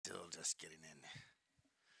Still just getting in.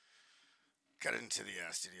 Got into the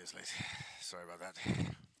studios late. Sorry about that. Here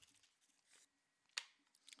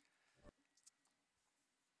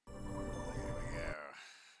we go.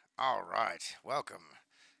 All right. Welcome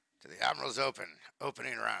to the Admirals Open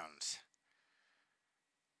opening rounds.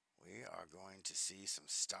 We are going to see some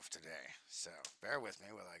stuff today. So bear with me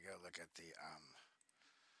while I go look at the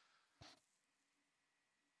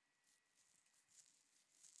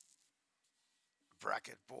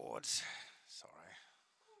bracket boards. Sorry.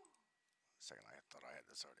 A second, I thought I had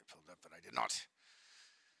this already pulled up, but I did not.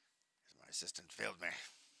 My assistant failed me.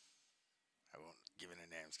 I won't give any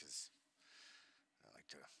names because I don't like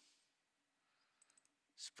to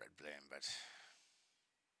spread blame, but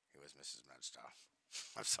it was Mrs. Medstar.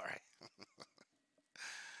 I'm sorry.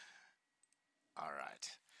 All right.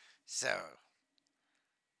 So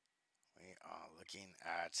we are looking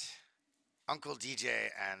at Uncle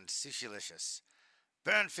DJ and Sushilicious.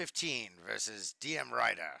 Burn 15 versus DM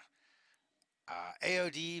Rider.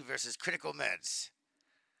 AOD versus Critical Meds.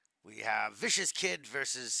 We have Vicious Kid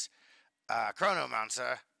versus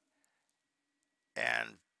Chronomancer.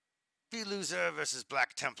 And B-Loser versus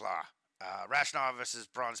Black Templar. Rashnar versus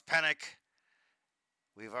Bronze Panic.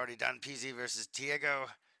 We've already done PZ versus Tiago.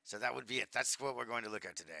 So that would be it. That's what we're going to look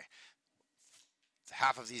at today.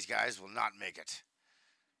 Half of these guys will not make it.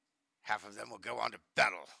 Half of them will go on to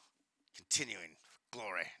battle. Continuing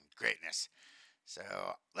glory and greatness. So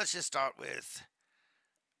let's just start with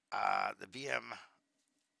the BM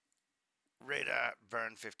Radar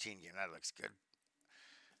Burn 15 game. That looks good.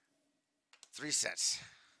 3 sets.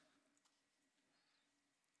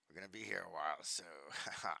 We're going to be here a while, so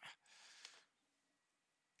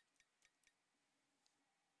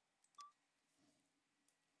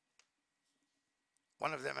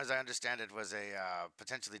one of them, as I understand it, was a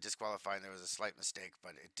potentially disqualifying. There was a slight mistake,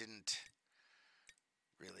 but it didn't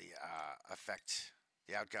really affect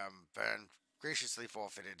the outcome. Burn graciously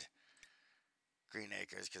forfeited Green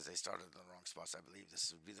Acres because they started in the wrong spots. I believe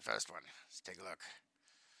this would be the first one. Let's take a look.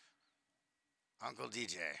 Uncle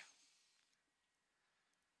DJ.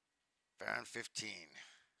 Burn 15.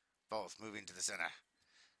 Both moving to the center.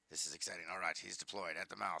 This is exciting. All right, he's deployed at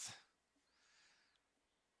the mouth.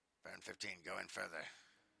 Burn 15 going further.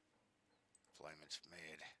 Deployment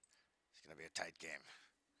made. It's going to be a tight game.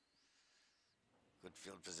 Good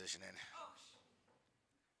field positioning.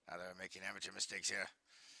 Now they're making amateur mistakes here.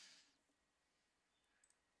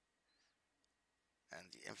 And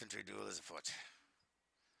the infantry duel is afoot.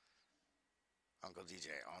 Uncle DJ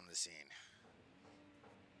on the scene.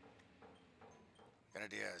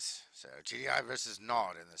 Grenadiers. So GDI versus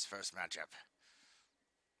Nod in this first matchup.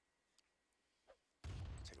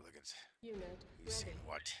 Take a look at who's seen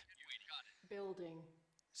what. Building.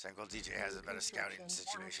 Uncle DJ has a better scouting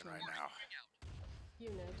situation right now.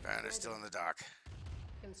 Unit. Burn is still in the dark.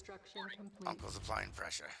 Construction complete. Uncle's applying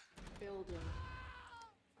pressure. Building.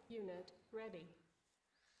 Unit ready.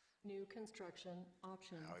 New construction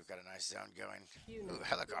options. Now we've got a nice zone going. Unit Ooh,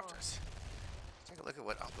 helicopters. lost. Take a look at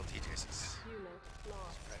what Uncle DJ sees. Unit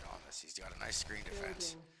lost. Right on this. He's got a nice screen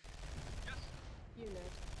defense. Building.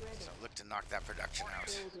 Unit ready. So look to knock that production out.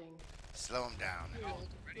 Building. Slow him down. Unit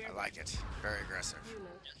ready. I like it. Very aggressive.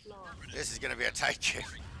 Unit lost. This is going to be a tight game.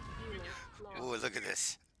 Unit lost. Ooh, look at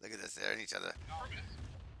this. Look at this. They're in each other.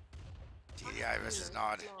 TDI versus Unit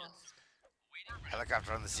Nod. lost.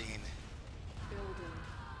 Helicopter on the scene. Building.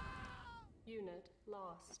 Unit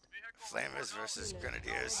lost. Flamers versus Unit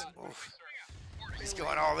Grenadiers. ready. Oof. He's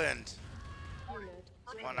going all in. Unit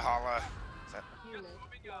ready. One holla. Is that... Unit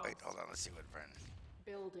lost. Wait, hold on. Let's see what Burn.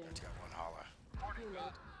 Building. Burn's got one holla.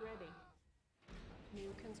 Unit ready.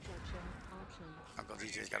 New construction options. Uncle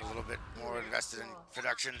DJ's got a little bit more invested in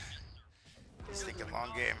production. He's thinking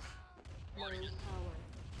long game. Low power.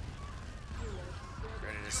 Unit ready.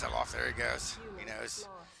 Ready to sell off. There he goes. He Unit knows lost.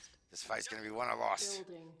 this fight's going to be won or lost.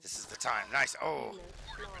 Building. This is the time. Nice. Oh, Unit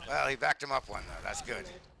lost. well, he backed him up one, though. That's good.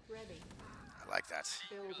 Unit ready. I like that.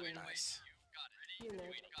 Building. Nice.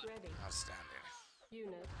 Unit ready. Outstanding.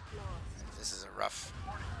 Unit lost. This is a rough...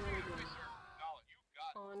 Building.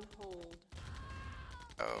 On hold.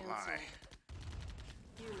 Oh, my.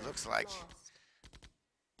 Cancel. Unit Looks like... lost.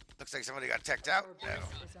 Looks like somebody got teched out. Our No.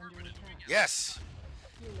 base is under attack. Yes.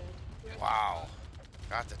 Unit ready. Wow.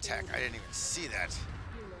 Got the tech. I didn't even see that.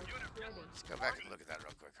 Unit ready. Let's go back and look at that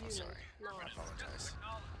real quick. Oh, Unit sorry. I lost. apologize.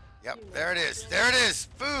 Yep, Unit there it is. ready. There it is.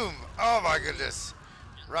 Boom. Oh, my goodness.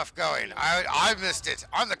 Rough going. I missed it.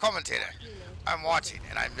 I'm the commentator. Unit I'm watching,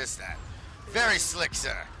 and I missed that. Very slick,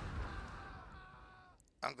 sir.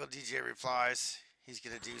 Uncle DJ replies. He's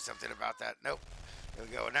going to do something about that. Nope. There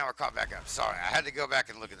we go. Now we're caught back up. Sorry, I had to go back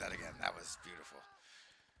and look at that again. That was beautiful.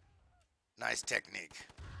 Nice technique.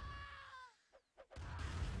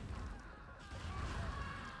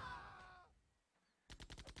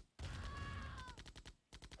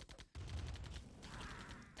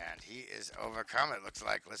 And he is overcome, it looks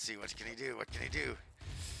like. Let's see, what can he do? What can he do?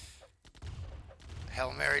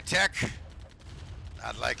 Hail Mary tech.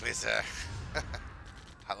 Not likely, sir.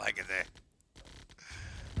 I like it there.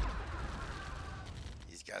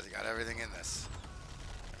 These guys have got everything in this.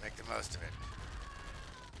 Make the most of it.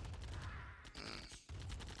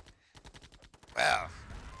 Well,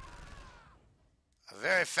 a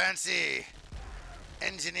very fancy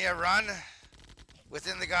engineer run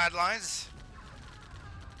within the guidelines.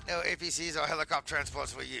 No APCs or helicopter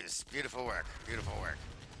transports were used. Beautiful work. Beautiful work.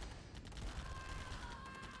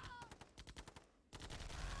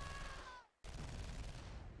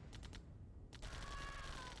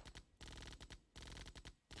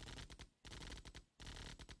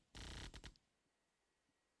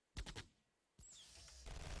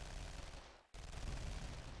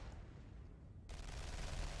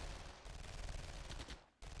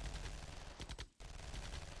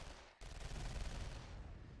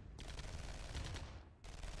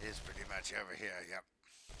 It is pretty much over here, yep.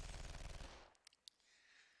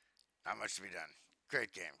 Not much to be done.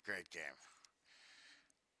 Great game, great game.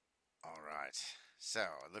 Alright, so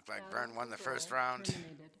it looked like Burn won the first round.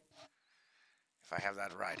 Terminated. If I have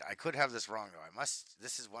that right. I could have this wrong though.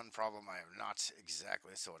 This is one problem I have not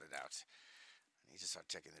exactly sorted out. I need to start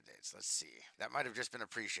checking the dates. Let's see. That might have just been a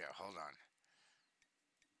pre-show. Hold on.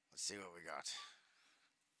 Let's see what we got.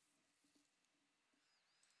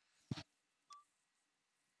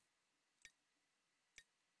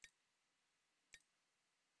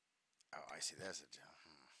 Oh, I see. There's it.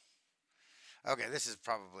 Okay, this is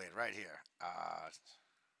probably it right here.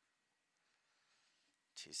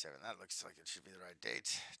 T7. That looks like it should be the right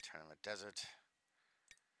date. Tournament Desert.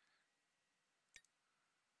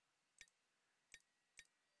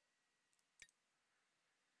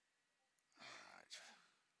 Alright.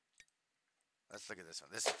 Let's look at this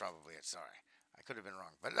one. This is probably it. Sorry. I could have been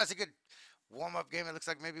wrong. But that's a good warm-up game. It looks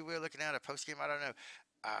like maybe we're looking at a post-game. I don't know.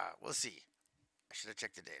 We'll see. I should have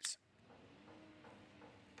checked the dates.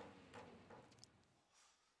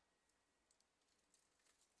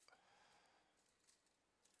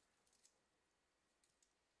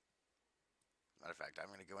 Matter of fact, I'm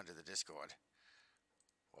going to go into the Discord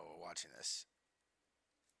while we're watching this.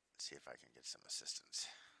 See if I can get some assistance.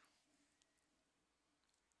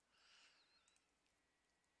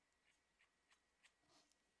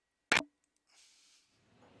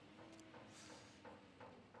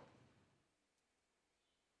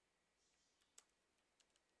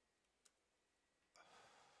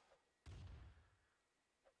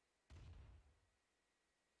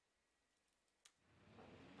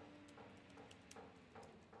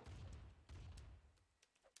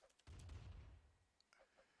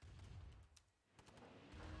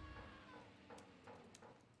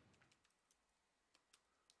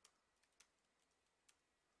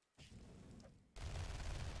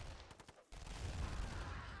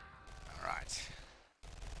 Alright.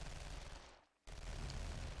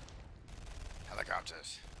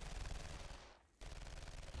 Helicopters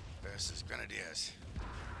versus Grenadiers.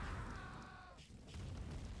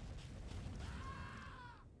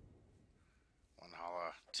 One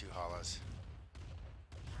holler, two hollers.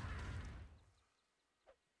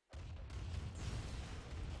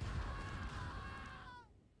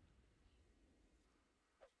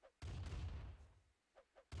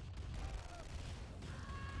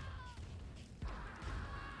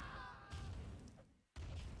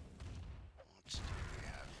 What do we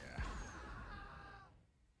have here?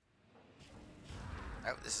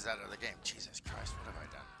 Oh, this is that other game. Jesus Christ, what have I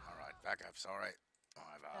done? Alright, backups, alright. Oh,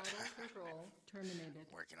 my bad. Battle control terminated.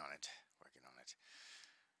 Working on it. Working on it.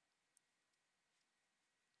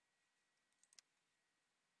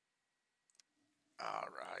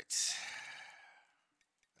 Alright.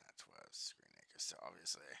 That was Greenacre, so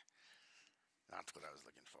obviously not what I was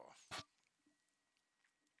looking for.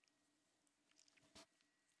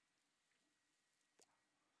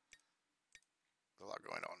 There's a lot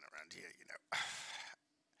going on around here, you know.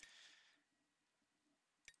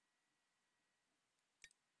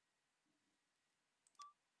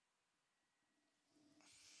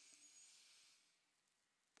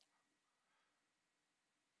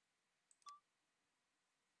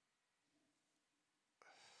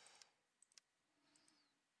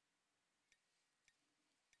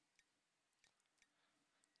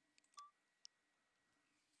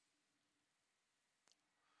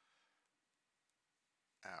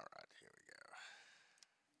 Alright, here we go.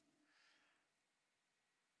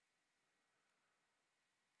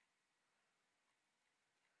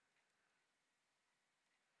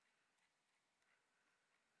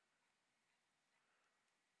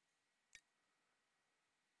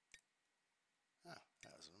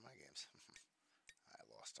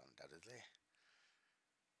 almost undoubtedly.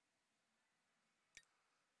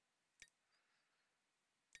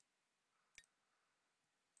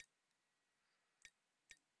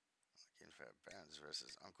 Looking for Burns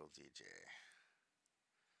versus Uncle DJ.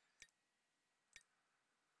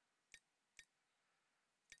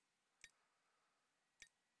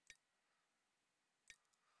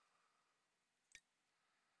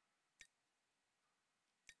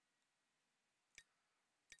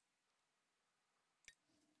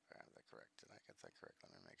 If I have that correct. Did I get that correct?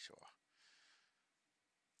 Let me make sure.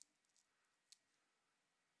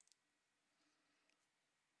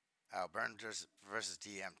 Oh, Burns versus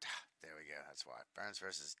DM. There we go. That's why. Burns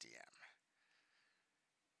versus DM.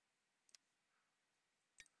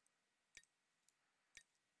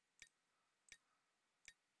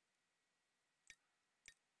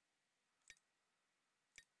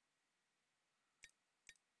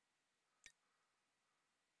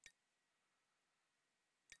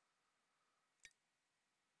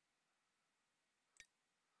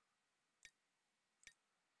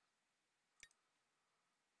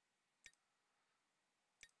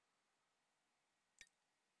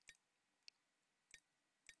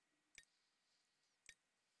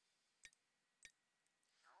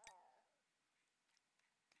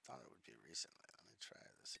 Thought it would be recently. Let me try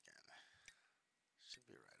this again. Should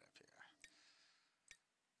be right up here.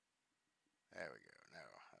 There we go. No,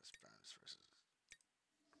 that's Burns versus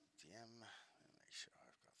DM. Let me make sure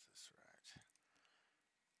I've got this right.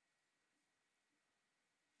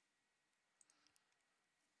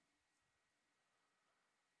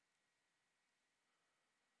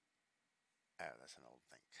 Oh, that's an old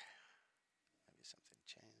link. Maybe something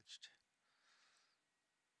changed.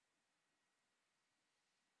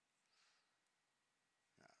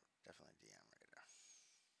 No, definitely DM Raider.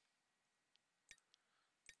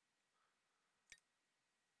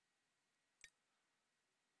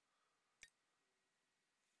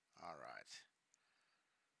 All right.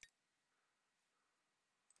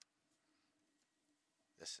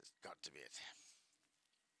 This has got to be it.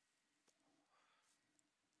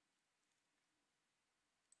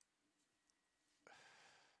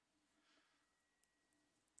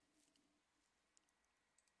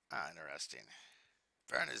 Ah, interesting.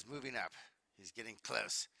 Burn is moving up. He's getting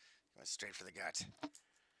close. Going straight for the gut.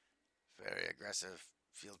 Very aggressive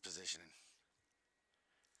field positioning.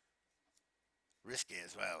 Risky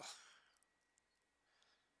as well.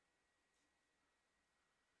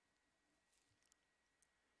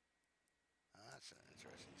 Oh, that's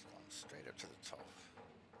interesting. He's going straight up to the top.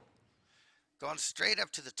 Going straight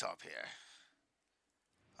up to the top here.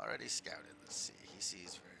 Already scouted. Let's see. He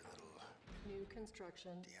sees very little. New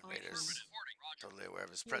construction. DM Raiders. Totally aware of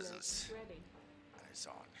his Unit presence. ready. And he's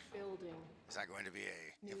on. Building. It's not going to be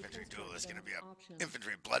a New infantry duel. It's going to be a options.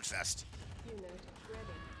 infantry bloodfest. Unit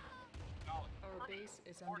ready. Our base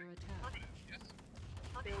is under attack.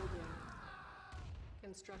 Building.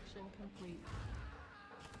 Construction complete.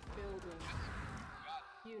 Building.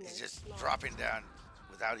 Unit He's just lost. dropping down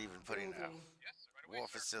without even putting a Building. war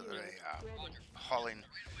facility, Unit ready. hauling.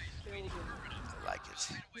 Building. I like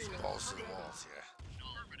it. Balls to the walls here.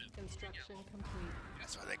 Construction complete.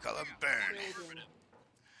 That's why they call him Burn. Building.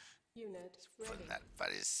 Unit ready. Putting that, but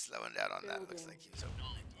he's slowing down on that. Looks Building. like he's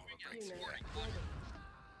opening more of a breakthrough Unit there. ready.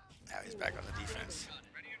 Now he's back on the defense.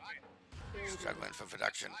 Building. Struggling for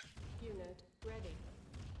production. Unit ready.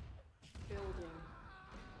 Building.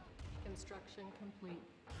 Construction complete.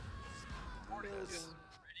 Building.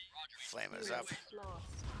 Flamers Unit up.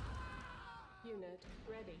 lost. Unit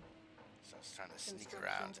ready. So I was trying to sneak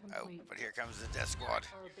Construction around. Oh, complete. but here comes the death squad.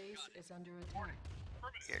 Our base is under attack.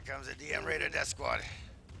 Here comes the DM Raider death squad.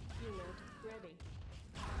 Unit ready.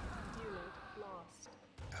 Unit lost.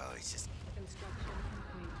 Oh, he's just, Construction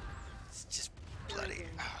complete. it's just bloody. Building.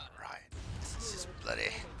 Oh, right. It's just Unit bloody.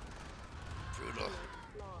 ready. Brutal.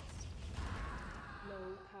 Unit lost.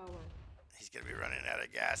 Low power. He's going to be running out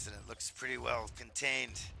of gas, and it looks pretty well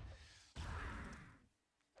contained.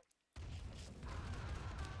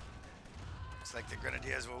 Looks like the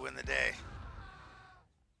Grenadiers will win the day.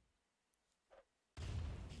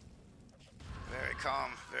 Very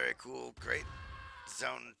calm, very cool, great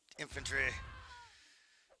zone infantry.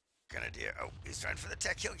 Grenadier, oh, he's trying for the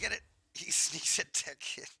tech, he'll get it. He sneaks a tech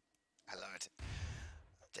hit. I love it.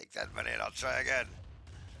 I'll take that money and I'll try again.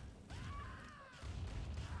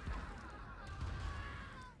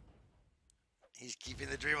 He's keeping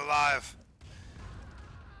the dream alive.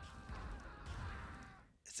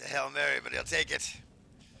 It's a Hail Mary, but he'll take it.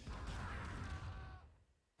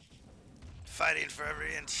 Fighting for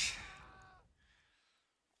every inch.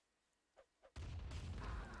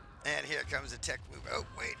 And here comes a tech move. Oh,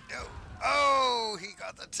 wait, no. Oh, he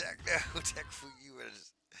got the tech. No, tech you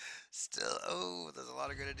is still. Oh, there's a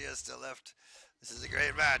lot of good ideas still left. This is a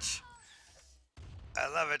great match. I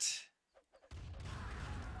love it.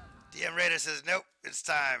 DM Raider says, nope, it's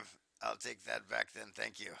time. I'll take that back then.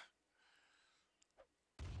 Thank you.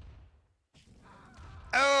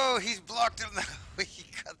 Oh, he's blocked him. He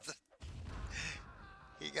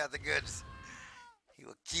got the goods. He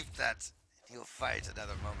will keep that. He'll fight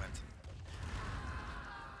another moment.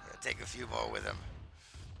 He'll take a few more with him.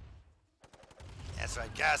 That's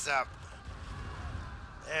right. Gas up.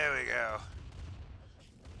 There we go.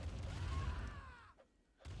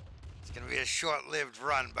 It's going to be a short-lived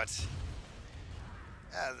run, but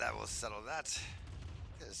that will settle that.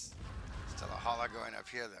 There's still a holler going up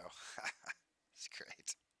here, though. It's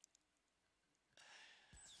great.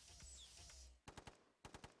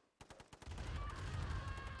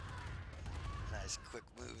 Nice quick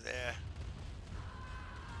move there.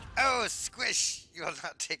 Oh, squish! You will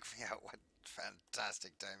not take me out. What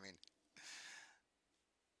fantastic timing.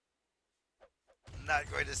 Not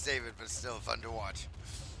going to save it, but still fun to watch.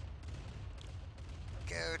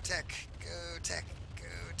 Go tech, go tech, go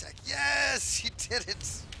tech. Yes, he did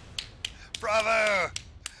it. Bravo,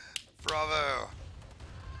 bravo.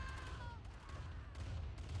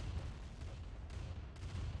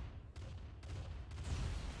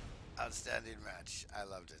 Outstanding match. I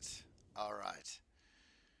loved it. All right.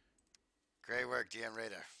 Great work, DM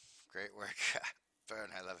Raider. Great work. Burn,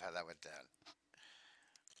 I love how that went down.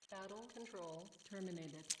 Battle control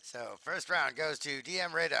terminated. So, first round goes to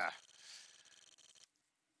DM Raider.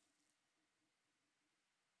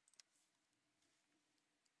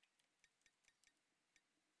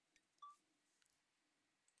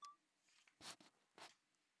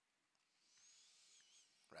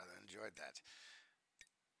 Rather enjoyed that.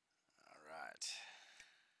 All right.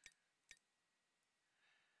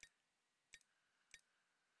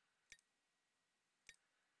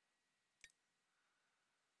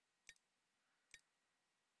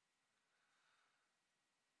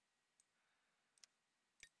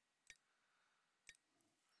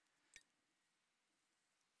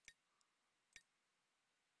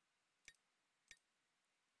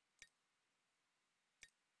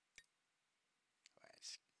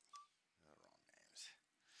 Wait, the wrong names.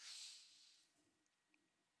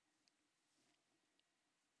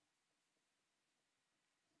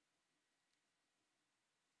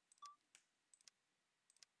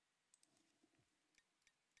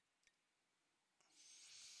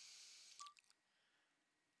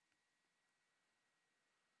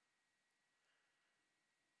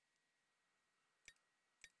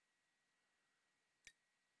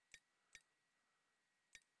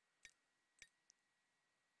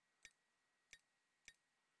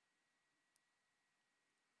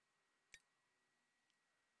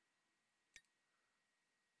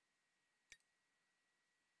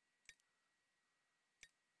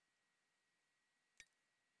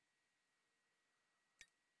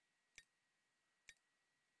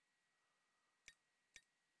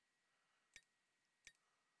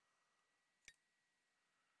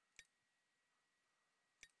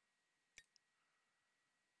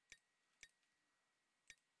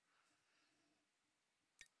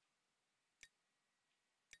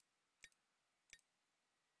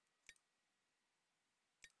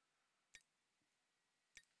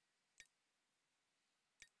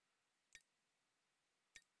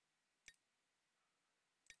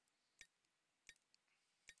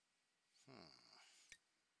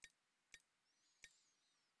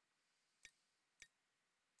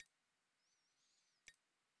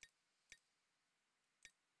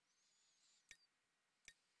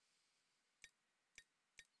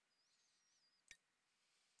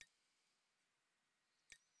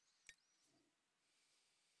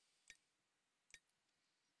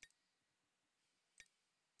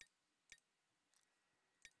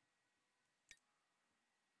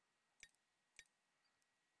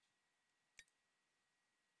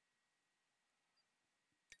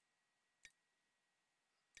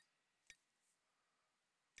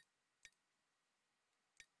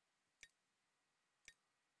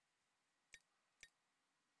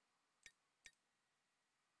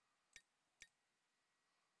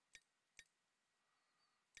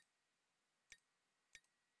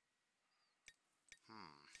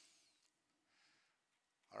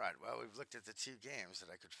 All right, well, we've looked at the two games that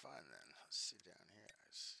I could find then. Let's see down here.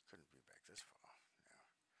 I couldn't be back this far. No.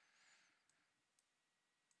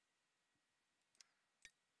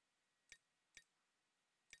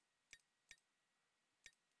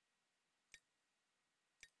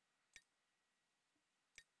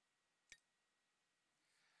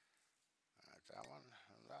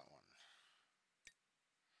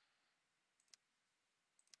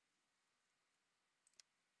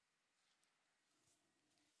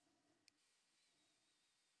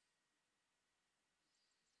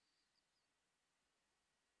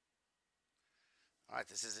 Alright,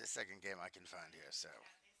 this is the second game I can find here, so.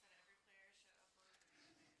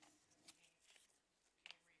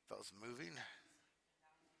 Both moving.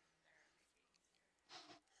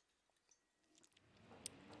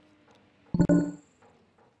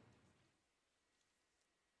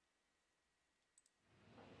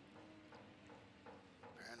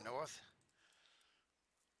 Baron North.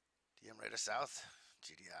 DM Raider South.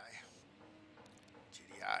 GDI.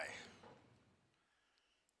 GDI.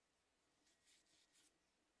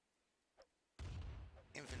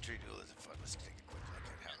 Infantry duel is fun. Let's take a quick look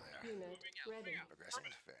at how they are Unit ready.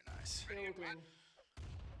 progressing. Very nice. Building.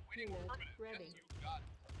 Unit ready.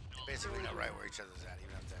 Basically know right where each other's at,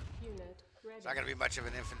 even if they're. Unit ready. It's not going to be much of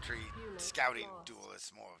an infantry Unit scouting lost. duel.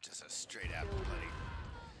 It's more of just a straight out Building. bloody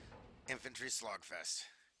infantry slogfest.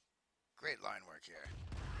 Great line work here.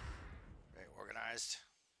 Very organized.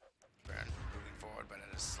 Burn moving forward, but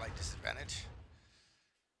at a slight disadvantage.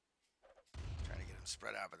 Trying to get him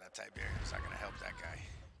spread out, but that Tiberian is not going to help that guy.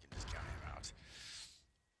 You can just count him out.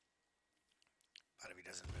 But if he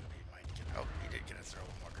doesn't move, he might get. Oh, he did get a throw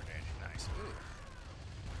one more grenade. Nice. Ooh.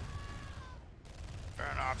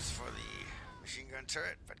 Burn ops for the machine gun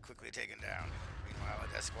turret, but quickly taken down. Meanwhile, a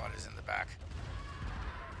death squad is in the back.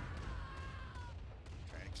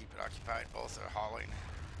 Trying to keep it occupied. Both are hauling.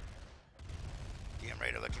 DM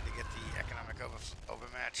Raider looking to get the economic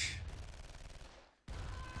overmatch.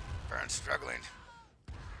 Burn struggling.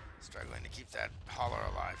 Struggling to keep that hauler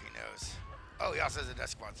alive, he knows. Oh, he also has a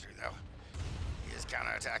death squad through, though. He is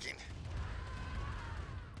counterattacking.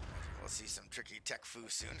 We'll see some tricky tech foo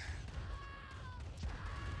soon.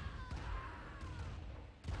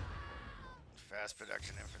 Fast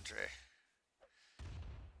production infantry.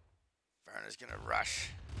 Burner's gonna rush.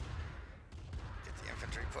 Get the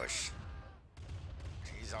infantry push.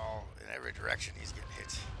 He's all in every direction. He's getting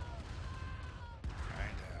hit.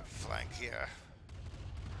 Trying to flank here.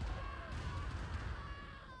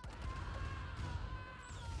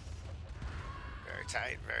 Very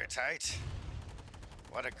tight, very tight.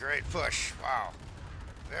 What a great push. Wow.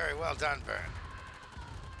 Very well done, Burn.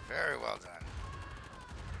 Very well done.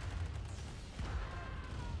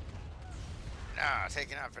 Now,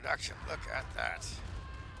 taking out production. Look at that.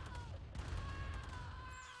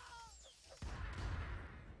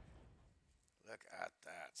 Look at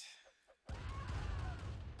that.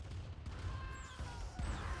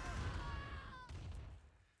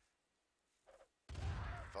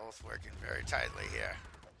 Both working very tightly here.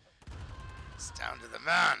 It's down to the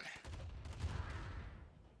man.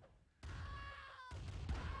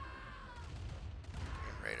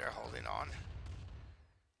 Raider holding on.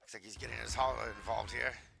 Looks like he's getting his hauler involved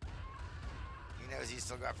here. He knows he's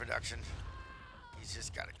still got production. He's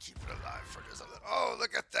just got to keep it alive for just a little. Oh,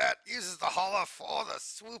 look at that. Uses the hauler for the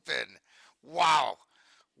swoop in. Wow.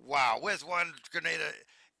 Wow. With one grenade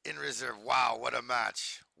in reserve. Wow. What a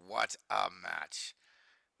match. What a match.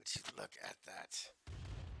 Would you look at that?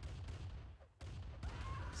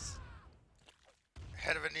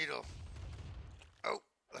 Head of a needle. Oh,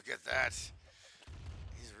 look at that.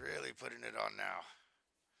 He's really putting it on now.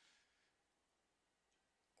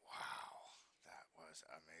 Wow, that was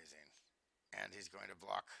amazing. And he's going to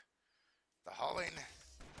block the hauling.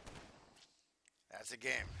 That's a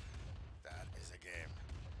game. That is a game.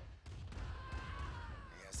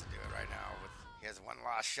 He has to do it right now. He has one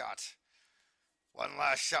last shot. One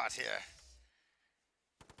last shot here.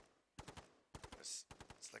 It's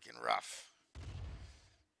looking rough.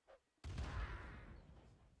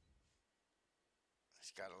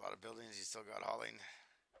 He's got a lot of buildings. He's still got hauling.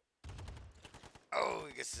 Oh,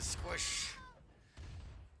 he gets the squish.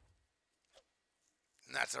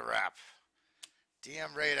 And that's a wrap.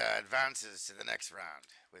 DM Raider advances to the next round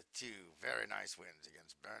with 2 very nice wins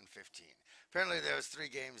against Burn 15. Apparently there was 3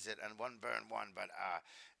 games and one Burn won, but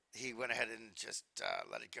he went ahead and just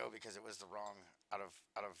let it go because it was the wrong out of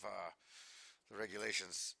the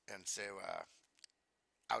regulations, and so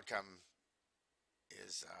outcome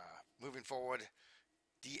is moving forward.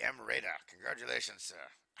 DM Raider, congratulations,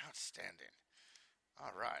 sir. Outstanding.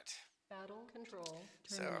 All right. Battle control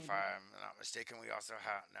So if I'm not mistaken, we also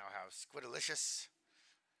now have Squidalicious,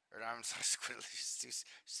 or I'm sorry, Squidalicious,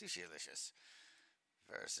 Sushilicious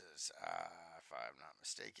versus, if I'm not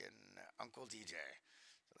mistaken, Uncle DJ.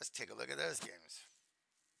 So let's take a look at those games.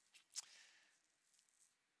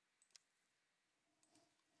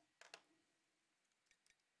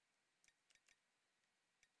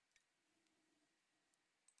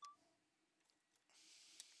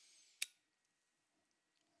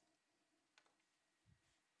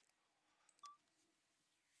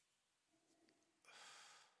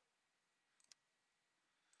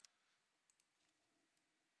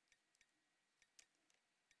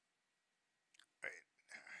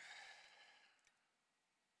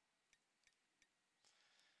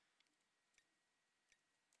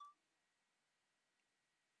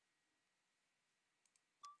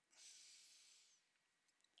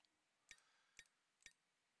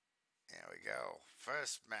 we go.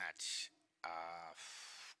 First match.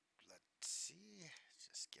 Let's see.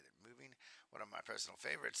 Just get it moving. One of my personal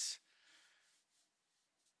favorites.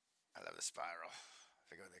 I love the spiral. I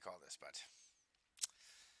forget what they call this, but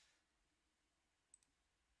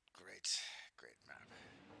great map.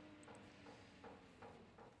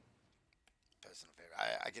 Personal favorite.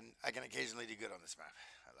 I can occasionally do good on this map.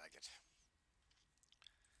 I like it.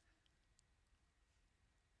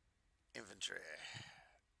 Infantry.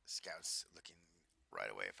 Scouts looking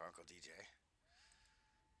right away for Uncle DJ.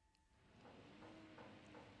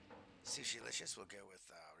 Sushilicious will go with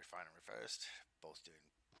Refinery first. Both doing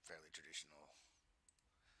fairly traditional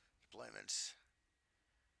deployments.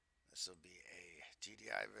 This will be a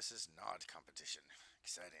GDI versus NOD competition.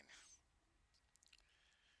 Exciting. Let's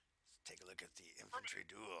take a look at the infantry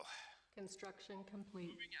duel. Construction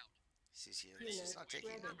complete. Sushilicious not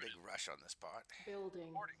taking a big rush on this part.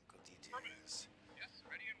 Building. Uncle DJ is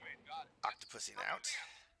octopussing out.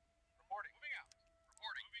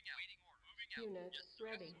 Unit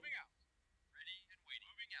ready.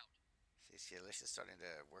 Sushilicious starting to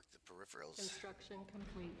work the peripherals. Construction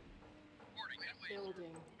complete.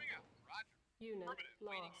 Building. Unit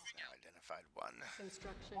lost. Now identified one.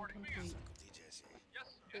 Construction complete. Uncle DJ's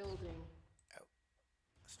Building. Oh,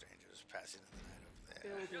 strangers passing in the night over there.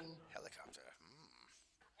 Building. Helicopter.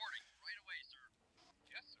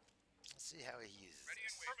 Let's see how he uses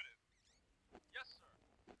this. Yes, sir.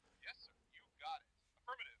 Yes, sir. You got it.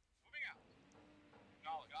 Affirmative. Moving out.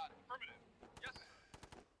 Acknowledge. Got it. Affirmative. Yes, sir.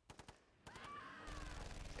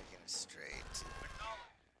 Taking it straight to...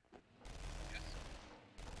 Acknowledge. Yes, sir.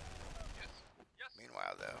 Yes, sir. Yes, sir.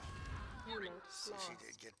 Meanwhile, though, Unit Sushi lost.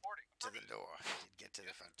 did get to the door. He did get to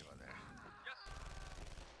the front door there. Yes, sir.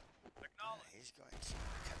 Acknowledge. He's going to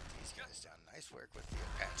cut these guys down. Nice work with the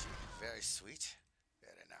Apache. Very sweet.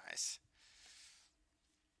 Very nice.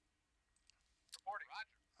 Reporting. Roger.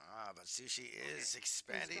 But Sushi is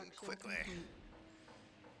expanding Construction quickly. complete.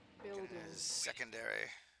 Getting Building. his secondary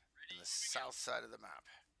in the south side of the map.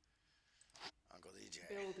 Uncle DJ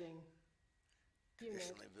Building. Unit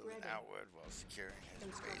traditionally building ready. outward while securing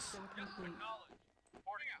his base. Construction complete. Acknowledge.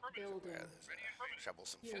 Reporting. Affirmative. Building. Yeah, there's a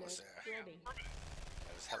troublesome Unit force there. ready. Affirmative.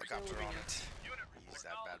 Got his helicopter on it. Unit. Use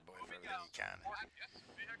that bad boy for everything he can. Yes, sir.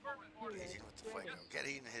 Vehicle reporting. Engaging with the Ready. Fuego.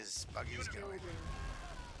 Getting his buggies going Building.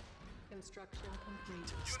 Construction complete.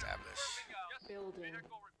 to establish. Building.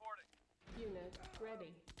 Vehicle reporting. Unit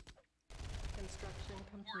ready. Construction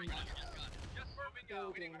complete. Yes, sir. Moving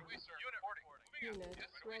out. Building. Waiting, sir. Unit reporting. Moving out. Unit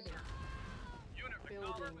Yes, sir. ready. Unit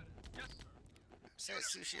Building. Yes, sir. Say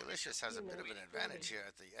Sushilicious has a bit of an advantage here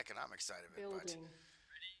at the economic side of it, but Building.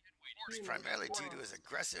 it's Unit primarily due to lost. his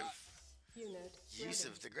aggressive Unit use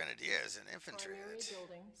ready. of the grenadiers and infantry. Primary that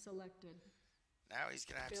building selected. now he's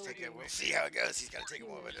going to have to take it. Building. We'll see how it goes. He's got to take a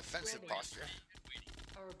more of a Unit defensive ready. posture.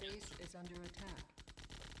 Our base is under attack.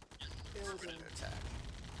 Ready Building. to attack.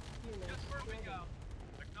 Unit Yes, sir. ready. Moving out.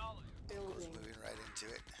 Acknowledge. Goes Building. moving right into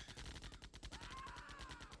it.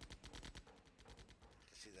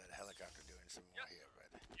 See that helicopter doing some more Yes, here, but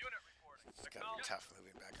Unit reporting. it's got to be Acknowledge. tough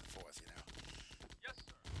moving back and forth, you know. Yes,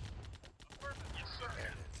 sir. Affirmative. Yes, sir.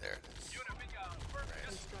 There it is. There it is. Unit being out.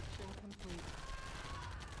 Affirmative. Construction complete.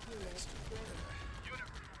 Unit ready. Unit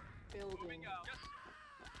reporting. Building. Moving out. Yes, sir.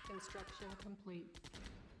 Construction complete.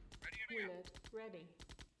 Ready and moving out. Unit ready.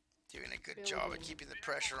 Doing a good job of Building. keeping the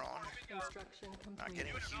pressure on. Construction Not complete.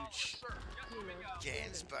 getting Unit knowledge, huge sir. Yes, sir. Unit Being out.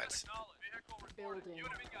 gains, but Acknowledge. Vehicle reporting. Building.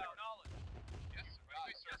 Unit being out. Acknowledge. Yes, sir.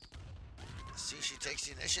 Right, sir. Sushi takes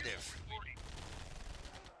the initiative.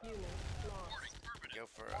 Unit lost. Go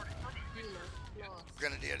for Unit lost.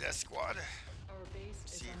 Grenadier Death Squad. Our base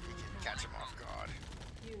is See if under he can attack. catch him off guard.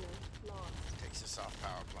 Unit lost. Takes us off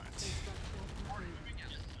power plant. Construction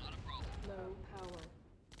complete. Low power.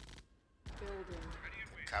 Building.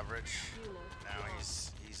 Coverage. Unit Now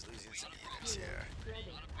lost. he's losing some units Unit here.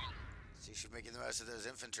 ready. Sushi making the most of those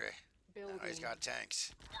infantry. Building. Now he's got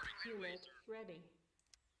tanks. Unit ready.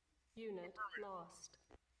 Unit lost.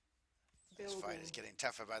 This Building. fight is getting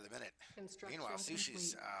tougher by the minute. Construction Meanwhile,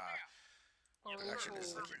 Sushi's complete. On production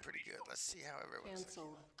is hold. looking pretty good. Let's see how everyone's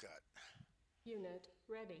Cancelled. looking. Good. Unit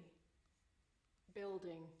ready.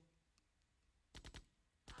 Building.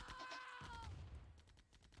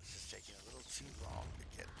 This is taking a little too long to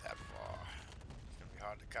get that far. It's gonna be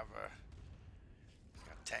hard to cover. He's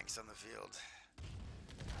got tanks on the field.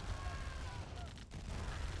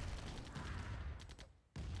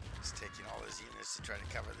 He's taking all his units to try to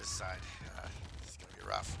cover this side. It's gonna be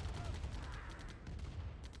rough.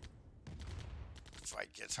 The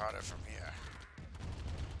fight gets harder from here.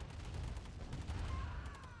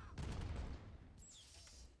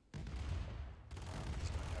 He's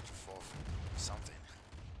going to have to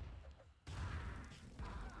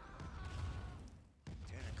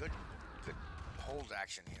hold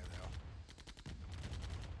action here, though.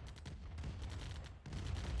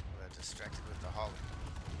 They're distracted with the hauling.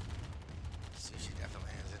 Sushi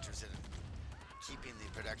definitely is interested in keeping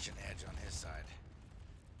the production edge on his side.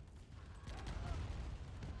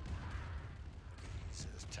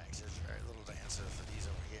 These tanks, there's very little to answer for these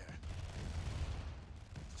over here.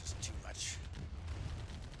 It's just too much.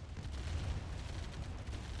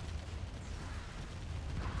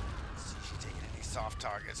 Sushi taking any soft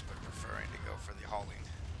targets, but preferring to go for the hauling.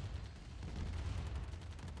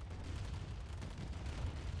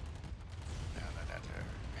 No.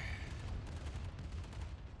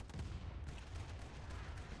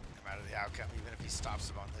 No matter the outcome, even if he stops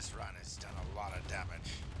him on this run, he's done a lot of damage.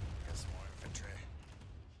 He has more infantry.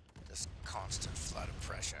 Just constant flood of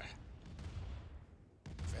pressure.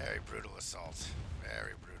 Very brutal assault.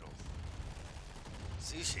 Very brutal.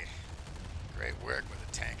 Sushi. Great work with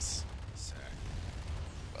the tanks, sir.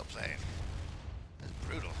 Well played. That's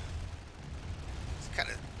brutal. It's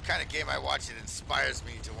kind of game I watch. It inspires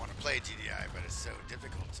me to want to play GDI, but it's so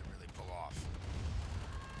difficult to really pull off.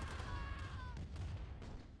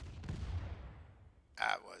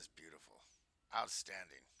 That was beautiful.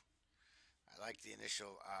 Outstanding. I like the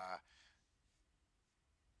initial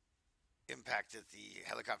impact that the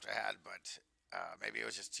helicopter had, but maybe it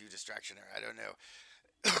was just too distractionary. I don't know.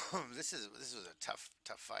 This was a tough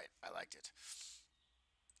fight. I liked it.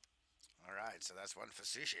 All right, so that's one for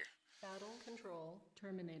Sushi. Battle control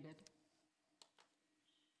terminated.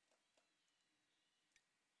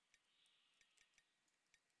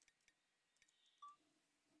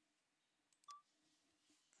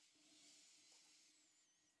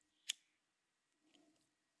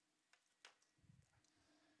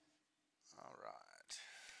 All right.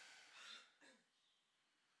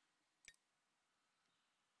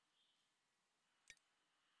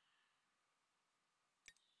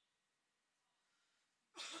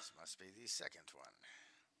 This must be the second one.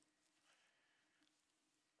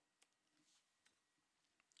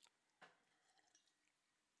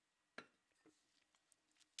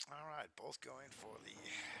 All right, both going for the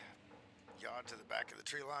yard to the back of the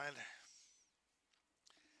tree line.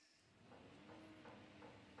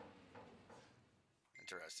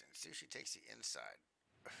 Interesting. Sushi takes the inside,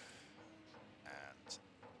 and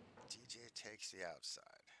DJ takes the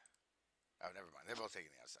outside. Oh, never mind. They're both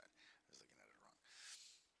taking the outside. I was looking at it wrong.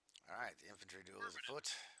 All right, the infantry duel is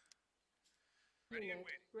afoot. Unit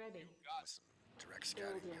ready. Some direct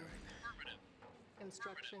scouting Building. going Affirmative.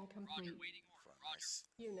 Construction complete. Waiting order. for a nice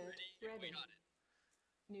Unit ready. Wait on it.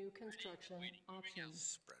 New construction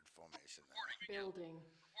options. spread formation there. Building.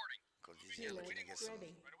 Reporting. Cool, DJ looking to get some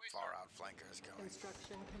Ready. far out flankers going.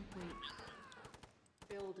 Construction complete.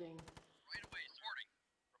 Building. Right away. Reporting.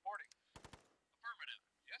 Reporting. Affirmative.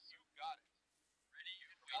 Yes, you got it. Ready.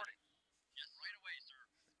 Reporting. Yes, right away, sir.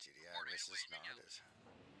 GDI versus not is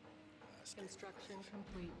Construction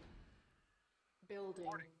complete. Building.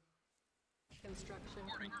 Construction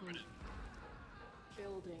complete.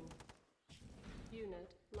 Building.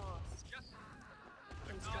 Unit lost. Yes, sir.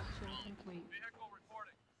 Construction complete. Vehicle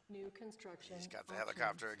reporting. New construction. He's got the options.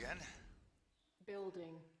 helicopter again.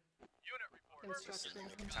 Building. Unit reporting. Construction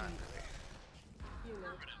Making time, complete. really.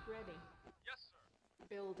 Unit ready. Yes, sir.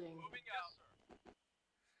 Building. Moving out. Yes,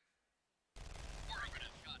 sir.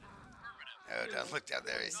 Affirmative. Got it. Affirmative. Oh, down, look down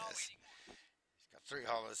there, he says. He's got 3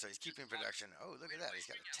 haulers, so he's keeping production. Oh, look at that, he's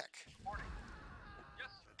got a tech. Reporting.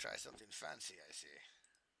 Yes, sir. Gonna try something fancy, I see.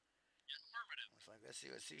 Yes, affirmative. Looks like, let's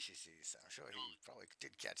see what Sushi sees. I'm sure he probably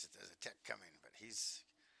did catch that there's a tech coming, but he's...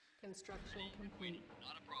 Construction complete.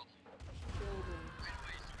 Not a problem. Building. Right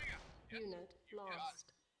away. Moving out. Yes, Unit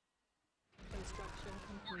lost. Construction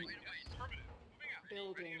complete. right away. Affirmative. Moving out.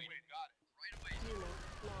 Building. Wait, got it. Right away. Unit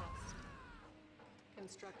lost.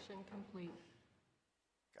 Construction complete.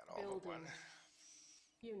 Got all but one.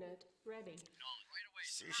 Building. Unit ready. Right away.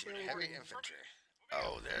 Sushi, Building. heavy infantry.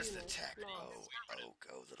 Oh, there's the Unit tech. lost.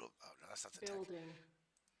 Go little... Oh, no, that's not the tech. Building.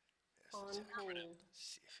 There's On the tech. hold. Let's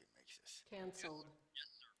see if he makes this. Cancelled. Yes,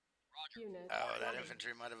 sir. Roger. Unit Oh, that ready.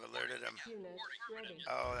 infantry might have alerted him. Unit ready.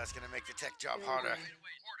 Oh, that's going to make the tech job Building. harder. Right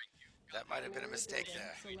away. Reporting. You That might have been a Primary mistake building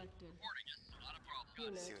there. Selected. reporting. Yes, sir. Not a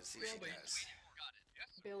problem. Let's see Unit what Sushi ready. does. Got it. Yes,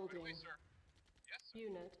 sir. Building. Right away, sir. Yes, sir.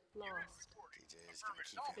 Unit lost. DJ is going to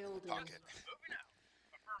keep him in the Building. pocket. Moving out.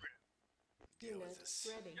 Affirmative. Deal with Unit this.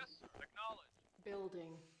 ready. Yes, sir. Acknowledge.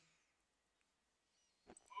 Building.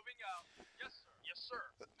 Moving out. Yes, sir. Yes, sir.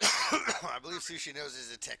 I believe Sushi knows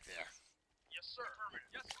there's a tech there. Yes, sir.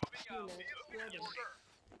 Affirmative. Yes, moving out. Unit ready. Yes, sir.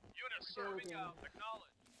 Unit serving Building. out.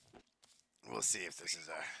 Acknowledge. We'll see if this is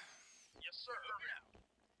a... Yes, sir. Moving out.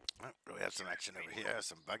 Oh, we have some action over here,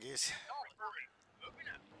 some buggies. Affirmative. Moving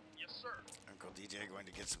out. Yes, sir. Uncle DJ going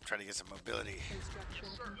to try to get some mobility. Construction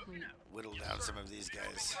Yes, sir. complete. Whittle down some of these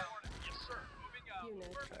guys. Yes, sir. Moving out.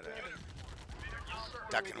 Unit Try to ready. Yes, sir.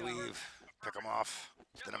 duck and weave. Pick them off.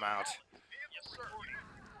 Spin them out. Yes, sir.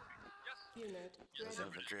 Yes. Unit Those ready.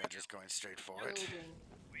 infantry are just going straight for it. Building.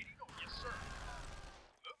 Waiting. Yes, sir.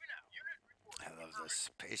 Moving out. Unit reporting. I love this.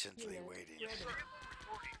 Patiently Unit waiting. ready.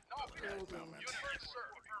 Reporting. That Building. moment. Yes, sir.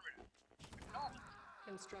 Affirmative. Acknowledged.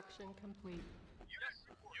 Construction complete. Yes,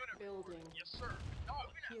 unit. Building. Yes, sir.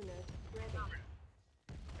 Acknowledged. Unit ready.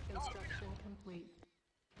 Construction complete.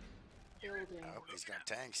 Building. Oh, he's got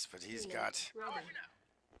tanks, but he's Unit got ready.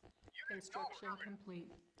 Construction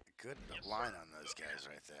complete. a good line on those guys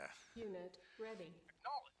right there. Unit ready.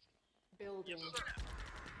 Acknowledged. Building.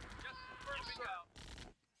 Yes, moving out.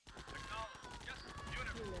 Acknowledged. Yes,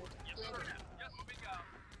 unit. Unit Yes, sir. ready. Yes, moving out.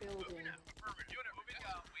 Building. Affirmative. Unit moving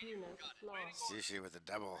out. Unit lost. Sushi with the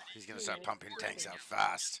double. He's going to start Unit pumping tanks ready. out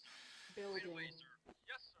fast. Building.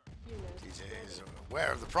 Yes, sir. Unit DJ is ready.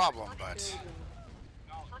 aware of the problem, but Building.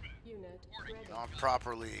 Affirmative. Unit ready. not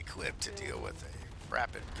properly equipped to deal with a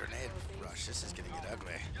rapid grenade rush. This is going to get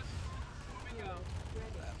ugly. Unit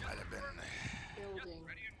ready. That might have been Building.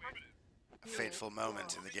 a fateful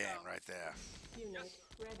moment in the game right there. Unit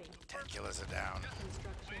ready. 10 killers are down.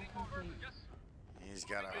 Construction complete. He's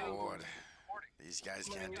got a horde. These guys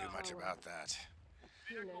can't do much about that.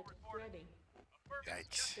 Unit ready.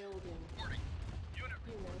 Yikes. Building. Unit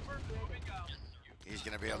ready. He's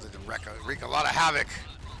going to be able to wreak a lot of havoc.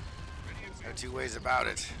 No two ways about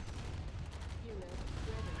it. Unit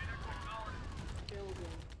ready. Building.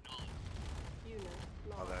 Unit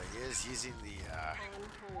lost. Although he is using the,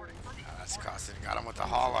 On hold. that's costing. Got him with the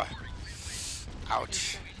holla.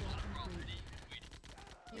 Ouch. Construction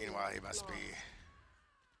complete. Meanwhile, he must be,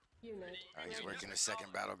 Unit oh, he's working the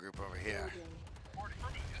second battle group over here. building.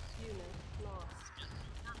 Unit lost.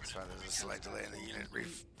 That's why there's a slight delay in the unit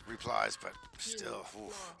replies, but still,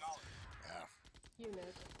 oof. Yeah.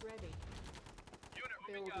 Unit ready.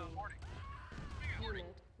 Moving out. Building. Reporting.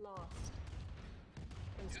 Unit lost.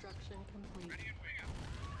 Construction complete.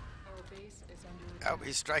 Our base is under Oh, attack.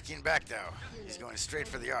 he's striking back though. He's going straight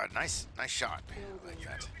for the yard. Nice shot. I like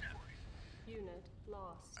that. Unit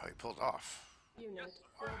lost. Oh, he pulled off. Unit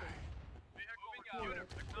ready. Unit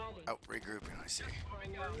ready. Oh, regrouping, I see.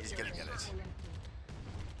 Primary He's gonna get it. selected.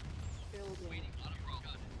 Building.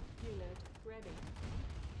 Unit ready.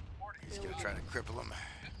 He's gonna try to cripple him.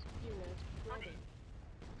 Unit ready.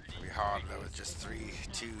 It'll be hard though with just 3,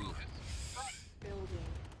 2. Building.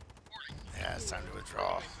 Yeah, it's time to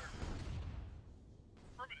withdraw.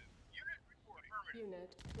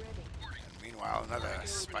 Unit ready. And meanwhile, another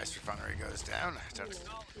spice refinery goes down. Unit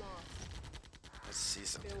lost. Let's see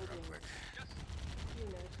something real quick.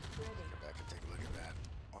 Unit ready. Go back and take a look at that.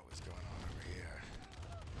 What was going on over here?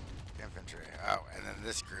 Infantry. Oh, and then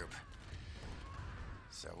this group.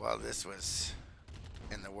 So while this was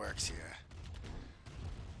in the works here,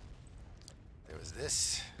 there was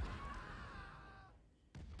this.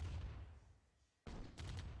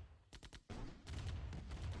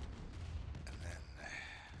 And then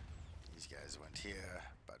these guys went here,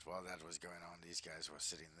 but while that was going on, these guys were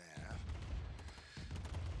sitting there.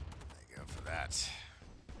 They go for that.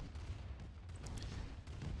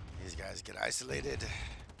 These guys get isolated,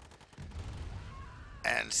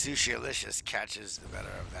 and Sushi-alicious catches the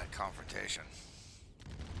better of that confrontation.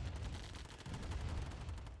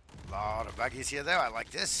 A lot of buggies here, though. I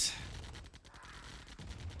like this.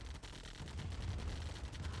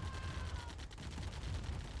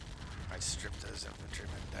 Might strip those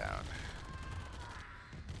infantrymen down.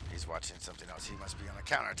 He's watching something else. He must be on a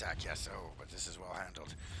counterattack. Yes, oh, but this is well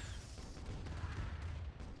handled.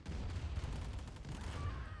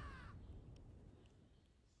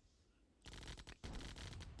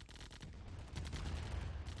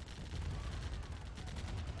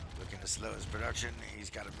 Looking to slow his production. He's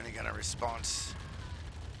got a minigunner response.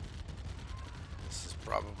 This is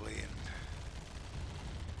probably in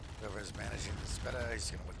whoever's managing this better.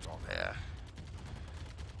 He's going to withdraw there.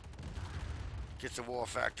 Gets the war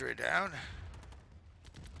factory down.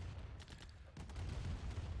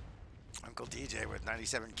 Uncle DJ with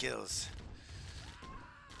 97 kills.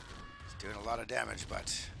 He's doing a lot of damage,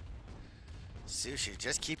 but Sushi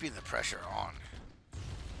just keeping the pressure on.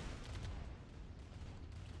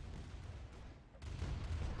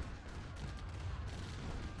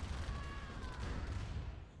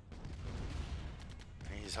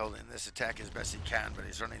 He's holding this attack as best he can, but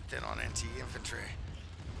he's running thin on anti-infantry.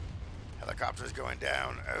 Helicopter's going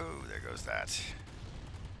down. Oh, there goes that.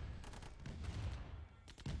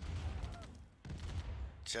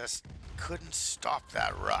 Just couldn't stop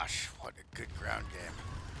that rush. What a good ground game.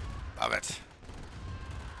 Love it.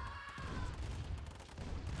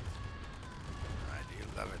 I do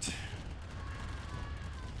love it.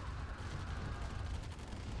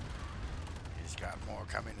 He's got more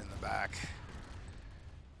coming in the back.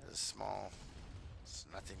 It's small. There's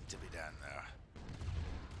nothing to be done there.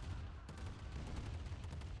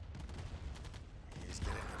 He's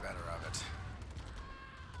getting the better of it.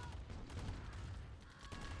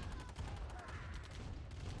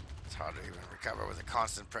 It's hard to even recover with the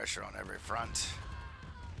constant pressure on every front.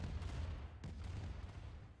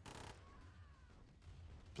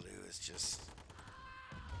 Blue has just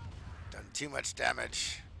done too much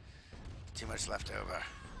damage. Too much left over.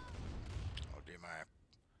 I'll do my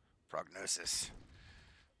prognosis.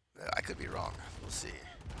 I could be wrong. We'll see.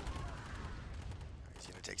 He's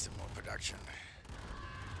going to take some more production.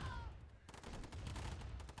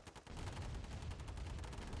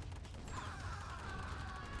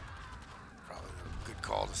 Probably a good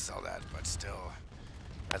call to sell that, but still,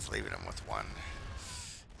 that's leaving him with one.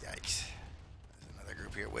 Yikes. There's another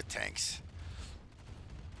group here with tanks.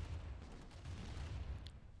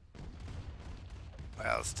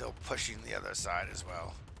 Well, still pushing the other side as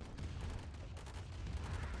well.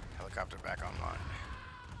 Helicopter back online.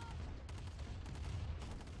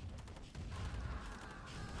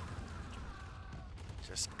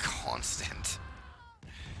 Just constant.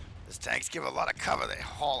 These tanks give a lot of cover. They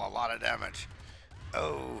haul a lot of damage.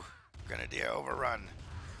 Oh, Grenadier overrun.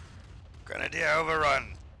 Grenadier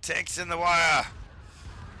overrun. Tanks in the wire.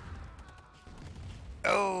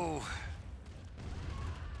 Oh.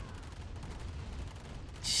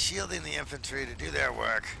 Shielding the infantry to do their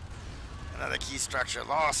work. Another key structure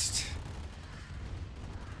lost.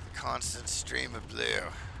 The constant stream of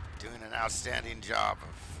blue doing an outstanding job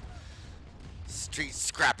of street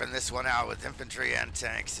scrapping this one out with infantry and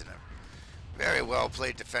tanks, and a very well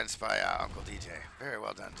played defense by Uncle DJ. Very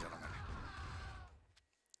well done, gentlemen.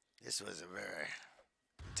 This was a very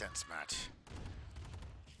intense match.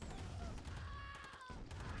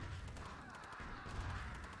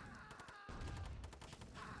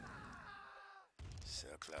 So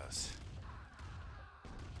close.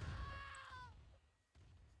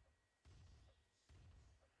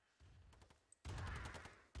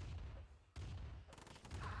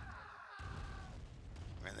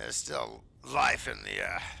 I mean, there's still life in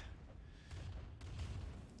the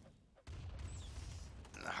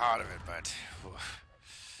heart of it, but oof.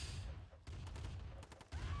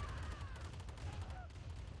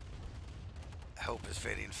 Hope is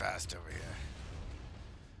fading fast over here.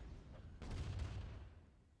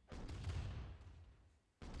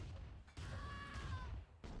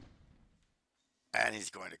 And he's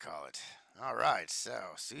going to call it. All right,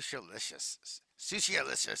 so Sushi-alicious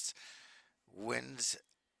wins.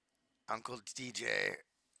 Uncle DJ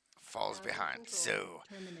falls behind. So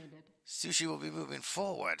Terminated. Sushi will be moving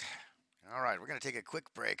forward. All right, we're going to take a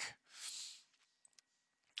quick break.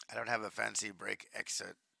 I don't have a fancy break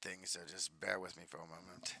exit thing, so just bear with me for a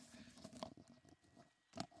moment.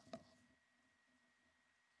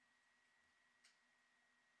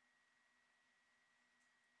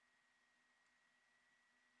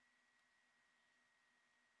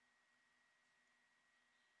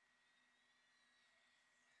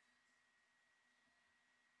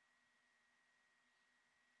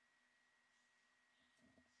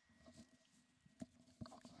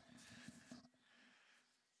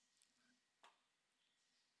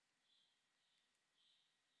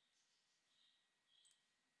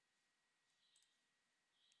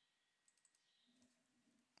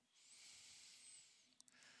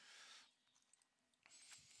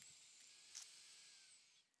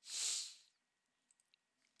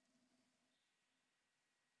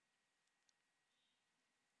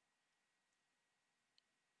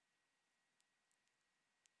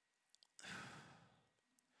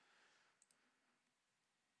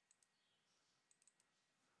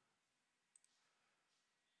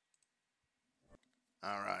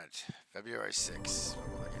 All right, February 6th, what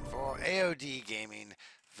we're looking for. AOD Gaming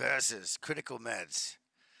versus Critical Meds.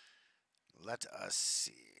 Let us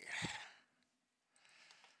see.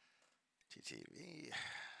 TTV,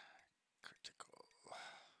 Critical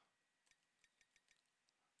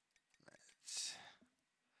Meds.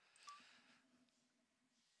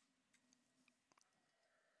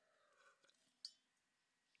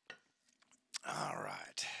 All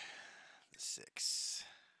right, the 6th.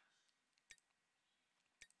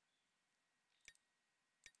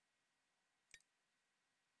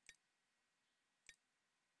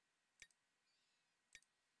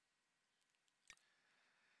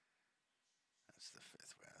 That's the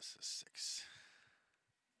 5th way.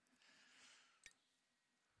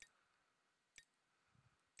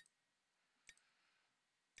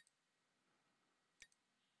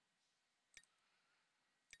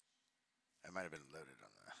 might have been loaded on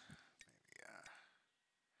the maybe.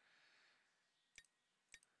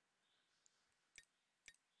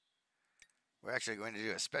 We're actually going to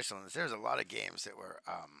do a special on this. There's a lot of games that were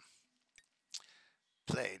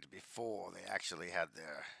played before they actually had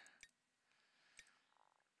their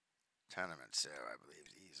tournament. So I believe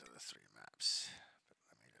these are the 3 maps. But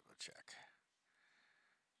let me double check.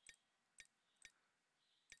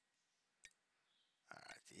 All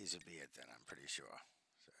right, these would be it then. I'm pretty sure.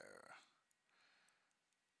 So.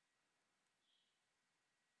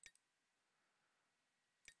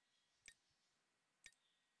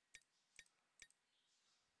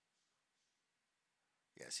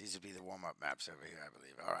 Yes, these would be the warm-up maps over here, I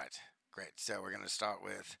believe. All right, great. So we're going to start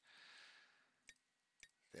with,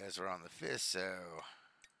 there's we're on the 5th, so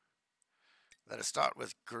let us start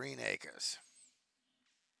with Green Acres.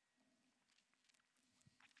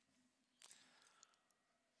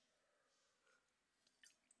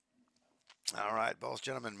 All right, both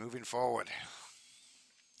gentlemen moving forward.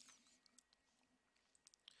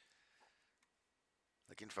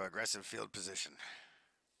 Looking for aggressive field position.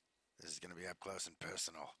 This is going to be up close and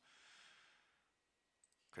personal.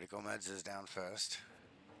 Critical Meds is down first.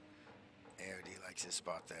 AOD likes his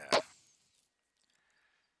spot there.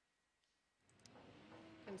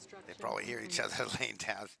 They probably hear each other laying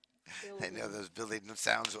down. They know those building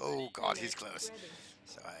sounds. Oh God, he's close.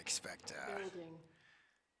 So I expect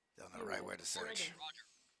they'll know right where to search.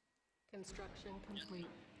 Construction complete.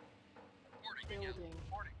 Reporting. Building.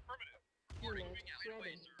 Reporting. Affirmative. Unit Moving out. Away,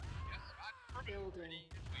 ready. sir. Yes, affirmative. Building. Ready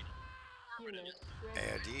and waiting. Affirmative. Unit ready.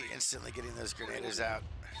 AOD instantly getting those grenaders out.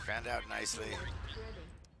 Fanned out nicely. Ready.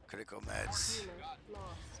 Critical Meds Unit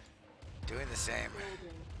lost. doing the same.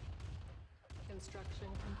 Building. Construction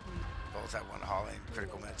complete. Both at one hauling.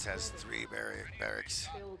 Critical Meds has 3 barracks.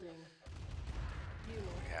 Building. Unit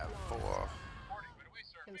We have lost. 4 Reporting. Right away,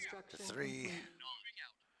 sir. Construction to 3. complete. Moving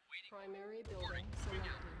out. Waiting. Primary building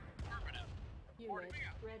selected. Affirmative. Unit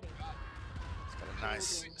ready. It's got a nice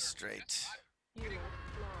straight Unit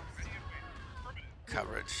lost. Ready and waiting. Affirmative.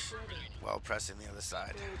 coverage. Ready. Well pressing the other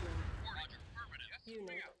side. Building. Roger. Affirmative.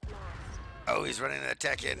 Unit lost. Oh, he's running a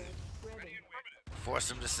tech in. Ready. Affirmative. Force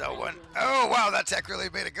him to sell one. Oh, wow, that tech really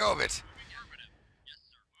made a go of it. Affirmative. Yes,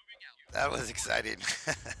 sir. Moving out. That was exciting.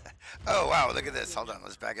 Oh, wow, look at this. Hold on,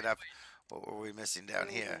 let's back it up. What were we missing down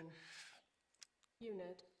here? Building.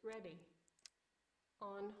 Unit ready.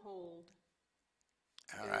 On hold.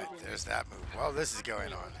 All right, there's that move. Well, this is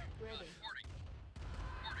going on. Ready.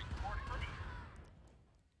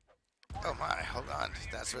 Oh, my, hold on.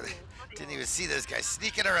 That's really... Didn't even see those guys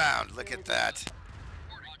sneaking around. Look at that.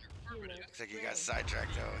 Unit Looks like he got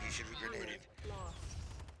sidetracked, though. He should be grenading. lost.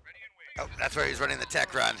 Oh, that's where he's running the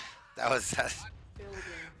tech run. That was Building.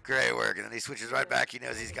 great work. And then he switches right back. He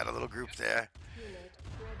knows he's got a little group there. Unit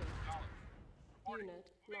ready. Unit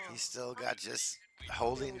lost. He's still got just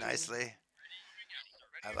holding nicely.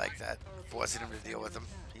 I like that. Forcing him to deal with him.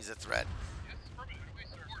 He's a threat.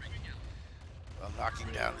 Well, knocking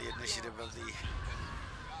down the initiative of the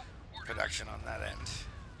production on that end.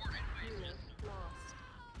 Unit lost.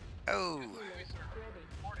 Oh, Unit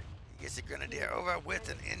ready. he gets a grenadier over with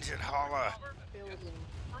an injured hauler. Building.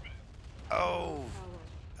 Oh,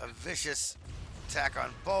 Power. a vicious attack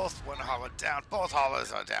on both. One hauler down. Both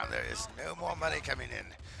haulers are down. There is no more money coming in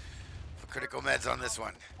for critical meds on this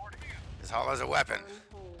one. This hauler's a weapon.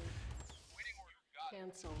 On hold.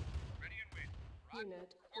 Cancel.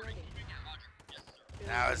 Unit ready.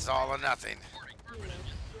 Now it's all or nothing. Unit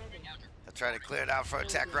ready. He'll try to clear it out for a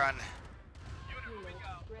tech run. Unit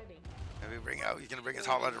ready. Maybe bring out. He's gonna bring his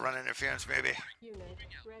hauler to run interference. Maybe. Unit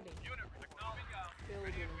ready.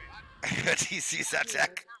 Building. He sees that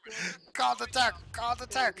tech. Call the tech. Call the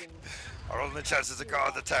tech. Building. Our only chances to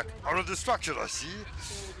call the tech are in destruction. I see.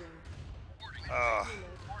 Building. Oh, Unit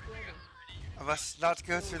ready. I must not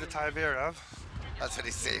go through the Tiberium. That's what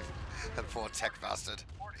he's saying. That poor tech bastard.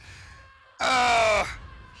 Oh,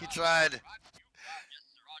 he tried.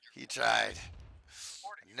 He tried.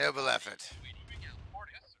 Noble effort.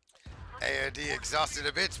 AOD exhausted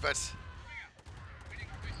a bit, but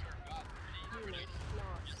Unit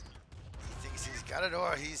lost. he thinks he's got it,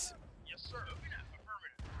 or he's Yes, sir. Affirmative.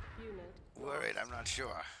 Unit worried. I'm not sure.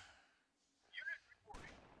 Unit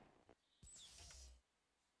reporting.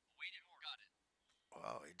 Waiting. Got it.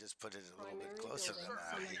 Well, he just put it a little bit closer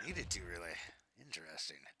than he needed to, really.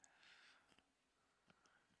 Interesting.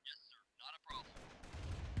 Yes, sir. Not a problem.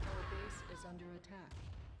 Our base is under attack.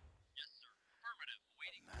 Yes, sir. Affirmative.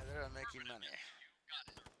 Waiting. Neither are making money. Got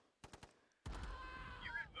it.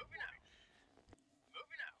 Unit moving out.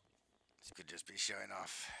 Moving out. This could just be showing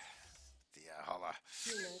off the hauler.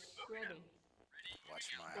 Unit ready. Watch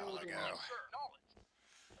my hauler go. Sir. No,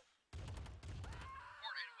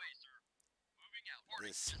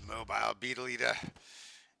 This mobile beetle eater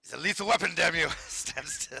is a lethal weapon, damn you! Stand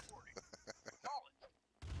still. Acknowledged.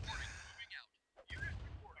 Reporting. Moving out. Unit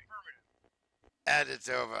reporting. Affirmative. And it's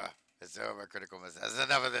over. It's over, critical miss. That's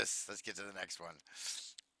enough of this. Let's get to the next one.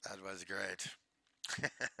 That was great.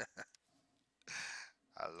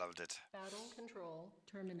 I loved it. Battle control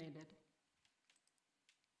terminated.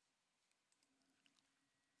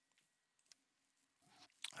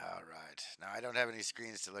 All right. Now, I don't have any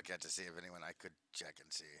screens to look at to see if anyone I could check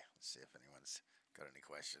and see. See if anyone's got any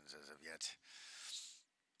questions as of yet.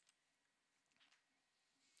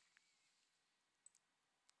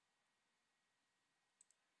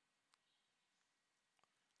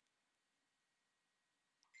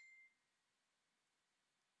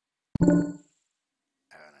 And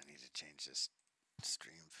I need to change this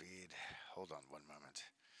stream feed. Hold on one moment.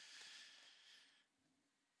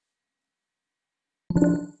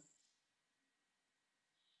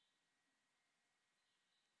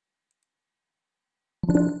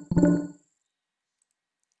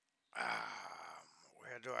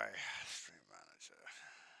 Where do I stream manager?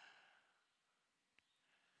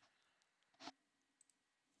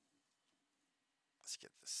 Let's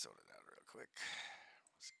get this sorted out real quick.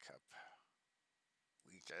 What's cup?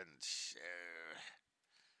 Weekend show.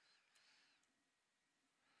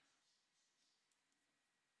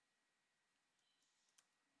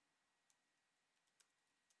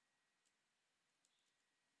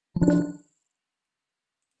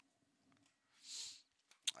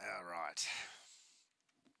 All right.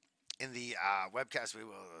 In the webcast,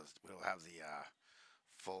 we'll have the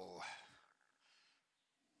full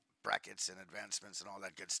brackets and advancements and all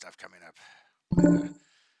that good stuff coming up later.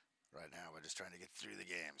 Right now, we're just trying to get through the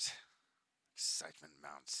games. Excitement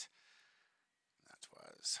mounts. That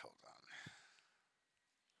was, hold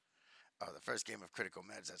on. Oh, the first game of Critical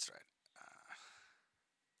Meds, that's right.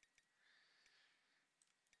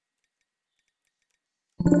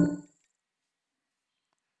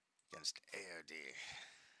 Against AOD.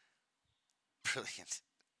 Brilliant,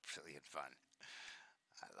 brilliant fun.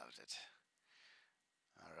 I loved it.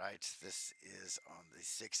 All right, this is on the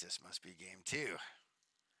 6th. This must be game 2.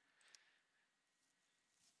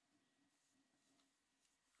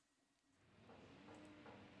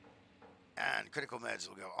 And Critical Meds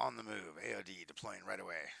will go on the move. AOD deploying right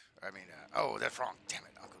away. I mean, oh, that's wrong. Damn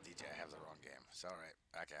it, Uncle DJ, I have the wrong game. It's all right.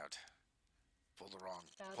 Back out. Pull the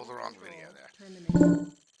wrong video there.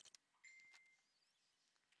 Terminated.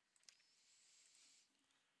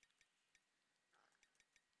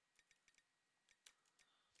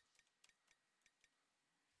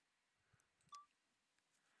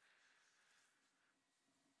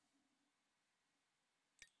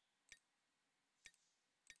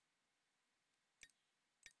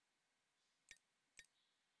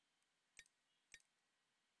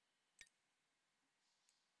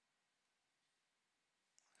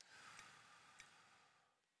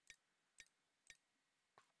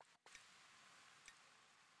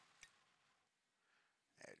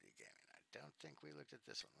 AOD Gaming. I don't think we looked at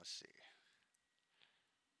this one. Let's see.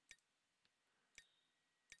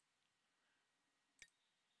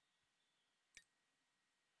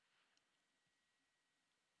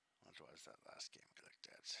 What was that last game we looked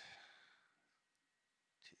at?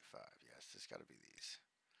 T5. Yes, it's got to be these.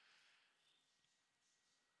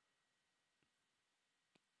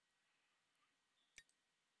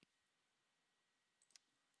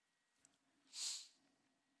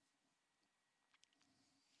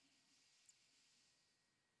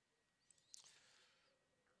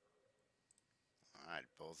 All right,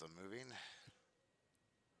 both are moving.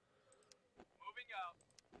 Moving out.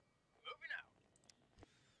 Moving out.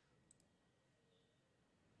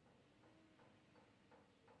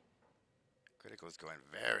 Critical's going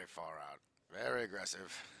very far out. Very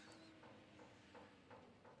aggressive.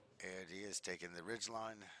 AOD is taking the ridge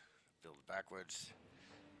line, build backwards,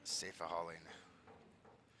 safer hauling.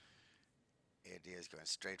 AOD is going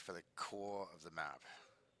straight for the core of the map.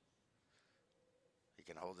 He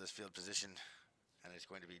can hold this field position, and it's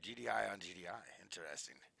going to be GDI on GDI.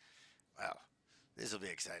 Interesting. Well, this will be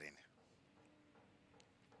exciting.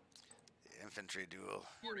 The infantry duel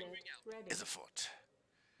Unit ready. is afoot.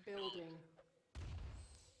 Building.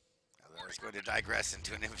 Although it's going to digress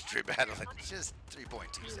into an infantry battle in just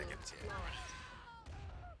 3.2 Unit seconds here. lost.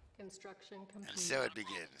 Construction complete. And so it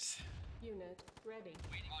begins. Unit ready.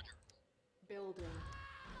 Roger. Building.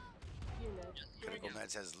 Unit Critical ready.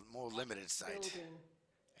 Meds has more limited sight. Building.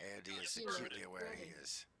 AOD is Unit acutely aware ready. he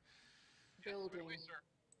is. Building. Wait, sir.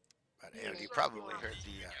 But Unit AOD probably lost. heard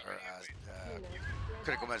the, Unit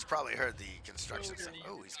Critical ready. Meds probably heard the construction stuff.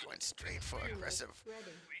 Building. Oh, he's going straight for Unit aggressive.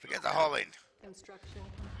 ready. Forget the hauling. Construction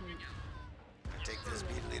complete. Take this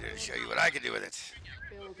beat leader to show you what I can do with it.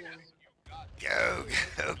 Building. Go,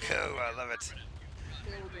 go, go. I love it.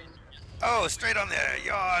 Building. Oh, straight on the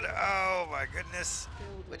yard. Oh, my goodness.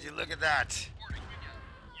 Building. Would you look at that?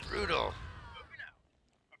 Brutal.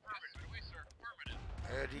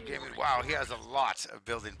 AOD Gaming. Wow, he has a lot of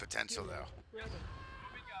building potential, though. Ready.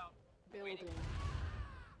 Building.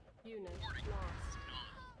 Unit lost.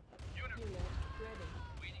 Unit ready.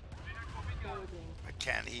 Building. But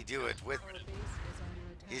can he do it with... Our base is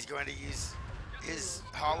under attack. He's going to use his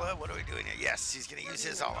holler. What are we doing here? Yes, he's going to use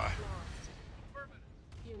his holler. Lost.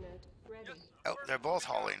 Unit ready. Oh, they're both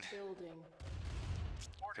hauling. Building.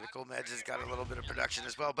 Critical Meds has got a little bit of production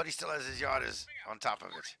as well, but he still has his yarders on top of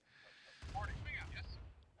it.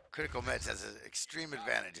 Critical Meds has an extreme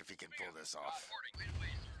advantage if he can pull this off.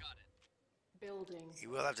 Building. He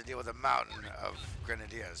will have to deal with a mountain of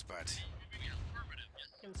grenadiers, but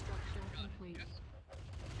Construction complete.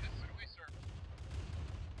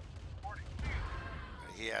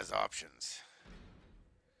 he has options.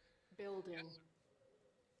 Building.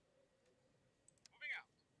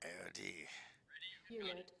 AOD,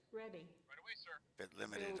 Unit ready. bit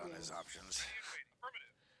limited on his Building. options.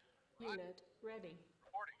 Unit ready.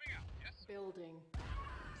 Building.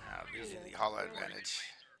 Now using the hollow advantage.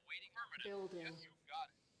 Building.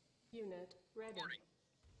 Unit ready.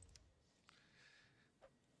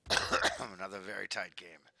 Another very tight game.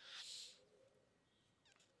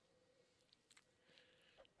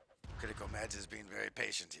 Critical Meds is being very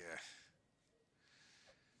patient here.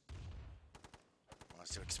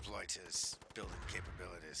 Wants to exploit his building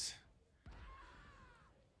capabilities.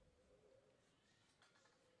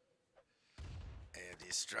 And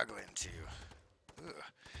he's struggling to... Ooh.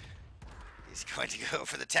 He's going to go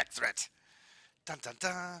for the tech threat. Dun dun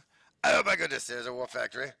dun. Oh my goodness, there's a war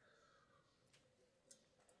factory.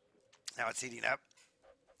 Now it's heating up.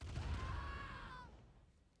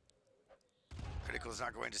 Critical's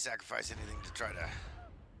not going to sacrifice anything to try to...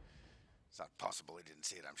 It's not possible he didn't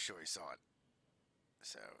see it. I'm sure he saw it.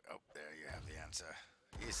 So, oh, there you have the answer.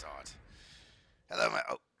 He saw it. Hello, my...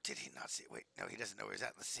 Oh, did he not see it? Wait, no, he doesn't know where he's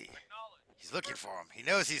at. Let's see. He's looking for him. He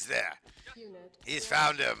knows he's there. Unit He's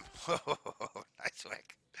found him. Nice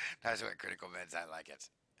work. Nice work, Critical Meds. I like it.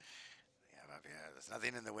 Yeah, up here. There's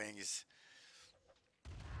nothing in the wings.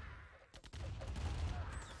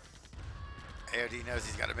 AOD knows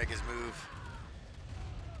he's got to make his move.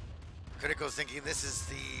 Critical's thinking this is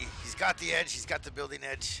the... He's got the edge. He's got the building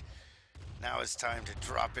edge. Now it's time to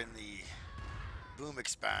drop in the boom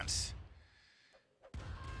expanse.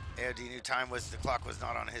 AOD knew time was... The clock was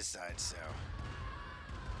not on his side, so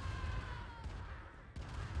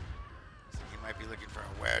he might be looking for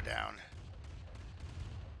a wear down.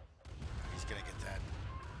 He's gonna get that.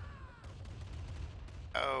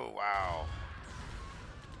 Oh, wow.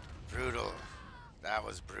 Brutal. That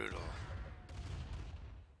was brutal.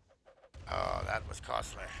 Oh, that was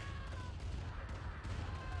costly.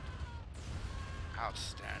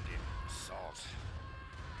 Outstanding assault.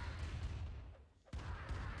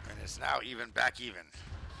 And it's now even back even.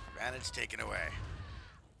 Advantage taken away.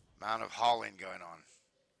 Amount of hauling going on.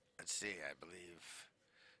 Let's see, I believe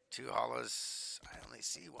 2 haulers. I only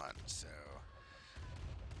see 1, so...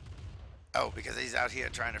 Oh, because he's out here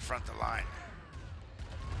trying to front the line.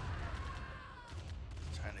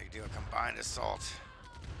 Trying to do a combined assault.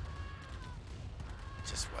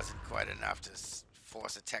 Just wasn't quite enough to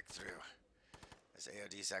force a tech through. As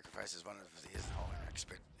AOD sacrifices one of his hauling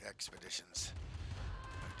expeditions.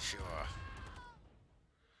 But sure.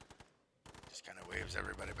 Just kind of waves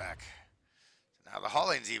everybody back. So now the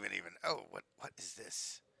hauling's even. Oh, what is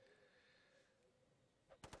this?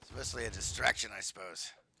 It's mostly a distraction, I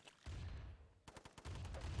suppose.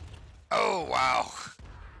 Oh, wow.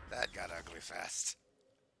 That got ugly fast.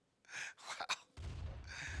 Wow.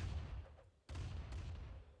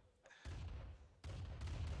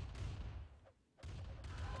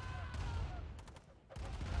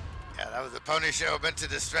 Yeah, that was a pony show meant to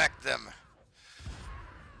distract them.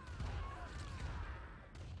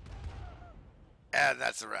 And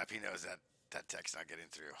that's a wrap. He knows that that tech's not getting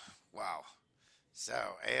through. Wow. So,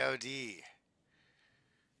 AOD.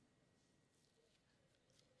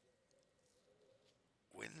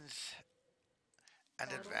 Wins and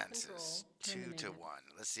Battle advances control 2 to terminated. 1.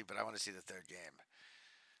 Let's see, but I want to see the third game.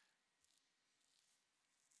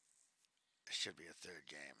 It should be a third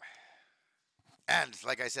game. And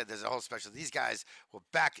like I said, there's a whole special. These guys were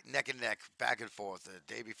back neck and neck, back and forth the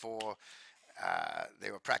day before.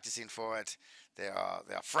 They were practicing for it. They are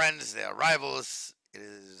friends. They are rivals. It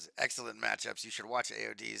is excellent matchups. You should watch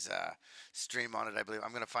AOD's stream on it. I believe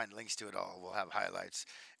I'm going to find links to it all. We'll have highlights.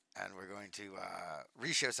 and we're going to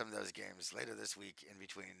reshow some of those games later this week. In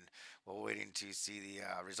between, while waiting to see the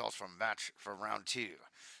results from round 2.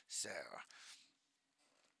 So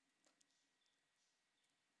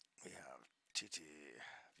we have TTV.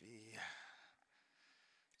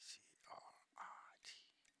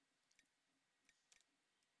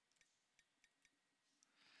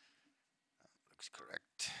 Looks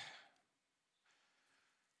correct.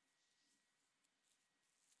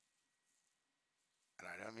 And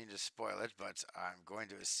I don't mean to spoil it, but I'm going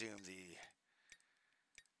to assume the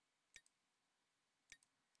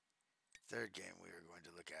third game we are going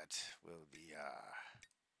to look at will be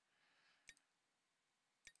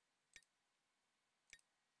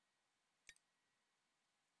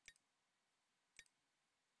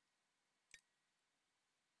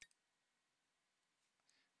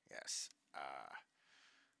yes,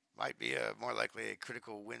 might be more likely a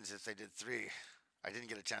critical wins if they did 3. I didn't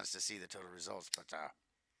get a chance to see the total results, but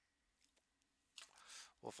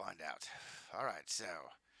we'll find out. All right, so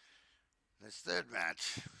this third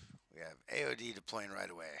match, we have AOD deploying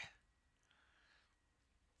right away.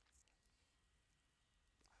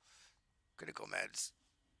 Critical Meds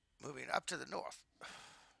moving up to the north.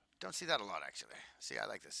 Don't see that a lot, actually. See, I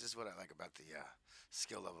like this. This is what I like about the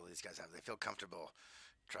skill level these guys have. They feel comfortable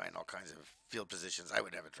trying all kinds of field positions I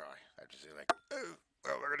would never try. I just feel like, oh,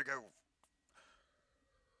 well, we're going to go.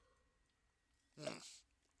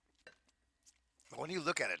 When you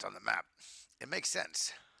look at it on the map, it makes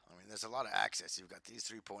sense. I mean, there's a lot of access. You've got these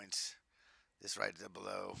 3 points, this right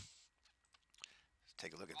below. Let's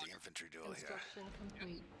take a look at the infantry duel here. Construction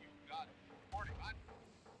complete. You got it. Reporting. On.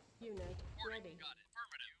 Unit ready. Got it.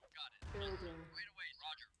 Affirmative. You got it. Building. Right away.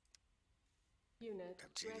 Roger. Unit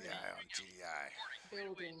Got ready. GDI on GDI.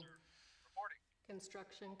 Building. Reporting.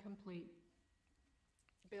 Construction complete.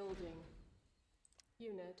 Building.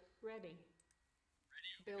 Unit ready. Ready. You got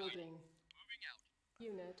it. Building. Moving out.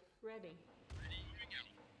 Unit ready. Ready. Moving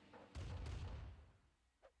out.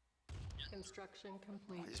 Construction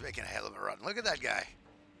complete. He's making a hell of a run. Look at that guy.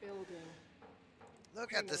 Building.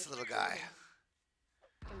 Look at this little guy.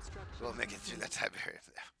 Construction. We'll make it through that Tiberium.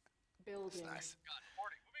 Building. Nice. Got it.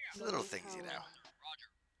 Reporting. Moving out. It's little things, you know. Roger.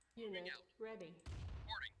 Unit ready.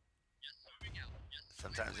 Reporting. Yes. Moving out. Yes.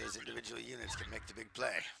 Sometimes those individual units can make the big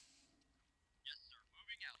play. Yes, sir.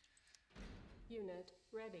 Moving out. Unit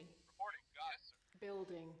ready. Reporting. Got it. Yes, sir.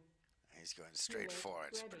 Building. He's going straight Unit for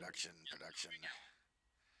it. ready. Production. Reporting.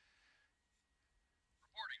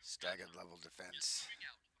 Staggered level defense. Moving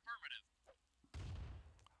out. Affirmative.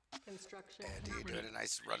 Construction And he complete. doing a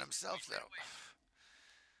nice run himself, though.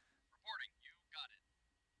 Reporting. You got it.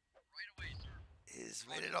 Right away, sir. He's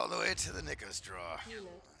made it all the way to the Nikos draw.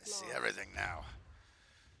 Unit I see lost. everything now.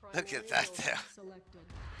 Look Primary at that building there. Selected.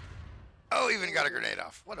 Oh, even got a grenade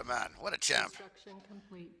off. What a man. What a champ. Construction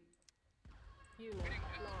complete. Unit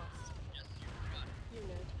lost. Yes, you got it.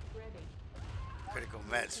 Unit ready. Critical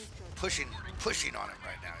Meds pushing on him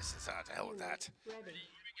right now. He says, oh, to hell with that. Unit ready.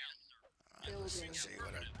 Let's Building. see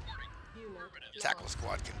what a Unit tackle lost.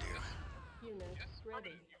 squad can do. Unit ready.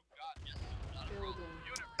 You got it. Yes, sir. Not a problem. Building.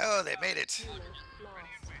 Oh, they made it. Unit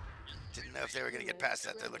lost. Didn't know if they were going to get past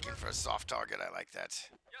that. They're looking for a soft target. I like that.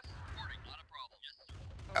 Yes, reporting. Not a problem. Yes, sir.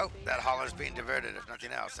 Oh, that holler's being diverted, if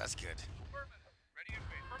nothing else. That's good. Affirmative. Ready and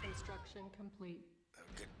wait. Affirmative. Construction complete. A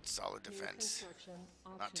good, solid New defense. construction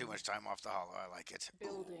Not too options. much time off the hollow. I like it.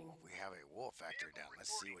 Building. Ooh, we have a wool factory down.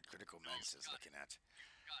 Let's see what Critical Meds is looking at.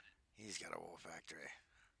 Got it. He's got a wool factory.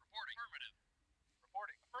 Reporting. Affirmative.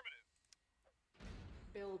 Reporting. Affirmative.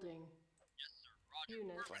 Building. Yes, sir. Roger.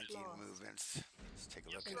 Unit Flanking lost. movements. Let's take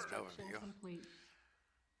a look at an Construction overview. complete.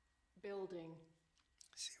 Building.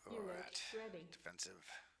 See where we're Unit at. ready. Defensive.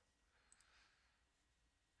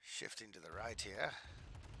 Shifting to the right here.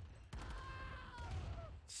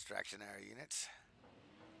 Distractionary units.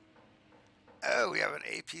 Oh, we have an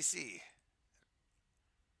APC.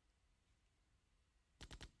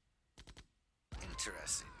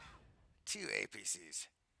 Interesting. 2 APCs.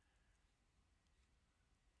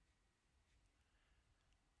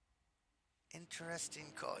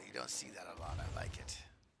 Interesting call. You don't see that a lot. I like it.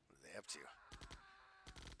 What are they up to?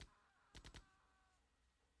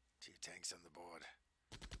 2 tanks on the board.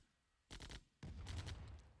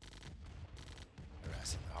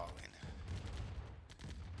 Harassing the hauling.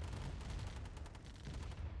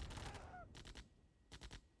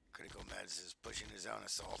 Critical Meds is pushing his own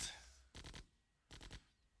assault.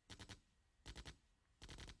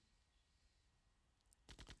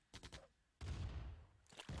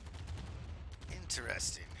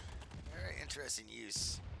 Interesting. Very interesting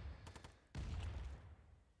use.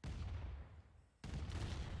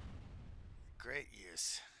 Great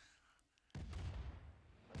use.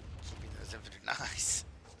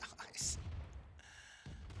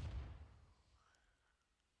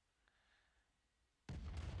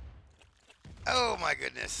 Oh my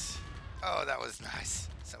goodness. Oh, that was nice.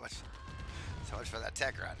 So much for that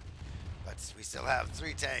tech run. But we still have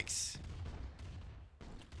 3 tanks.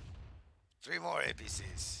 3 more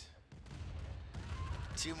APCs.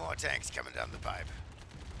 2 more tanks coming down the pipe.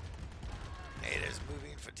 Nate is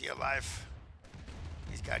moving for dear life.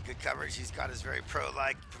 He's got good coverage. He's got his very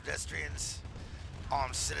pro-like pedestrians,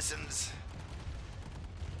 armed citizens.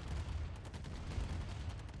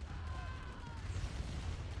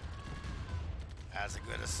 Has a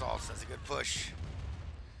good assault, has a good push.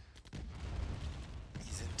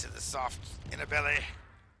 He's into the soft inner belly.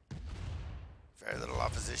 Very little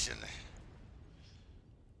opposition.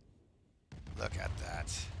 Look at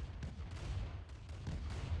that.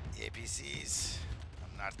 The APCs,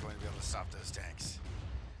 I'm not going to be able to stop those tanks.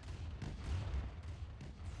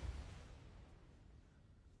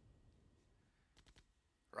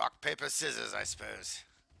 Rock, paper, scissors, I suppose.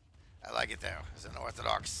 I like it though. It's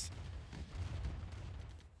unorthodox.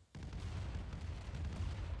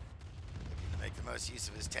 Looking to make the most use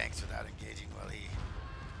of his tanks without engaging. Well, he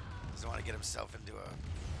doesn't want to get himself into the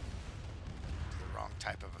wrong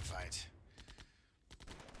type of a fight.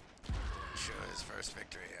 Show his first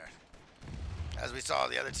victory here. As we saw,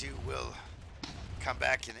 the other 2 will come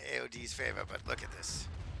back in AOD's favor, but look at this.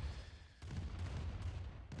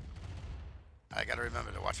 I gotta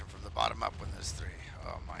remember to watch them from the bottom up when there's 3.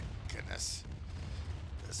 Oh my goodness.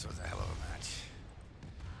 This was a hell of a match.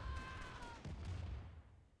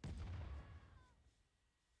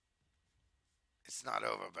 It's not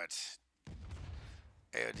over, but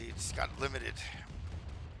AOD just got limited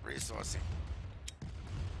resourcing.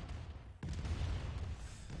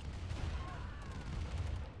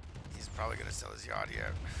 He's probably gonna sell his yard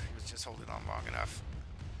here. He was just holding on long enough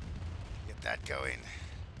to get that going.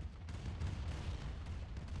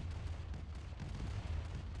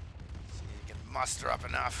 Muster up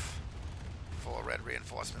enough before red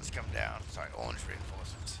reinforcements come down. Sorry, orange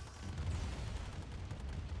reinforcements.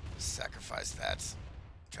 Sacrifice that.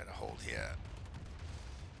 Try to hold here.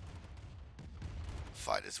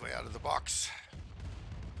 Fight his way out of the box.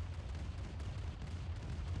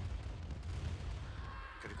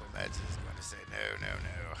 Critical Meds is going to say no, no,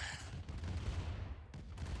 no.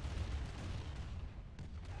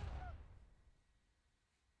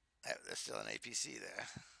 Oh, there's still an APC there.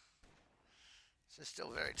 So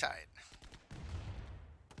still very tight.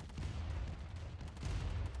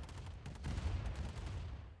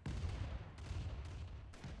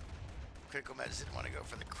 Critical Meds didn't want to go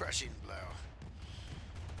for the crushing blow.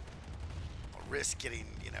 Or risk getting,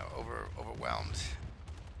 overwhelmed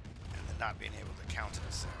and then not being able to counter,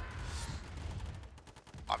 so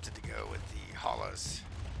opted to go with the hollows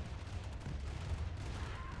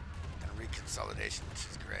and reconsolidation, which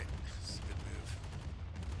is great. It's a good move.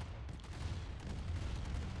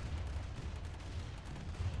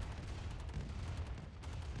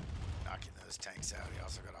 Knocking those tanks out. He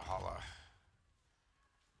also got a hollow.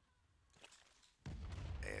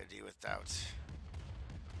 AOD without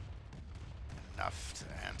enough to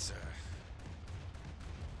answer.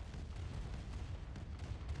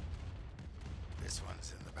 This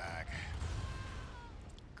one's in the bag.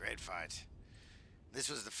 Great fight. This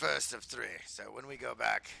was the first of 3, so when we go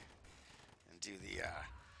back and do the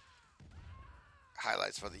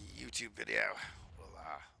highlights for the YouTube video,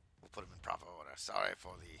 we'll put them in proper order. Sorry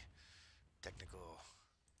for the technical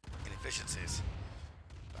inefficiencies,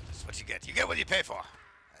 but this is what you get. You get what you pay for.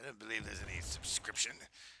 I don't believe there's any subscription.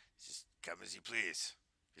 Just come as you please.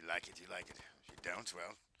 If you like it, you like it. If you don't,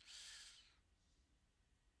 well,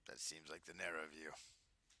 that seems like the narrow view.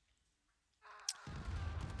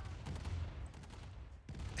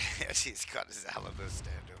 He's got his Alamo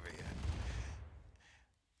stand over here.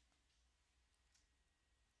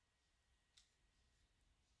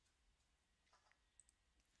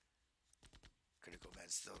 Critical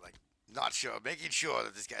Man's still not sure, making sure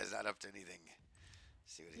that this guy's not up to anything.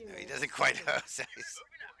 See what he knows. He doesn't quite know. So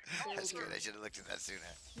that's good. I should have looked at that sooner.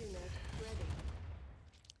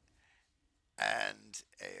 And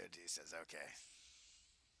AOD says, okay.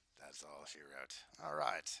 That's all she wrote. All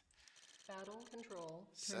right. Battle control.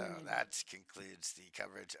 So that concludes the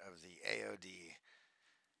coverage of the AOD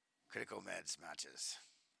Critical Meds matches.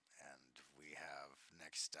 And we have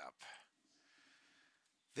next up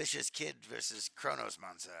Vicious Kid versus Kronos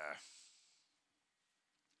Monster.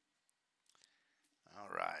 All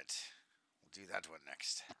right. We'll do that one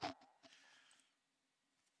next.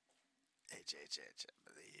 HHH, I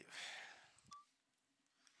believe.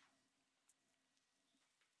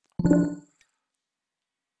 Okay.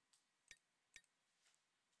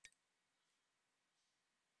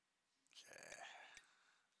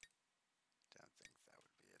 Don't think that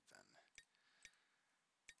would be it then.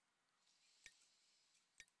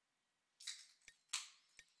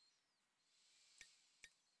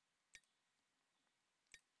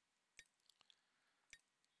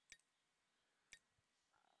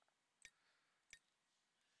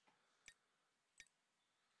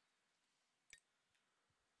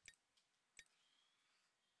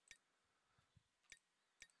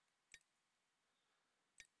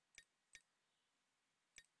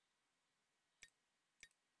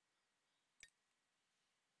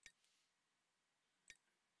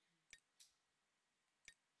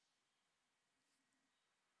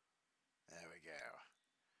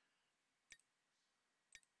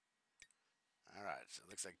 So it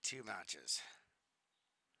looks like 2 matches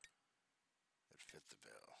that fit the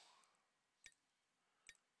bill.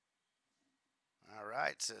 All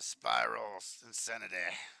right, so Spiral Insanity,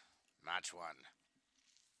 match 1.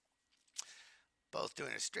 Both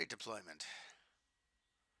doing a straight deployment.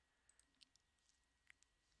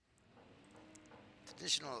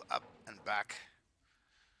 Traditional up and back.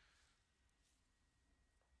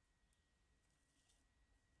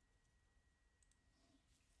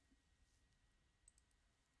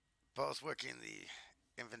 Both working the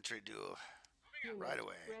infantry duel right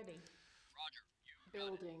away. Ready. Roger. You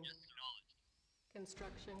Building. Yes, acknowledged.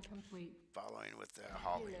 Construction complete. Following with the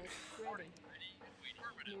Holly. Unit ready. Ready and waiting.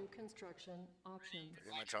 Affirmative. New construction options.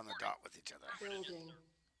 Pretty much on the dot with each other. Building.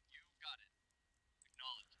 You got it.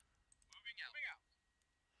 Acknowledged. Moving out. Moving out.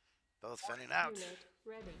 Both fanning out. Unit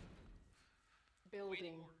ready.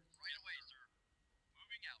 Building. Right away, sir.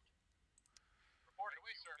 Moving out. Reporting. Right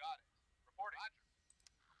away, sir. Got it. Reporting. Roger.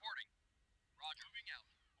 Reporting. Roger. Moving out.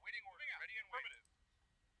 Waiting order. Ready and affirmative.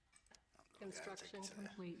 Construction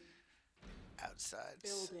complete. Outside.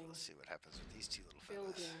 Building. Let's see what happens with these 2 little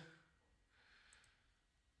fellas. Building.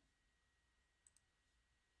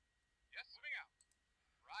 Yes, moving out.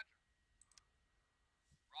 Roger.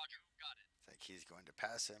 Roger. Got it. I think he's going to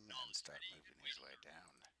pass him and start moving his way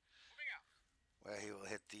down, Moving out. where he will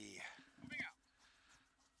hit the Moving out.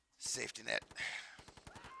 safety net.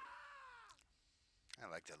 I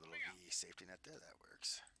like that little V safety net there. That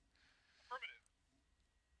works. Affirmative.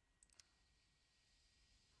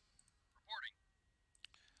 Reporting.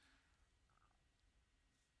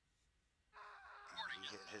 He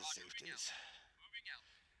hit his safeties. Moving out.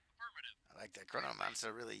 Affirmative. I like that. Chronomancer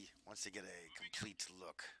really wants to get a complete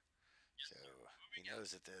look. So he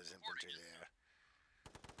knows that there's infantry there.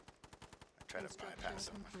 I try to bypass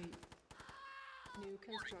him. Complete. New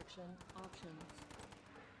construction options.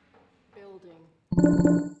 Building.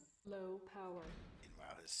 Low power.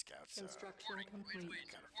 Meanwhile, his scouts Construction complete.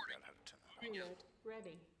 gotta figure out how to turn that on. Unit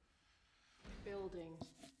ready. Building.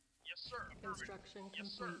 Yes, sir. Construction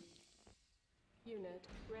Yes, sir. complete. Unit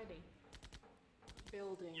ready.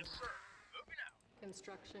 Building. Yes, sir. Moving out.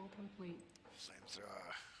 Construction complete.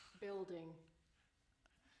 Flamethrower. Building.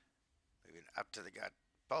 Moving up to the gut.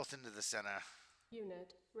 Both into the center.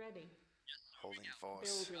 Unit ready. Yes, sir. Holding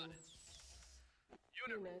force. Building.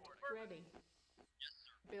 Unit Unit report. ready. Yes,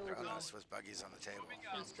 sir. Building. Kronos with buggies on the table.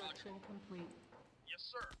 Construction complete. Yes,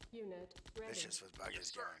 sir. Unit ready. Vicious with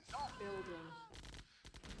buggies going. Building.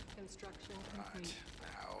 Construction Right, complete.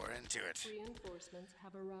 now we're into it. Reinforcements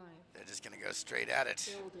have arrived. They're just gonna go straight at it.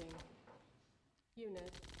 Building.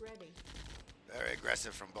 Unit ready. Very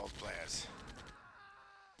aggressive from both players.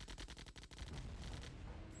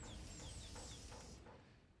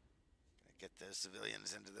 Gonna get those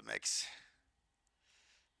civilians into the mix.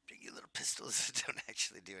 Bring you little pistols that don't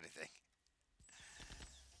actually do anything.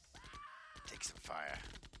 Take some fire.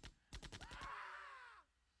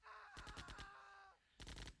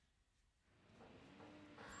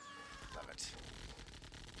 Love it.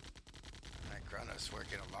 Alright, Kronos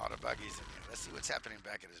working a lot of buggies in here. Let's see what's happening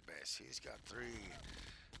back at his base. He's got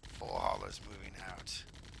 4 haulers moving out.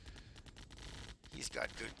 He's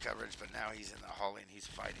got good coverage, but now he's in the hauling. He's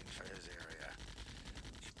fighting for his area,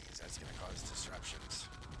 which means that's going to cause disruptions.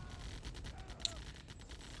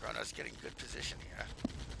 Kronos getting good position here,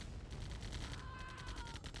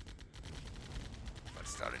 but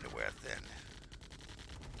starting to wear thin.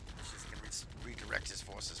 He's just going to redirect his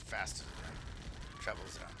forces faster to that trouble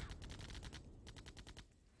zone.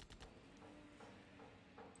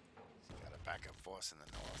 He's got a backup force in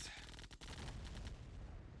the north.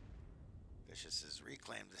 Vicious has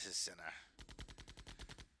reclaimed his center.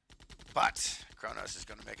 But Kronos is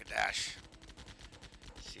going to make a dash.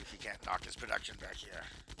 See if he can't knock his production back here.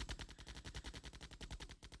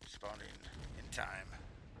 Responding in time.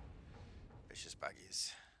 Vicious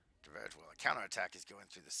buggies. Diverge well. A counterattack is going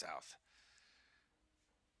through the south.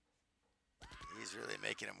 He's really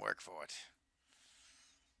making him work for it.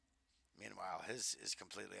 Meanwhile, his is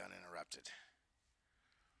completely uninterrupted.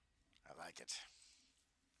 I like it.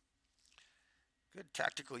 Good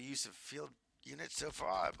tactical use of field units so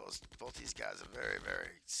far. Both these guys are very,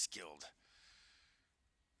 very skilled.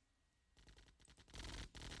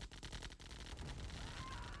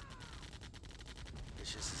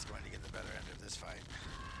 Vicious is going to get the better end of this fight.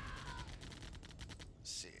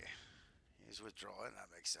 Let's see. He's withdrawing, that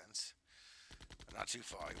makes sense. But not too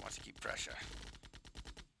far. He wants to keep pressure.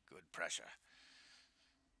 Good pressure.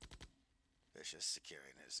 Vicious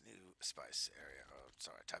securing his new spice area. Oh,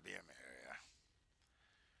 sorry, Tabium area.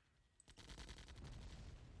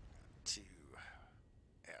 2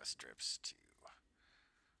 airstrips to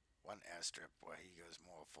one airstrip where he goes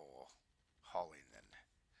more for hauling than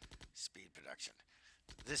speed production.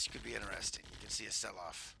 This could be interesting. You can see a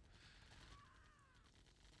sell-off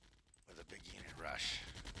with a big unit rush.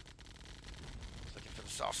 Looking for the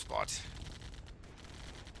soft spot.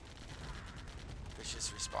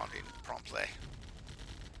 Vicious responding promptly.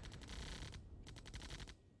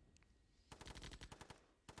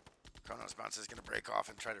 Kronos Bouncer is going to break off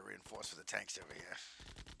and try to reinforce for the tanks over here.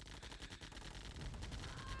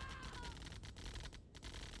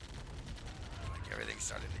 Like everything's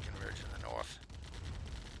starting to converge in the north.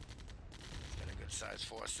 He's got a good sized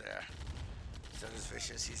force there. So does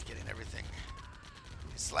Vicious. He's getting everything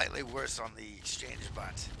slightly worse on the exchange,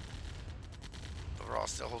 but overall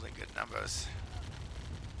still holding good numbers.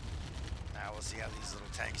 Now we'll see how these little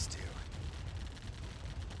tanks do.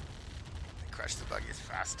 They crush the buggies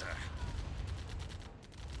faster.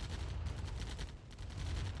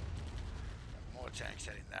 More tanks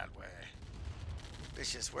heading that way.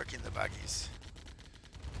 Vicious working the buggies.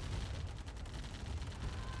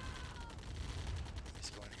 He's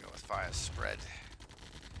going to go with fire spread.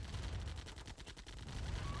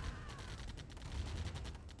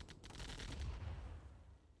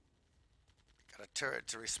 Got a turret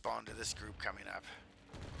to respond to this group coming up.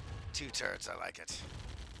 2 turrets, I like it.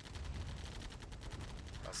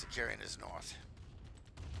 While securing his north.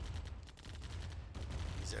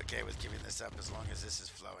 He's okay with giving this up as long as this is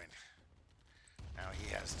flowing. Now he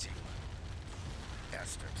has 2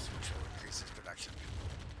 airstrips, which will increase his production.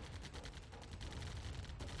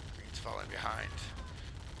 Green's falling behind.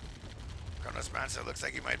 Kronos Mansa looks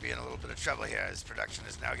like he might be in a little bit of trouble here. His production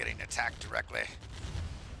is now getting attacked directly.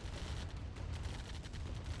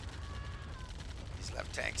 He's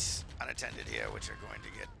left tanks unattended here, which are going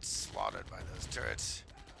to get slaughtered by those turrets.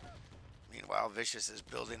 Meanwhile, Vicious is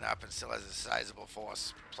building up and still has a sizable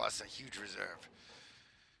force, plus a huge reserve.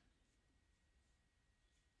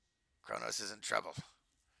 Kronos is in trouble,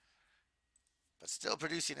 but still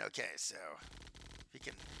producing okay, so if he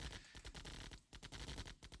can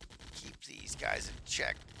keep these guys in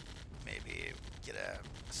check, maybe get a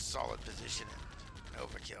solid position and an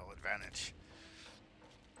overkill advantage.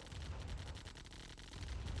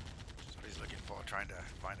 That's what he's looking for, trying to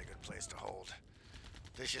find a good place to hold.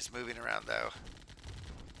 Vicious moving around though,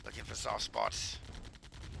 looking for soft spots,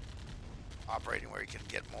 operating where he can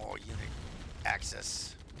get more unit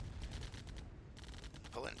access.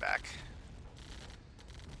 Pulling back.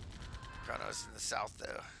 Kronos in the south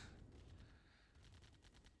though.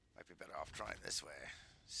 Might be better off trying this way.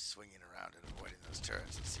 Swinging around and avoiding those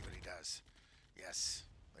turrets and see what he does. Yes,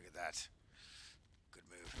 look at that. Good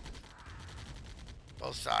move.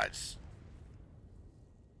 Both sides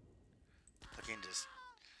looking just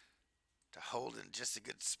to hold in just the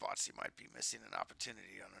good spots. He might be missing an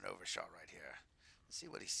opportunity on an overshot right here. Let's see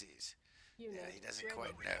what he sees. Yeah, he doesn't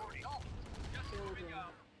quite know. Building.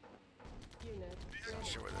 Unit He's not ready.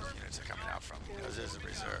 sure where those units are coming out from. He knows there's a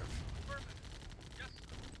reserve.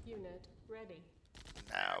 Unit ready.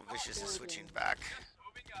 Now Vicious is switching back.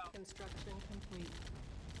 Construction complete.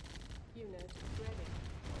 Unit ready.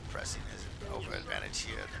 Pressing his over advantage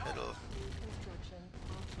here in the middle. New construction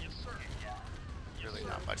option. Really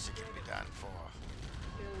not much that can be done for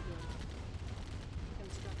Building.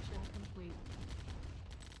 Construction complete.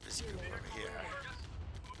 this group over here.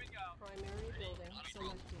 Primary building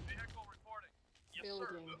selected.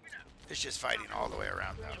 Building. Vicious fighting all the way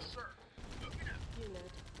around though.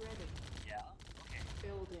 Unit ready.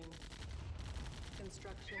 Building.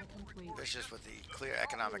 Construction complete. Vicious with the clear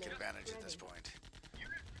economic advantage at this point.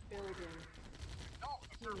 Building.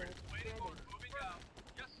 Unit ready.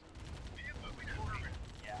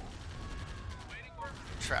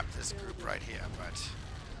 Trap this group right here, but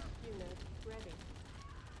Unit ready.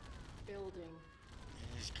 Building.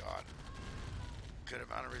 he's got a good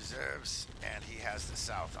amount of reserves and he has the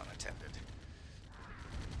south unattended.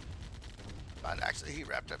 But actually he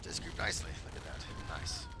wrapped up this group nicely. Look at that.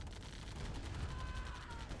 Nice.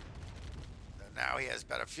 Now he has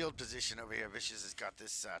better field position over here. Vicious has got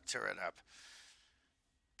this turret up.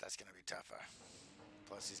 That's going to be tougher.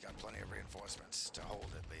 Plus he's got plenty of reinforcements to hold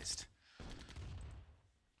at least.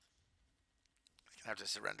 He's going to have to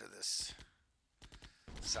surrender this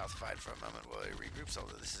south fight for a moment while he regroups,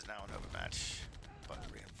 although this is now an overmatch. But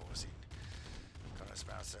reinforcing. Kronos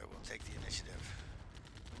Bouncer will take the initiative.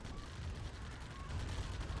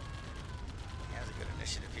 He has a good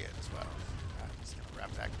initiative here as well. He's going to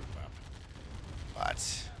wrap that group up. But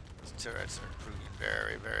those turrets are proving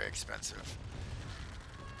very, very expensive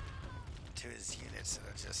to his units that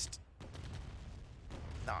are just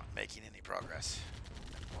not making any progress.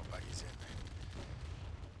 More buggies in.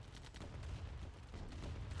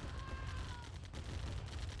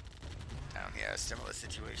 Yeah, similar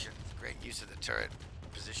situation. Great use of the turret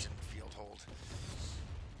position, field hold.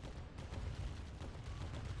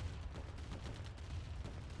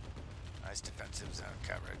 Nice defensive zone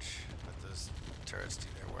coverage. Let those turrets do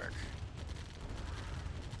their work.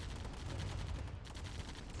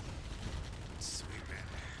 Sweep in.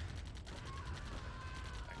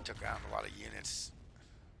 I took out a lot of units.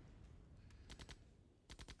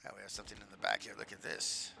 Now we have something in the back here. Look at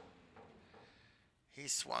this. He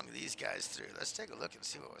swung these guys through. Let's take a look and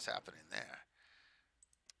see what was happening there.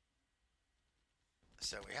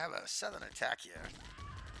 So we have a southern attack here.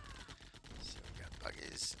 So we got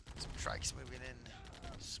buggies, some trikes moving in.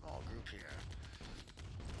 Small group here.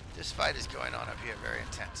 This fight is going on up here very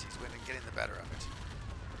intense. He's winning, getting the better of it.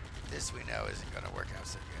 This we know isn't going to work out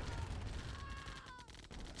so good.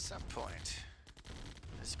 At some point,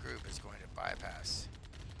 this group is going to bypass.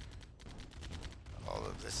 All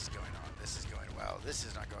of this is going on. This is going well. This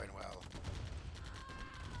is not going well.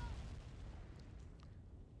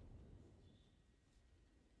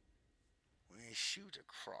 We shoot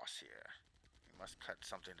across here. We must cut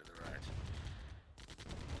something to the right.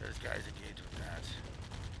 Those guys engage with that.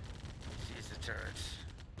 Seize the turrets.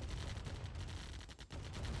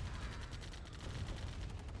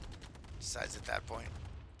 Decides at that point,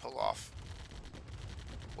 pull off.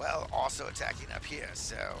 Well, also attacking up here,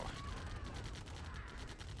 so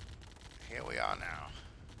here we are now.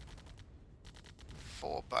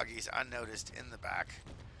 4 buggies unnoticed in the back.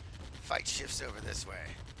 Fight shifts over this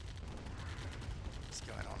way. What's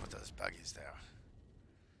going on with those buggies there?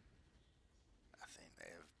 Nothing. They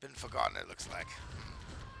have been forgotten, it looks like.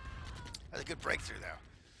 That's a good breakthrough, though.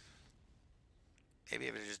 Maybe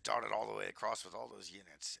if it just darted all the way across with all those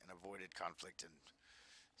units and avoided conflict. And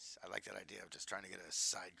I like that idea of just trying to get a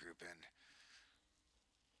side group in.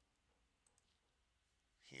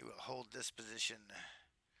 He will hold this position,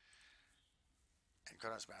 and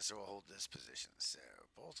Kronos Master will hold this position. So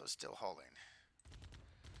both are still holding.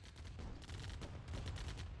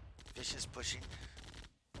 Vicious pushing.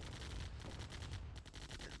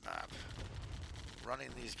 Good map.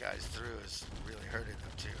 Running these guys through is really hurting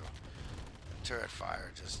them too. The turret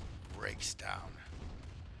fire just rakes down.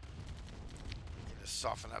 Need to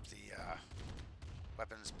soften up the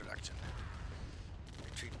weapons production.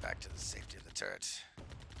 Retreat back to the safety of the turrets.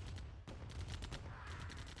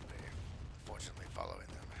 Fortunately following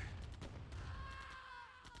them.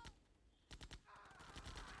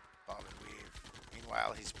 Bob and weave.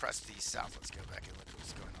 Meanwhile, he's pressed the south. Let's go back and look at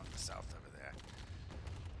what's going on in the south over there.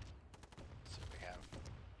 So we have...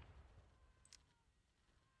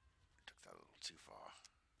 took that a little too far.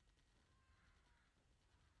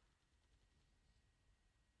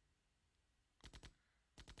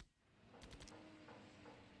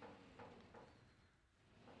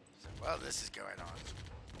 So, well, this is going on.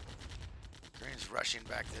 Green's rushing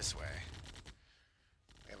back this way.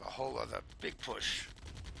 We have a whole other big push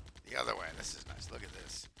the other way. This is nice. Look at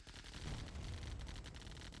this.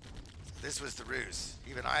 This was the ruse.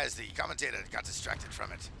 Even I, as the commentator, got distracted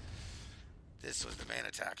from it. This was the main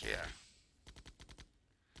attack here.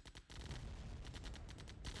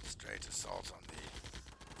 Straight assault on the...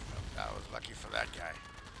 oh, I was lucky for that guy.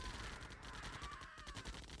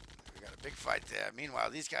 We got a big fight there.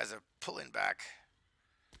 Meanwhile, these guys are pulling back.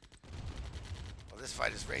 Well, this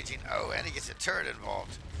fight is raging. Oh, and he gets a turret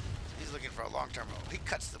involved. He's looking for a long-term role. He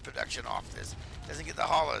cuts the production off this. Doesn't get the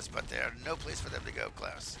haulers, but there's no place for them to go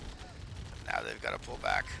close. Now they've got to pull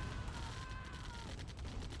back.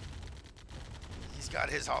 He's got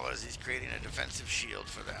his haulers. He's creating a defensive shield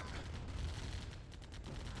for them.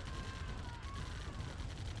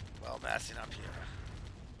 Well, massing up here.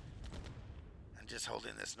 And just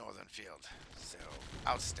holding this northern field. So,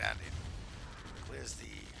 outstanding. Clears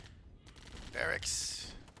the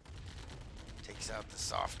barracks, takes out the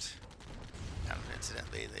soft, and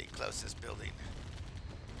incidentally the closest building.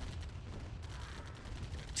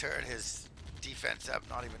 Turret his defense up,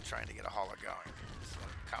 not even trying to get a hauler going. Just let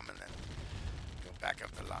him come and then go back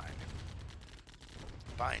up the line.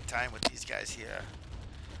 Buying time with these guys here.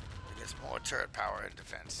 He gets more turret power in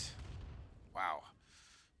defense. Wow,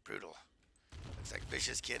 brutal. Looks like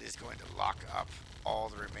Vicious Kid is going to lock up all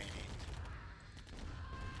the remaining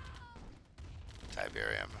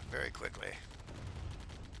Tiberium very quickly.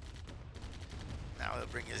 Now he'll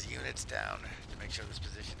bring his units down to make sure this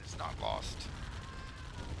position is not lost.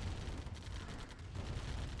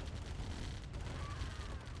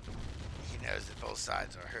 He knows that both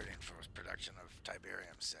sides are hurting for production of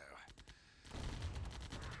Tiberium, so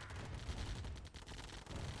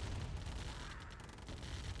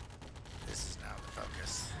this is now the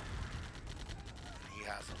focus. And he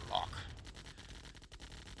has a lock.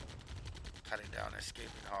 cutting down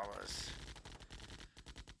escaping haulers.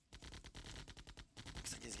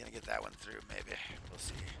 Looks like he's gonna get that one through, maybe. We'll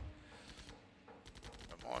see.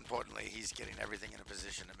 But more importantly, he's getting everything in a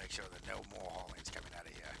position to make sure that no more hauling's coming out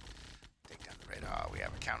of here. Take down the radar. We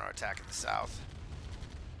have a counterattack in the south.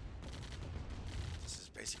 This is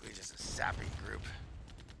basically just a sapping group.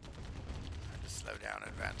 Trying to slow down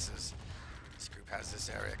advances. This group has this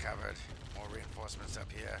area covered. More reinforcements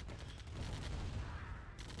up here.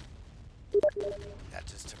 That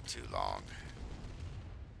just took too long.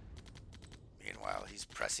 Meanwhile, he's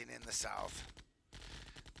pressing in the south.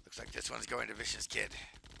 Looks like this one's going to Vicious Kid.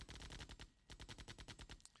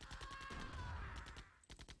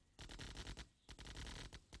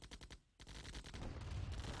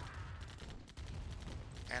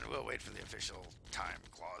 And we'll wait for the official time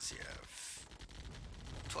clause here of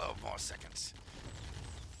 12 more seconds.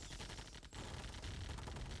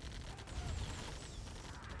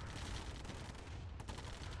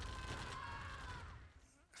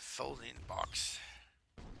 Folding box.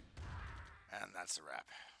 And that's a wrap.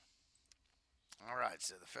 Alright,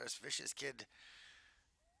 so the first Vicious Kid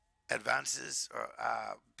advances, or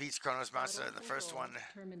beats Chronos Monster in the first one.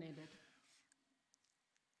 Terminated.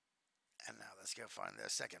 And now let's go find their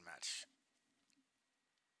second match.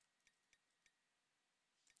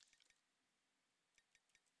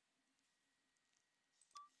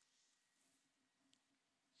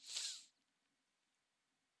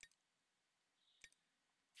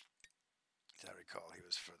 As I recall, he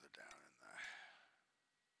was further down in the...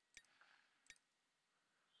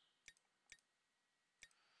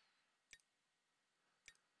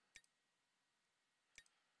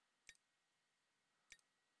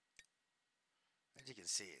 As you can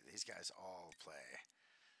see, these guys all play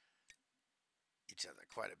each other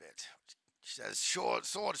quite a bit. She says, swords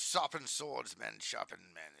sharpen swords, men sharpen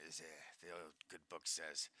men, is the old good book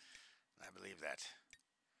says. And I believe that.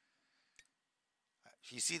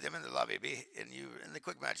 If you see them in the lobby, in the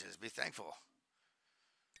quick matches, be thankful.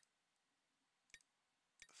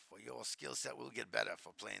 For your skill set will get better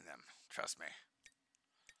for playing them. Trust me.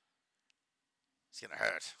 It's gonna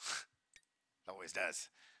hurt. It always does.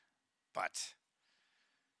 But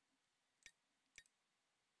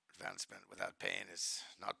advancement without pain is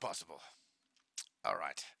not possible.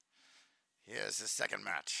 Alright. Here's the second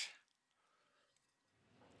match.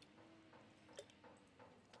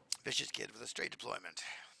 Vicious Kid with a straight deployment.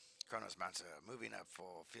 Chronos Mancer moving up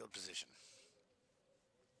for field position.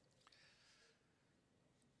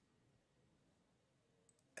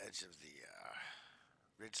 Edge of the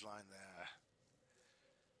ridge line there.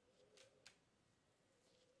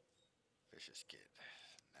 Vicious Kid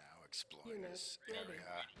now exploring Unit this ready.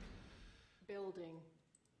 area. Building.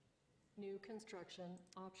 New construction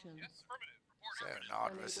options. Yes, affirmative. So Report.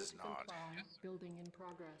 nod Unable versus to nod. comply. Building in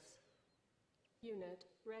progress. Unit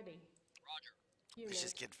ready. Roger. Unit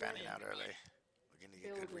Vicious Kid fanning ready. out early. We're going to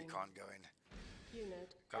get good Building. recon going.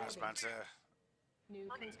 Unit Chronos ready. Mancer New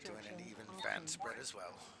doing construction an even fan options. spread as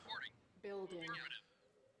well. Reporting. Building. Affirmative.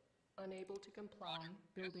 Unable to comply.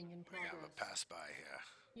 Building in We have a progress. pass by here.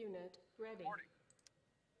 Unit ready. Reporting.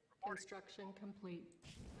 Reporting. Construction complete.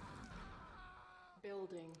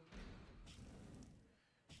 Building.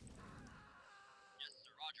 Yes, sir.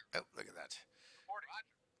 Roger. Oh, look at that. Reporting.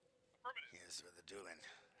 Roger. Affirmative. Here's with the dueling.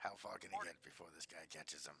 How far can he get before this guy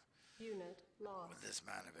catches him? Unit lost. Would this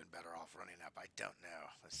man have been better off running up? I don't know.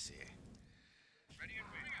 Let's see. Ready and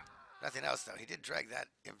waiting out. Nothing else, though. He did drag that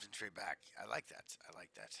infantry back. I like that. I like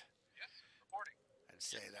that. Yes, sir. Reporting. I'd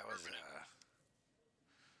say that was a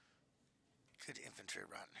good infantry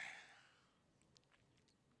run.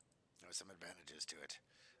 There were some advantages to it.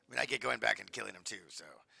 I mean, I get going back and killing him, too, so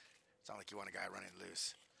it's not like you want a guy running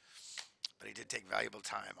loose. But he did take valuable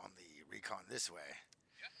time on the recon this way.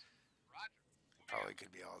 Yes, sir. Roger. Probably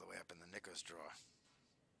could be all the way up in the Nikos drawer.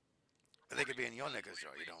 But they could be in your Nikos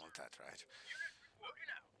drawer. You don't want that, right? Moving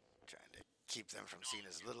out. Trying to keep them from seeing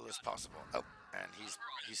as little as possible. Oh, and he's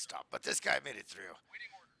stopped. But this guy made it through.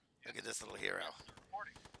 Waiting order. Look at this little hero.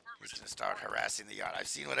 Reporting. He's Affirmative. going to start harassing the yacht. I've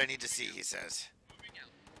seen what I need to see, he says. Moving out.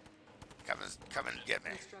 Come and get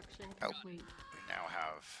me. Construction Oh. complete. We now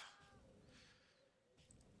have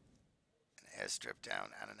an airstrip down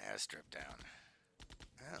and an airstrip down.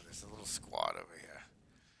 Oh, there's a little squad over here.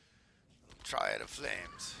 A little triad of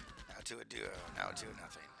flames. Now to a duo, now to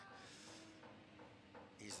nothing.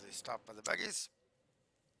 Easily stopped by the buggies.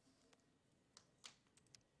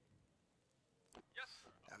 Yes,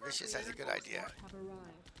 sir. Now Vicious has a good idea. Have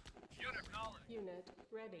arrived. Unit knowledge. Unit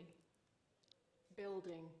ready.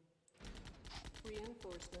 Building.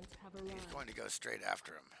 Reinforcements have He's arrived. going to go straight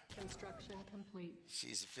after him. Construction complete.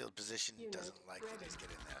 Sees the field position, Unit doesn't like that ready. he's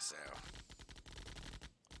getting there, so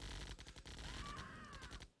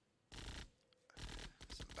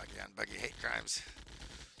buggy hate crimes.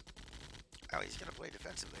 Oh, he's gonna play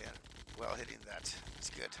defensively and well hitting that. That's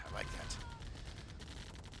good. I like that.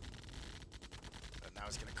 But now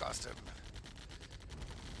it's gonna cost him.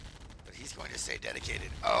 But he's going to stay dedicated.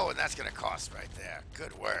 Oh, and that's gonna cost right there.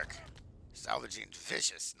 Good work. Salvaging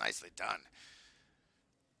vicious. Nicely done.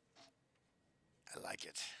 I like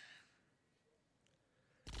it.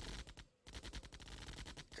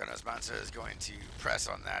 Kronos Monster is going to press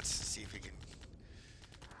on that to see if he can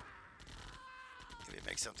maybe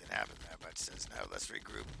make something happen there, but says no, let's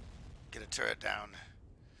regroup, get a turret down.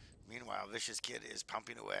 Meanwhile, Vicious Kid is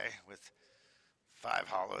pumping away with 5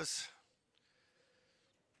 hollows.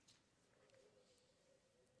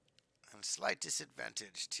 And slight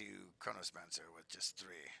disadvantage to Kronos Monster with just 3.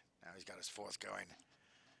 Now he's got his 4th going.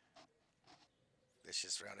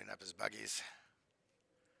 Vicious rounding up his buggies.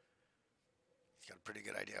 He's got a pretty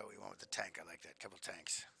good idea what we want with the tank. I like that. Couple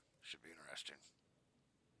tanks. Should be interesting.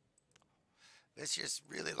 Vicious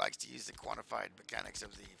really likes to use the quantified mechanics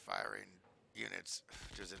of the firing units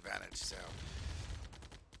to his advantage, so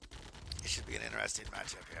it should be an interesting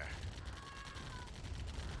matchup here.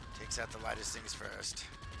 Takes out the lightest things first.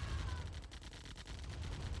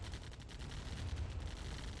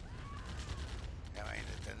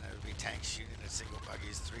 Then there would be tanks shooting at single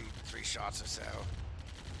buggies, three shots or so.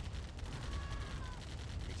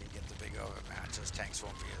 You can get the big overmatch. Those tanks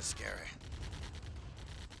won't be as scary.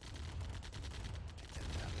 Then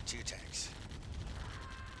down to 2 tanks.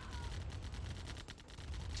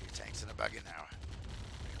 2 tanks and a buggy now.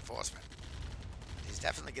 Reinforcement. He's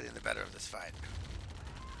definitely getting the better of this fight.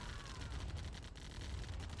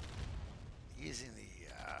 Using the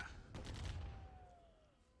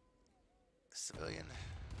civilian.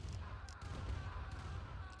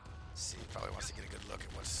 See, he probably wants to get a good look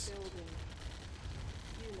at what's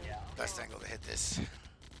best angle to hit this.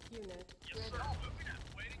 Unit Yes, sir. ready. Moving out.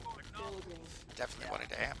 Waiting for acknowledgement. Building. Definitely wanting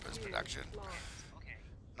to hamper his production. Lost. Okay.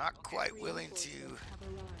 Not quite willing to Reinforcements have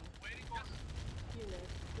arrived. Waiting for Unit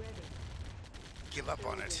ready. give up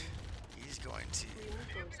on it. He's going to.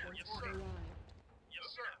 Reinforcements have arrived. Yes,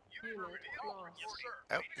 sir. Unit lost. Yes,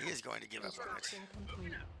 sir. Oh, he is going to give up on it. Construction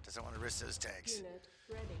complete. Doesn't want to risk those tanks. Unit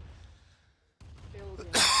ready. Building.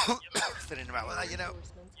 Thinning him out. Well, you know,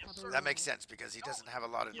 Reinforcements have that makes arrived. sense because he doesn't have a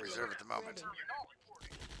lot in reserve at the moment.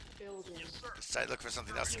 Building. Let's try to look for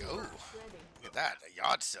something else to go. Ooh, Ready. look at that. A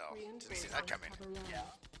yard cell. Didn't see that Reinforcements coming. have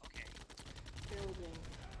arrived. Okay. Building.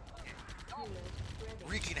 Unit ready.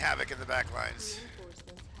 Wreaking havoc in the back lines.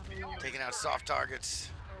 Reinforcements have arrived. Taking out soft targets.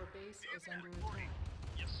 Our base is under attack.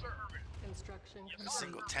 Yes, sir. Construction A complete.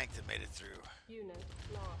 single tank that made it through. Unit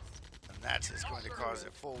lost. And that is going to cause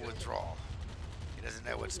a full withdrawal. He doesn't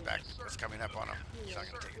know what's coming up on him. He's not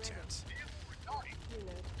going to take a chance.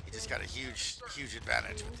 Unit. He just got a huge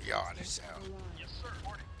advantage with the yard, so Yes, sir.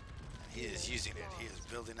 Morning. he is using it. He is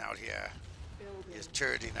building out here. Building. He is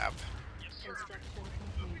turreting up. Yes, sir. Construction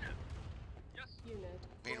complete. Yes. Unit.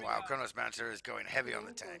 Meanwhile, Kronos Mancer is going heavy on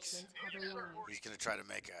the tanks. Reinforcements have arrived. He's going to try to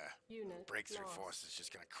make a Unit breakthrough lost. force that's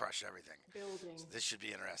just going to crush everything. Building. So this should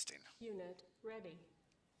be interesting. Unit ready.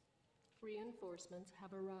 Reinforcements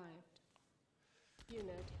have arrived.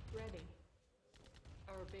 Unit ready.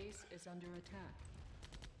 Our base is under attack.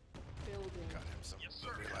 Building. Got him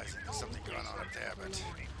realizing there's something going on up there, but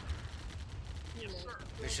Unit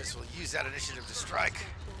Vicious will use that initiative to strike.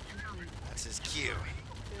 construction complete. That's his cue.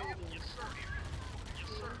 Building.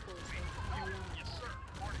 Reinforcements have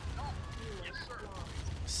arrived. Unit lost.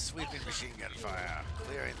 Sweeping machine gun fire,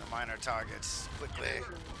 clearing the minor targets quickly,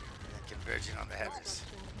 and converging on the heavies.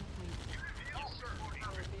 Construction complete.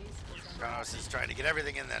 Our base is under Kronos is trying to get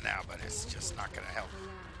everything in there now, but it's just not going to help.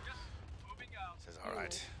 Moving out. Says, all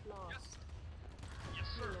right, Lost. Yes,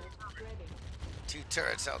 sir. Unit ready. 2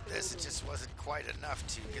 turrets out this, it just wasn't quite enough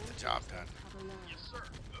to get the job done. Have arrived. Yes, sir.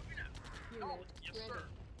 Moving out. Unit Yes, ready. sir.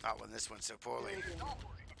 Not when this went so poorly. Building.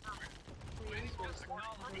 Reinforcements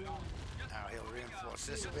have arrived. Now he'll reinforce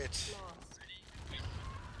this a bit. Lost.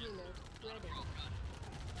 Unit ready.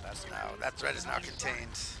 That threat is now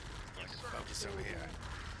contained. Going to focus over here.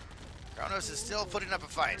 Kronos is still putting up a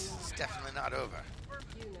fight. It's definitely not over.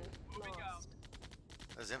 Unit lost.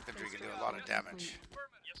 Those infantry can do a lot of damage.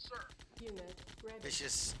 Yes, sir. Unit ready.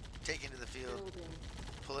 Vicious taking to the field, Building.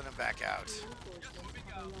 pulling him back out. Reinforcements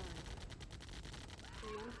have arrived.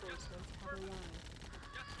 Reinforcements have arrived.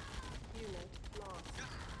 Unit lost.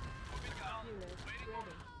 Unit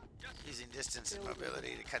ready. Using distance and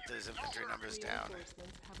mobility to cut those infantry numbers down.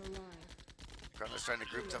 Reinforcements have arrived. Kronos trying to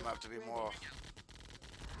group them up to be more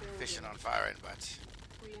Building. efficient on firing, but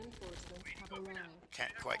Reinforcements have arrived.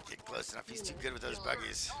 can't quite get close enough. He's too good with those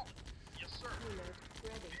buggies. Yes, sir. Unit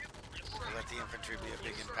ready. We'll let the infantry be a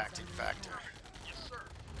big impacting factor.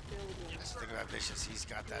 Building. That's the thing about Vicious, he's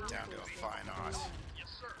got that down to a fine art.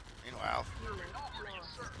 Meanwhile, Unit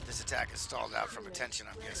lost. this attack is stalled out from attention,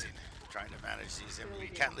 I'm guessing. Trying to manage these. You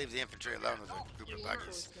can't leave the infantry alone with a group of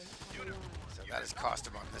buggies. Reinforcements have arrived. So that has cost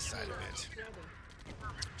him on this side of it. Ready.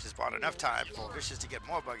 Which has bought enough time for Vicious to get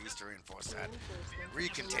more buggies to reinforce that, Reinforcements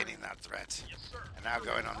recontaining that threat, and now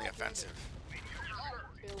going on the offensive.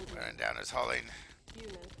 Building. Wearing down his hulling.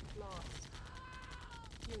 Unit lost.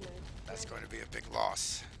 Unit That's ready. going to be a big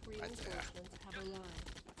loss right there. Reinforcements have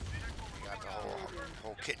arrived. You got the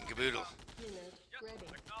whole kit and caboodle. Unit ready.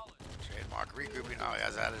 Trademark regrouping. Oh, he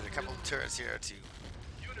has added a couple of turrets here to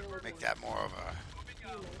Building. make that more of a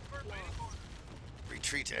Unit lost.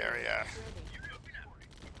 retreat area.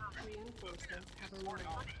 Ready. Reinforcements have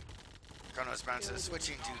arrived. Kronos Bouncer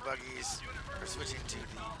switching to buggies, or switching to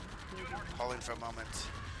the hulling for a moment.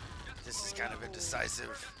 This is kind of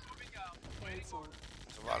indecisive. Cancelled.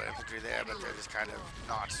 There's a lot of infantry there, but they're just kind of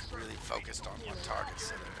not really focused on one target,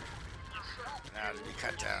 so they're now to be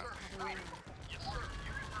cut down. Have arrived.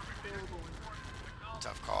 Building.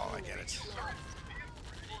 Tough call, I get it.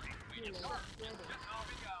 Unit ready.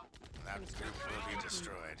 And that group will be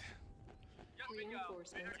destroyed.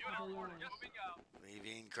 Reinforcements have arrived.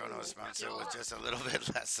 Leaving Kronos Bouncer with just a little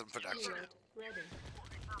bit less in production. Unit ready.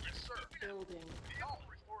 Building.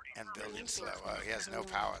 And building slow. He has no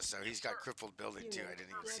power, so he's got crippled building too. I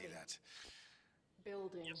didn't even see that.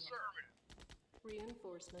 Building.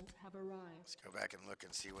 Reinforcements have arrived. Let's go back and look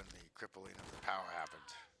and see when the crippling of the power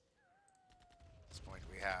happened. At this point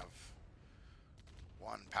we have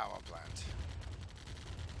one power plant.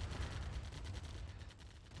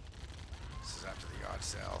 This is after the yard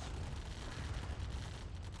sale.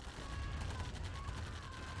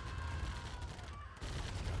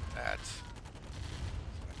 Got that.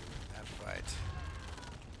 That fight.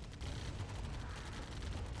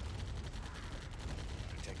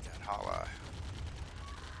 Take that holla.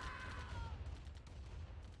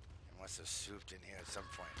 He must have swooped in here at some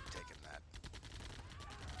point and taken that.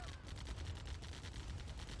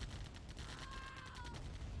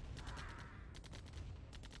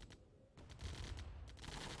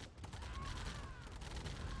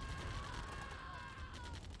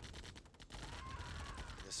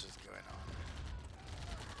 This was going on.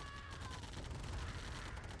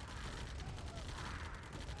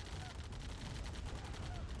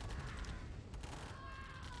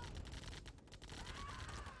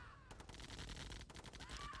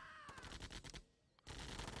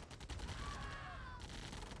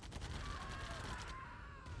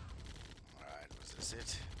 Alright, was this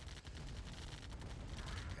it?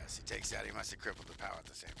 Yes, he takes that. He must have crippled the power at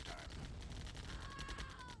the same time.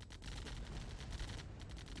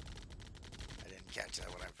 I didn't catch that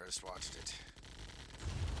when I first watched it.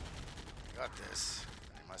 Got this.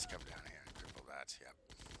 He must come down here and cripple that. Yep.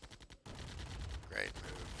 Great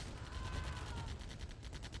move.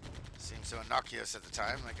 Seemed so innocuous at the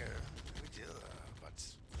time, like a big deal, but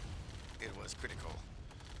it was critical.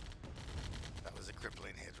 That was a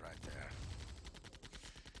crippling hit right there.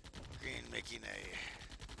 Green making a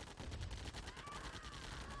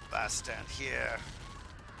last stand here.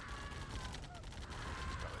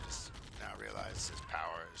 Probably just now realized his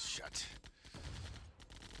power is shut.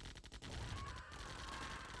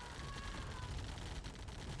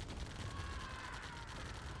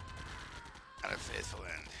 And a faithful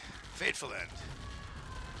end. Fateful end.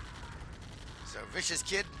 So Vicious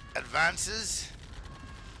Kid advances.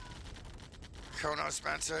 Kronos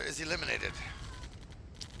Bouncer is eliminated.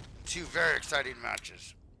 Two very exciting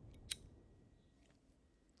matches.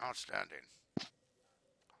 Outstanding. Go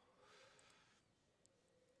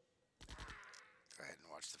ahead and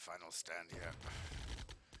watch the final stand here.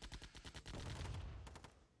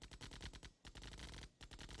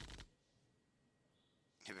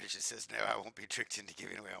 Vicious says, no, I won't be tricked into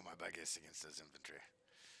giving away all my buggies against those infantry.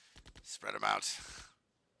 Spread them out.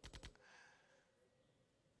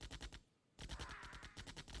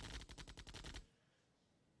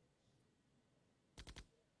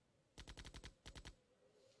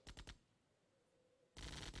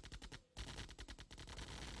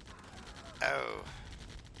 Oh.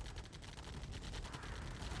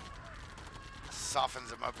 Softens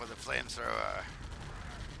them up with a flamethrower.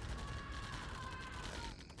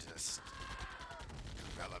 And just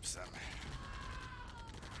envelops them.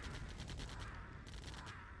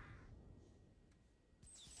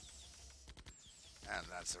 And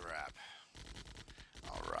that's a wrap.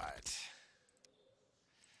 Alright.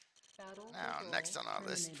 Now, next on our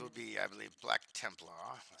list will be, I believe, Black Templar.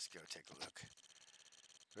 Let's go take a look.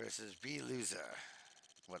 Versus B Loser.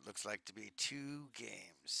 What looks like to be 2 games.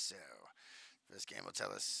 So, This game will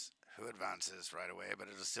tell us who advances right away, but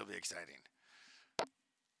it'll still be exciting.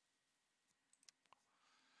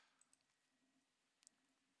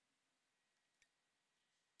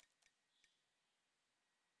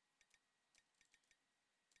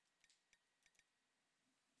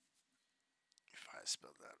 If I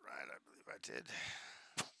spelled that right, I believe I did.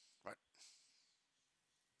 What?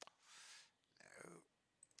 No,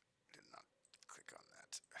 did not click on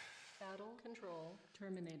that. Battle control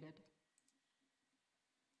terminated.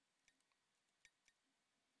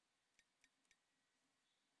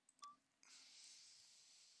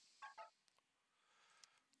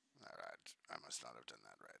 All right, I must not have done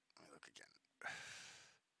that right. Let me look again.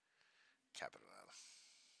 Capital L.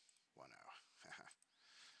 1-0.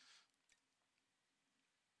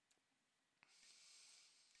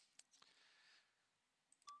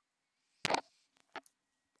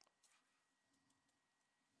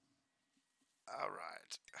 All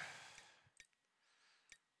right.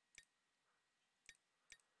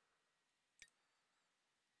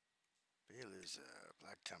 Loser,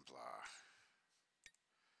 Black Templar.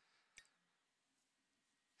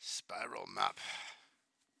 Spiral map.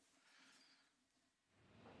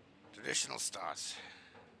 Traditional start.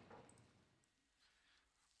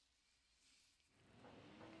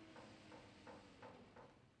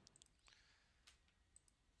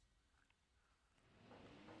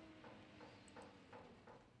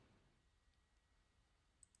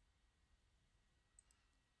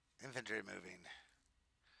 Infantry moving.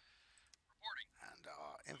 Reporting.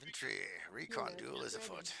 And infantry recon Unit duel is ready.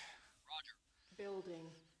 afoot. Roger. Building.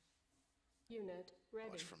 Unit ready.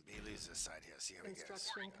 Watch from B loser's side here. See how he goes.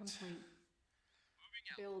 Construction complete. Moving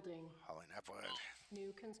out. Building. Hauling upward.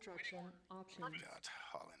 New construction options. Got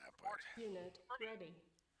hauling upward. Unit ready.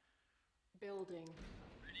 Building.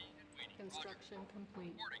 Ready and waiting. Construction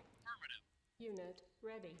complete. Reporting. Affirmative. Unit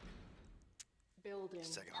ready. Building.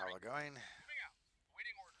 Second hauler going. Moving out.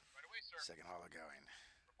 Awaiting orders. Right away, sir. Second hauler going.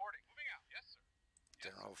 Reporting. Moving out. Yes, sir.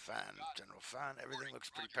 General Fan. General Fan. Everything looks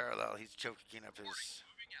pretty parallel. He's choking up his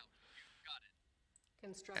Moving out. You got it.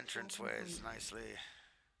 Construction entranceways complete. nicely.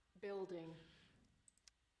 Building.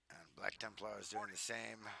 And Black Templar is doing the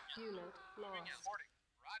same. Unit lost. Reporting.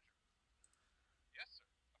 Roger. Yes, sir.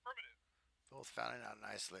 Affirmative. Both fanning out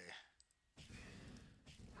nicely.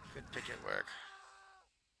 Good picket work.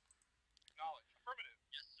 Acknowledge. Affirmative.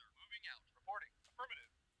 Yes, sir. Moving out. Reporting. Affirmative.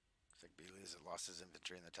 Looks like Beelys had lost his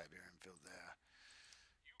infantry in the Tiberium field there.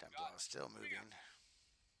 You Templar got it. still moving.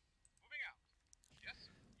 Moving out.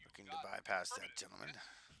 Yes, sir. You Looking to got it. bypass that Affirmative. gentleman.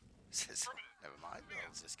 Yes, Says, never mind,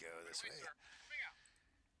 I'll just go this Right way. away, sir. Moving out.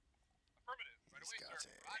 Affirmative. Right He's away, got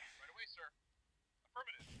sir. a- Roger. Right away, sir.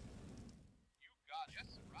 Affirmative. You got it. Yes,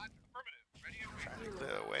 sir. Roger. Affirmative. Ready and waiting. Trying to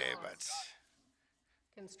clear the way, but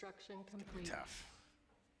Construction it'll be complete. tough.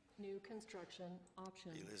 New construction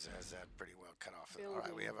options. Beelys has that pretty well cut off. Building.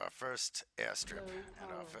 Alright, we have our first airstrip. Low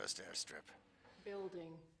And our power. first airstrip.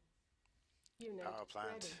 Building. Unit Power plant.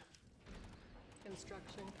 ready.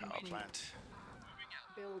 Construction Power complete. plant. Moving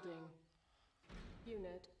out. Building.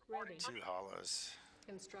 Unit ready. 2 haulers.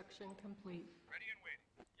 Construction complete. Ready and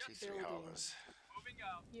waiting. 2, Yes, 3 Building. haulers. moving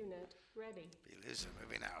out. Unit ready. Beelys are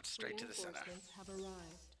moving out straight to the center. Reinforcements have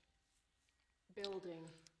arrived. Building.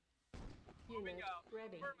 Moving Unit out.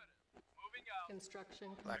 ready. Affirmative. Moving out. Construction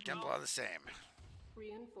Black complete. Templar the same.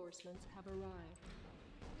 Reinforcements have arrived.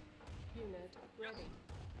 Unit ready.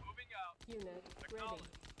 Moving out. Unit ready. Acknowledge.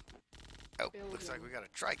 Oh, looks like we got a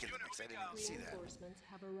trike in the Unit mix. I didn't moving out. even see that. Reinforcements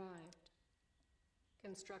have arrived.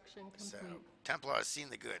 Construction So, complete. Templar has seen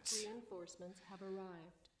the goods. Reinforcements have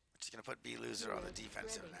arrived. Just gonna put B-Loser on the Unit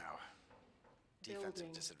defensive ready. now. Defensive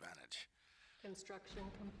Building. disadvantage.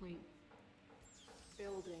 Construction complete.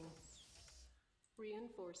 Building.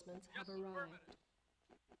 Reinforcements have Yes, arrived.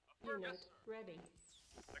 Affirmative. Unit ready.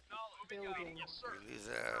 Acknowledge. Moving out. Building. Yes, sir.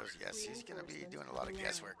 B-Loser, yes, he's gonna be doing a lot of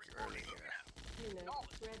guesswork early here. Unit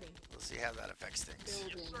ready. We'll see how that affects things.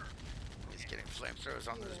 Building. Sir. He's getting flamethrowers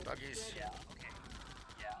on those Unit buggies. ready. Okay.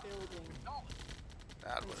 Yeah. Building. Acknowledge.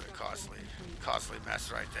 That was a Construction complete. costly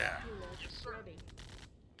mess right there. Unit Yes, sir. ready.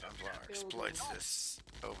 Templar exploits this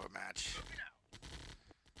overmatch Moving out.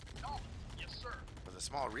 Acknowledge. Yes, sir. with a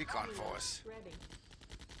small recon Unit force. ready.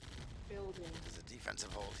 Building. There's a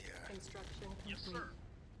defensive hold here. Construction Yes, complete. sir.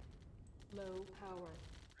 Low power.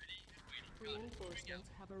 Ready and waiting. Reinforcements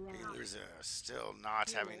have arrived. B-Loser still not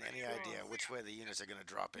having Unit any lost. idea which way the units are going to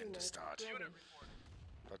drop in to Unit start. ready. Unit reporting.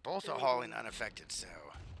 But both are Building. hauling unaffected, so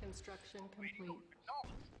Construction complete.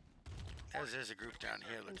 Acknowledge. there's a group down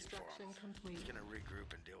here looking for Construction them. complete. He's going to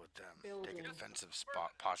regroup and deal with them. Take Building. a defensive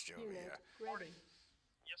spot posture over Unit here. ready.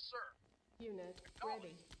 Yes, sir. Unit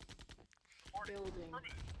ready. Reporting. Building.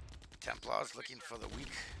 Affirmative. Templars looking for the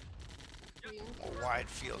weak, more Reinforcements wide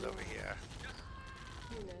field over here.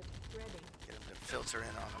 Unit ready. Get him to filter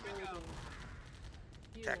in on them. Building.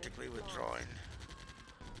 Unit Tactically lost. withdrawing.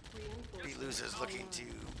 B-Losers looking to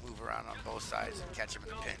move around on both sides and catch him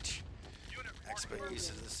in a pinch. Expert use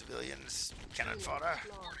of the civilians, cannon fodder,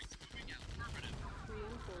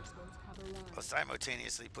 Reinforcements have arrived. while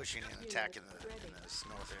simultaneously pushing an attack in this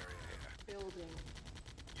north area here. Building.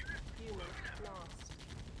 Unit lost.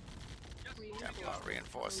 Templar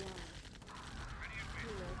reinforcing.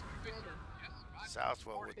 Unit ready.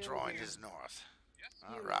 Southwell withdrawing his north.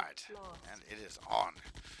 Unit Alright, lost. and it is on.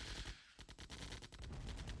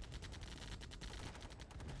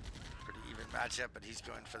 Pretty even matchup, but he's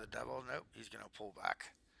going for the double. Nope, he's going to pull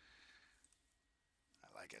back. I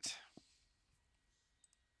like it.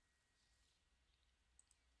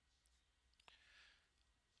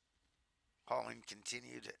 Hauling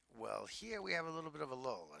continued. Well, here we have a little bit of a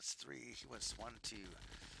lull. That's three. He went 1, 2,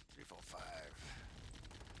 3, 4, 5.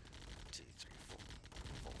 2, 3,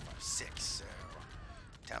 4, 4, 5, 6. So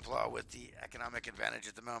Templar with the economic advantage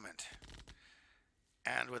at the moment,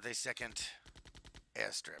 and with a second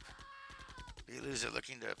airstrip. B-Loser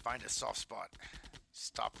looking to find a soft spot,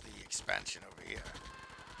 stop the expansion over here.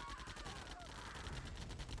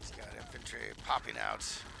 He's got infantry popping out,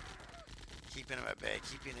 keeping him at bay,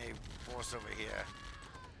 keeping a force over here.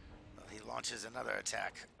 Well, he launches another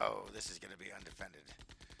attack. Oh, this is going to be undefended.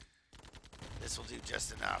 This will do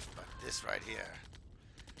just enough, but this right here,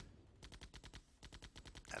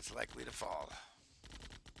 that's likely to fall.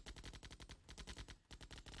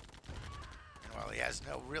 And while he has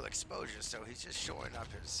no real exposure, so he's just shoring up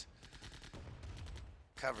his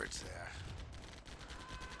coverage there.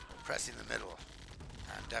 Pressing the middle.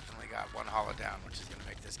 And definitely got one hollow down, which is going to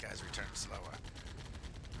make this guy's return slower.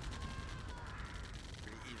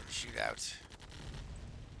 Pretty even shootout.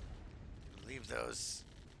 Leave those.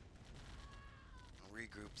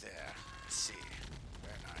 Regroup there. Let's see.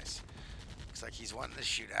 Very nice. Looks like he's won this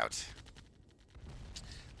shootout.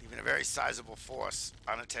 Leaving a very sizable force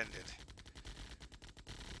unattended.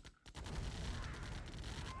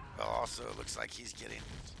 Well, also it looks like he's getting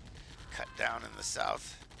cut down in the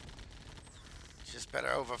south. Just better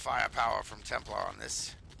over firepower from Templar on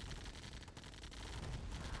this.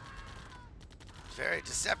 It's very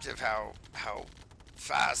deceptive how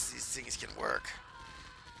fast these things can work.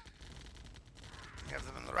 You have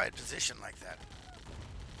them in the right position like that.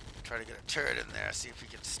 Try to get a turret in there, see if he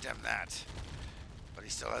can stem that. But he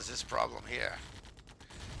still has this problem here.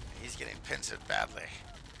 He's getting pincered badly.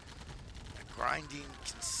 A grinding,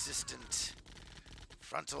 consistent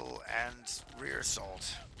frontal and rear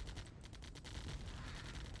assault.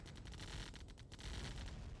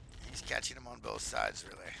 He's catching him on both sides,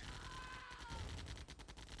 really.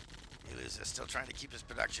 B-Loser still trying to keep his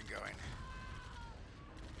production going.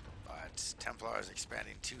 But Templar is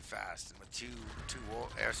expanding too fast, and with two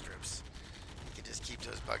airstrips, he can just keep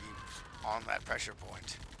those buggies on that pressure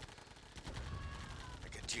point.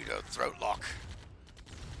 Like a judo throat lock.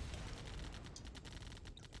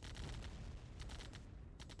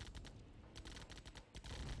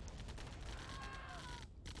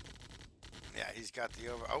 Yeah, he's got the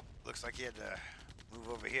over. Oh, looks like he had to move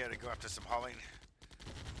over here to go after some hauling.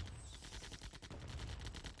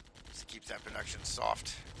 Just keep that production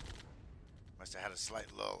soft. Must have had a slight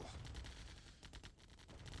lull.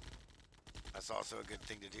 That's also a good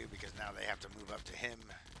thing to do because now they have to move up to him.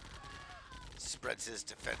 Spreads his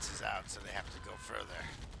defenses out, so they have to go further.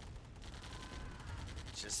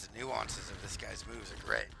 It's just the nuances of this guy's moves are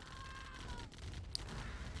great.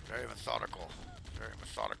 Very methodical. Very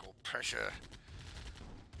methodical pressure.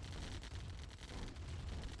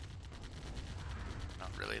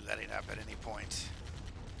 Not really letting up at any point.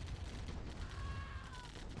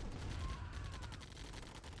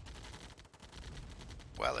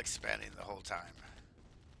 Well, expanding the whole time.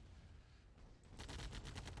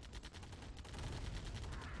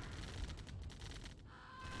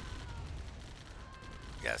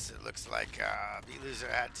 Yes, it looks like B-Loser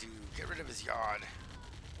had to get rid of his yard.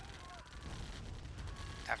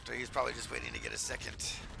 After he's probably just waiting to get a second.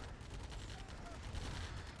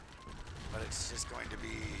 But it's just going to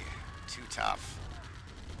be too tough.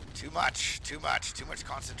 Too much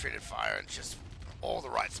concentrated fire in just all the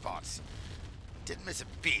right spots. Didn't miss a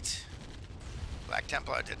beat. Black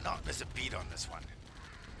Templar did not miss a beat on this one.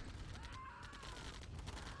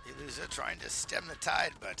 B-Loser trying to stem the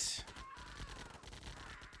tide, but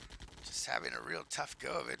just having a real tough go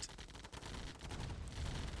of it.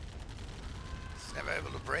 He's never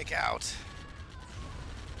able to break out.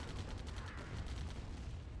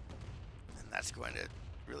 And that's going to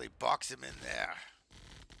really box him in there.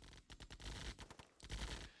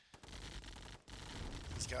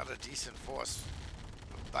 got a decent force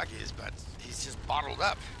of buggies, but he's just bottled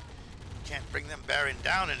up. Can't bring them bearing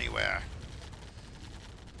down anywhere.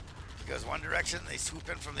 If he goes one direction, they swoop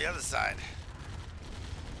in from the other side.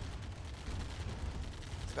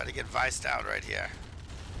 He's about to get viced out right here.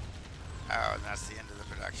 Oh, and that's the end of the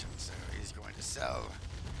production. So he's going to sell,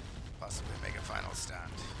 possibly make a final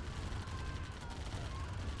stand.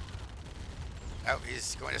 Oh,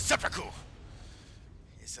 he's going to seppuku.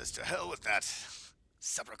 He says to hell with that.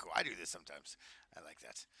 Seppuku. I do this sometimes. I like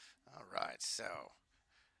that. All right, so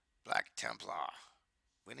Black Templar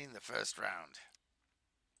winning the first round.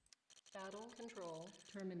 Battle control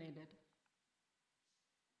terminated.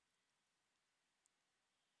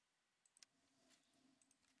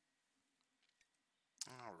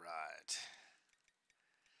 All right.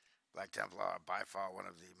 Black Templar, by far one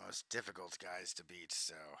of the most difficult guys to beat,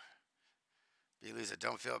 so if you lose it,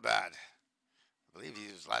 don't feel bad. I believe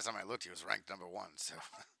he was, last time I looked, he was ranked number 1, so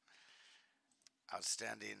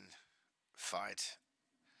outstanding fight.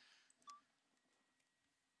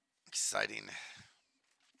 Exciting.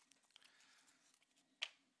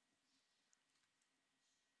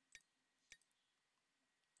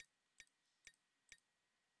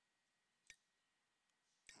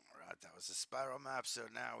 Alright, that was the spiral map, so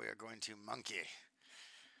now we are going to monkey.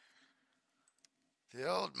 The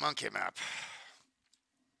old monkey map.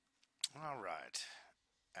 Alright.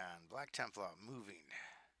 And Black Templar moving.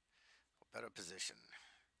 Better position.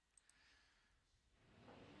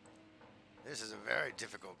 This is a very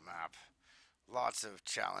difficult map. Lots of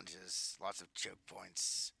challenges, lots of choke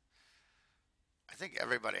points. I think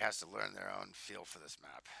everybody has to learn their own feel for this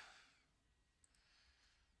map.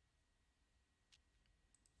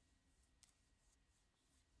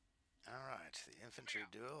 Alright, the infantry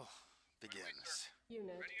duel begins.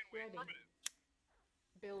 Unit ready.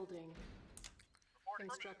 Building. Reporting.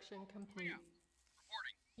 Construction complete.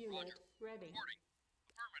 Reporting. Unit ready. Reporting.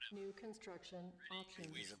 Affirmative. New construction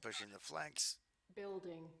options. These are pushing the flanks.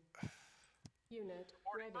 Building. Unit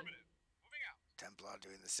Reporting. ready. Affirmative. Moving out. Templar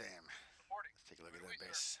doing the same. Reporting. Let's take a look at Underway,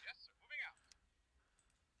 their sir. base. Yes, sir. Moving out.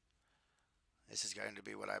 This is going to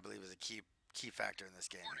be what I believe is a key factor in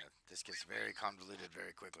this game. This gets very convoluted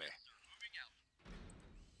very quickly. Yes, sir. Moving out.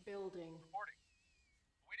 Building. Reporting.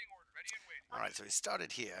 Awaiting order. Ready and waiting. Alright, so he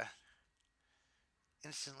started here.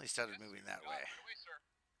 Instantly started moving that way. Underway, sir.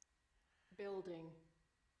 Building.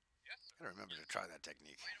 Yes, sir. Gotta remember to try that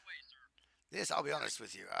technique. Right away, sir. This, I'll be honest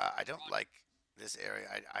with you, I don't like this area.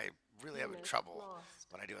 I really have Unit trouble lost.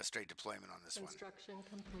 when I do a straight deployment on this one. Construction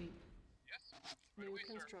complete. Yes, sir. Right New away,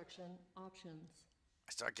 sir. construction options.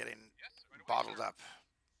 I start getting Yes, sir. Right away, bottled sir. up.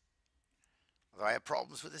 Although I have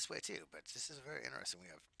problems with this way too, but this is very interesting. We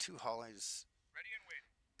have 2 hollies, Ready and waiting.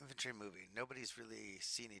 infantry moving. Nobody's really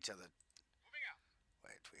seen each other. Moving out.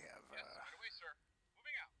 Wait, we have Yes, sir. Right away, sir.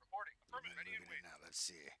 Moving out. Reporting. Affirmative. Ready and moving in waiting. now. Let's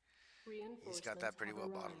see. Reinforcements He's got that pretty have well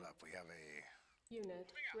bottled arrived. up. We have a Unit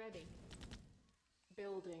ready.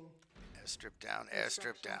 Building. airstrip down,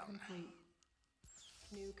 airstrip Construction down. complete.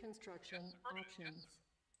 New construction Yes, affirmative. Yes, options.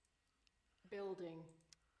 Building.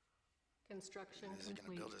 Construction Is he going to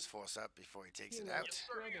complete. build his force up before he takes it Unit out?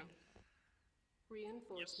 sir. ready. Yes,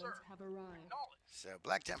 Reinforcements sir. have arrived. Acknowledged. So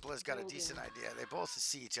Black Templar's got a Building. decent idea. They both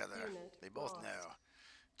see each other. Unit They both lost. know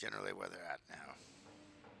generally where they're at now.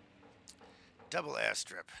 Double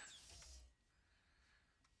airstrip.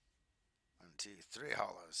 1, 2, 3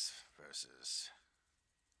 hollows versus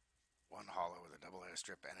 1 hollow with a double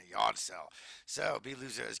airstrip and a yard cell. So B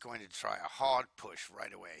Loser is going to try a hard push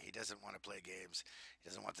right away. He doesn't want to play games. He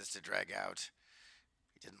doesn't want this to drag out.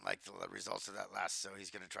 He didn't like the results of that last, so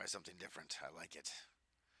he's going to try something different. I like it.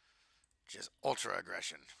 Just ultra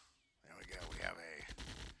aggression. There we go. We have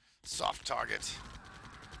a soft target.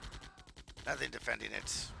 Nothing defending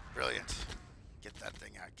it. Brilliant. Get that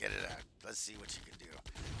thing out. Get it out. Let's see what you can do.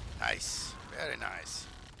 Nice. Very nice.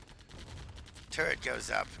 Turret goes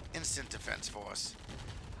up. Instant defense force.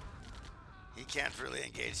 He can't really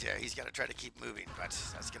engage there. He's got to try to keep moving, but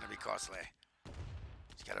that's going to be costly.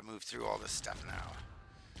 He's got to move through all this stuff now.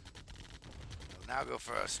 He'll now go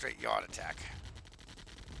for a straight yard attack.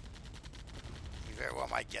 He very well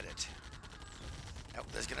might get it. Nope,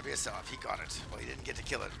 there's going to be a sell-off. He got it. Well, he didn't get to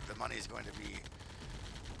kill it. The money is going to be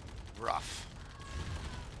rough.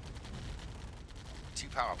 2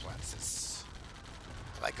 power plants.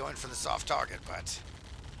 I like going for the soft target, but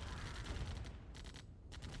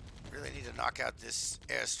really need to knock out this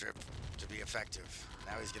airstrip to be effective.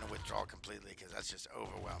 Now he's going to withdraw completely because that's just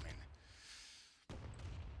overwhelming.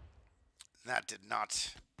 That did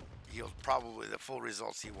not yield probably the full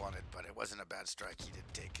results he wanted, but it wasn't a bad strike. He did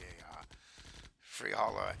take a free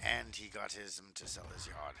hauler, and he got him to sell his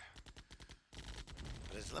yard.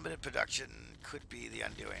 But his limited production could be the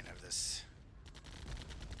undoing of this.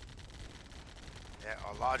 There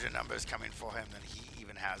are larger numbers coming for him than he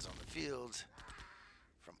even has on the field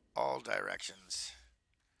from all directions.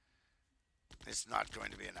 It's not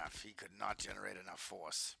going to be enough. He could not generate enough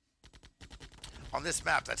force. On this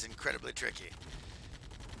map, that's incredibly tricky.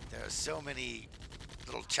 There are so many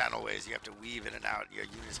little channel ways you have to weave in and out. Your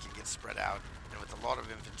units can get spread out. And with a lot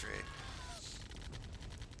of infantry,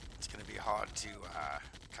 it's going to be hard to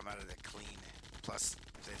come out of it clean. Plus,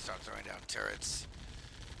 if they start throwing down turrets,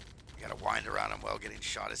 you got to wind around them while getting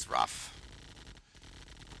shot. It's rough.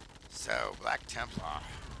 So, Black Templar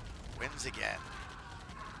wins again.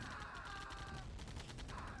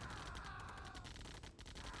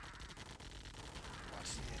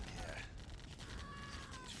 Watch the end here. See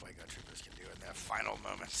what these Fuego Troopers can do in their final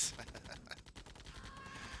moments.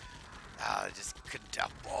 I just couldn't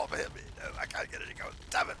outbomb him. You know, I can't get it to go.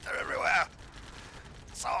 Damn it, they're everywhere.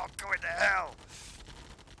 It's all going to hell.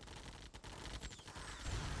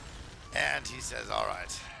 And he says, all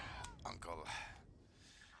right, Uncle.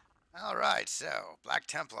 All right, so Black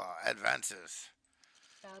Templar advances.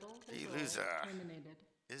 Battle The control loser terminated.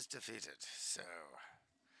 is defeated. So,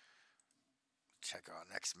 check our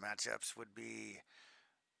next matchups would be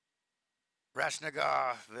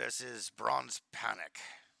Rashnagar versus Bronze Panic.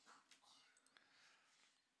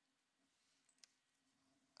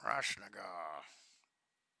 Rashnagar.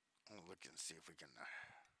 We'll look and see if we can.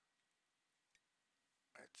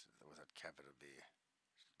 Was that capital B?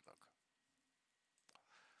 Look.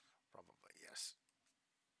 Probably, yes.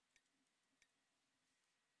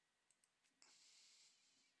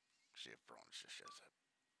 See if Bronze just shows up.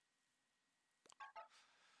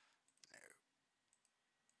 No.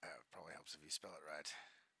 It probably helps if you spell it right.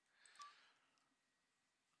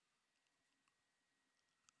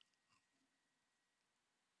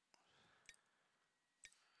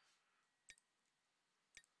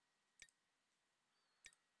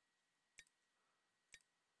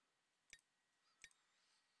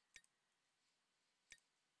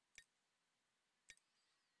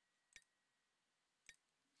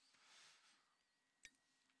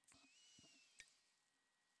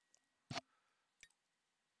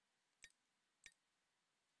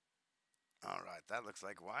 All right, that looks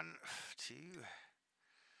like 1, 2.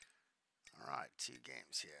 All right, 2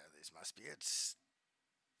 games here. These must be it. 2-1.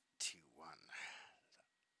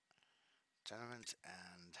 Tournament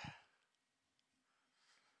and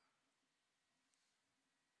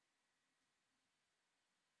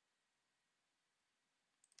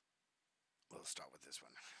we'll start with this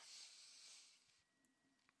one.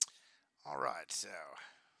 All right, so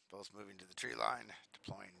both moving to the tree line,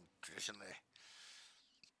 deploying traditionally.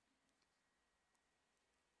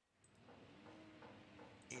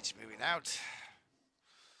 Each moving out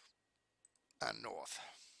and north.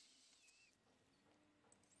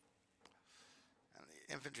 And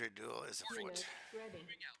the infantry duel is afoot. Unit ready.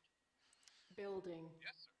 Moving out. Building.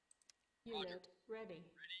 Yes, sir. Unit ready.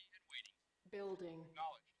 Ready and waiting. Building.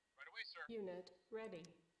 Acknowledged. Right away, sir. Unit ready.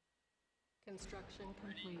 Construction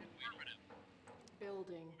complete. Affirmative.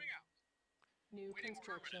 Building. Moving out. New Waiting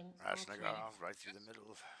construction Rashnagar options. right through the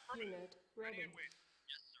middle. Unit Ready ready. and waiting.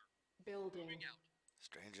 Yes, sir. Building. Moving out.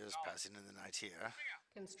 Strangers passing in the night here. Moving out.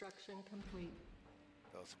 Construction complete.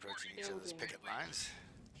 Both approaching each other's Building. picket lines.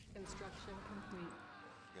 Construction complete.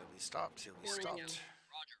 He'll be stopped. He'll be Building. stopped.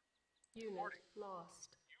 Roger. Unit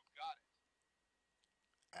lost. You got it.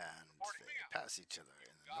 And they pass each other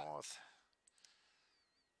in the north.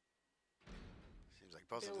 Seems like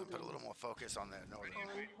both of them put a little more focus on their northern.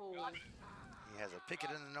 On hold. He has a picket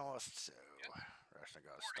in the north, so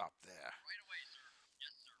Rashnagar stopped there. Right away, sir.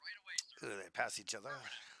 Yes, sir. Right away, sir. Ooh, they pass each other.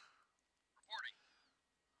 Reporting.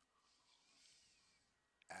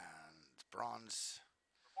 And Bronze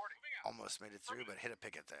Reporting. Moving out. almost made it through, but hit a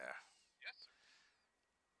picket there. Yes, sir.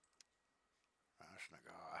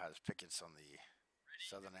 Rashnagar has pickets on the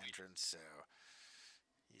southern entrance, so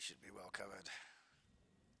he should be well covered.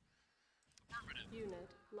 Affirmative. Unit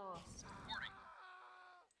lost. Reporting.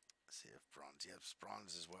 Let's see if Bronze, yep,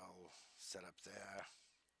 Bronze is well set up there.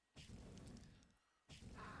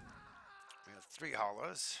 We have 3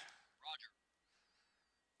 haulers.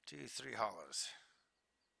 Roger. 2, 3 haulers.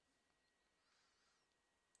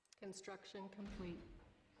 Construction complete.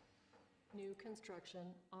 New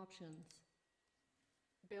construction options.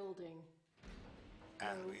 Building.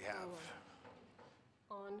 And Low we have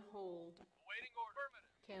power. On hold. Awaiting order.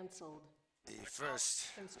 Affirmative. Cancelled. the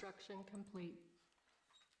first Construction complete.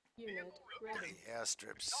 Unit ready.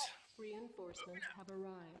 airstrips. Reinforcements have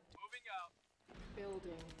arrived. Moving out.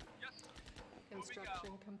 Building. Yes, sir.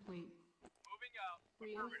 Construction complete. Moving out.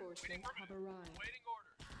 Reinforcements have arrived. Waiting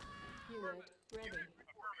orders. Unit ready.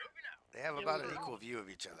 Moving out. They have about an equal view of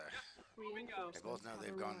each other. They Reinforcements both know have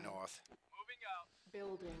they've gone arrived. north. Moving out.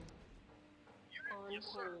 Building. On Yes,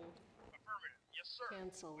 sir. hold. Affirmative. Yes, sir.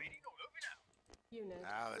 Cancelled. Waiting orders. Moving out. Unit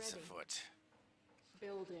Now it's ready. afoot.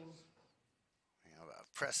 Building. You know,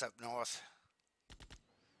 press up north.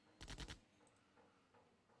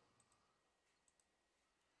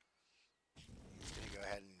 He's going to go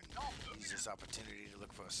ahead and use this opportunity to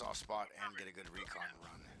look for a soft spot and get a good recon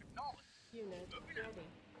run. Acknowledge. Unit ready.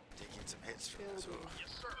 Taking some hits from this. Building. Ooh,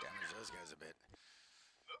 Yes, sir. damage those guys a bit.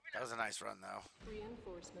 Moving That was a nice run, though.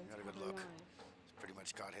 Reinforcements Got a have good look. arrived. It's pretty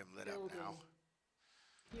much got him lit up Building. now.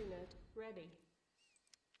 Unit ready.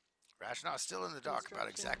 Rashnaw's still in the dark about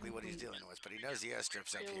Construction exactly what he's complete. dealing with, but he knows the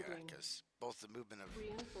airstrip's up here Building. because both the movement of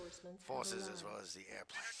Reinforcements forces have as arrived. well as the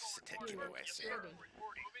airplanes take him Unit away. So ready.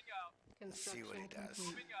 Reporting. Moving out. let's see what he Construction does.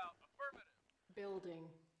 complete. Moving out. Affirmative. Building.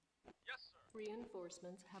 Yes, sir.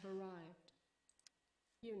 Reinforcements have arrived.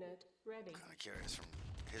 Unit ready. Kind of curious from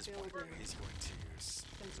his point where Building. he's going to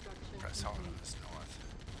Construction press hard on complete. this north.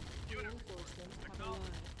 Reinforcements have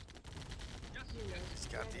arrived. Yes, sir. Unit He's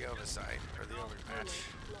got the oversight or the overmatch,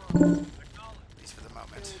 lost. Acknowledge. at least for the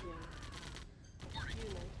moment. Building.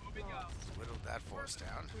 Unit Moving out. lost. Whittled that force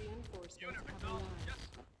down. Reinforcements Unit have acknowledge. arrived. Yes,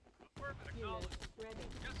 sir. Affirmative. Unit Acknowledge. ready.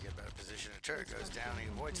 Get better position. A turret goes down. He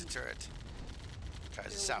avoids the turret.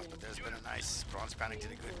 Tries to south, but there's been a nice bronze panic to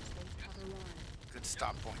the good, Reinforcements have arrived. good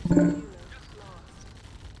stop point there. Unit lost.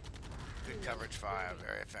 Good coverage fire,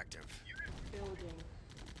 very effective. Building.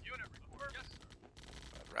 Unit report. Yes, sir.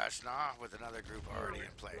 But Rashna with another group already in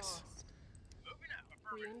Unit place. lost. Moving out.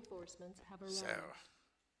 Affirmative. Reinforcements have So,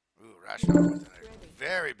 arrived. ooh, Rashna with a Ready.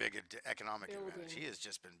 very big economic Building. advantage. He has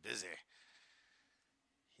just been busy.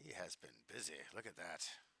 He has been busy. Look at that.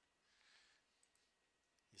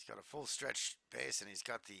 He's got a full stretch base and he's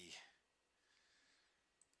got the...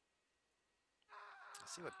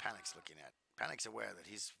 Let's see what Panic's looking at. Panic's aware that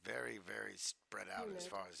he's very, very spread out as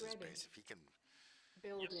Unit far as his ready. base. If he can...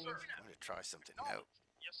 Building. sir. I'm going to try something. No.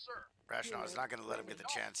 Yes, sir. Rashna is Unit not going to let him get ready.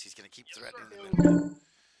 the chance. He's going to keep Yes, threatening sir. the middle, Building.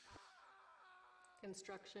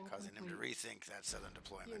 Construction causing him to complete. rethink that southern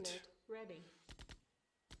deployment. Unit ready.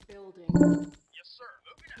 Building. Yes, sir.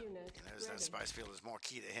 Moving out. Unit He knows that ready. spice field is more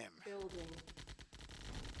key to him. Building.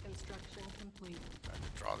 Construction complete. Trying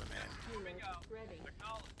to draw them in. Unit ready.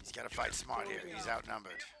 Acknowledge. He's got to fight smart here. He's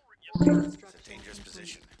outnumbered. Yes, sir. It's a Construction dangerous complete.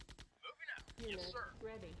 position. Moving out. Unit Yes, sir.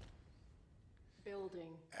 ready.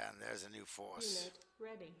 Building. And there's a new force. Unit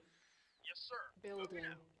ready. Yes, sir. Building.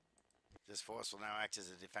 This force will now act as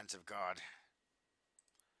a defensive guard.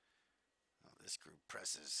 Oh, this group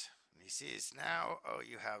presses. And he sees now, oh,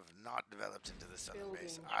 you have not developed into the southern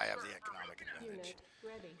base. Building. I have the economic advantage. Unit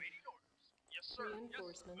ready. Waiting orders. Yes, sir.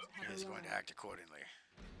 Reinforcements He have is going to arrived. act accordingly.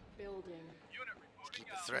 Building. Unit reporting Keep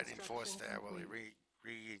the out. threatening force Construction there while he complete.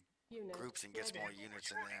 Unit regroups and gets ready. more units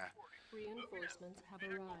in there. Reinforcements have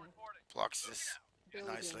arrived. Reporting. Blocks this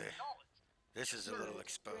Building. nicely. Acknowledge. This is a little Unit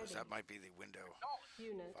exposed. ready. That might be the window Acknowledge.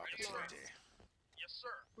 Unit of opportunity. lost. Yes,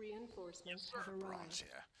 sir. Reinforcements Yes, sir. have Bronze arrived.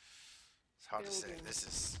 here. It's hard to say. Building. This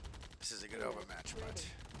is a good Unit overmatch, but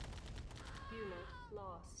ready. Unit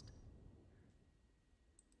lost.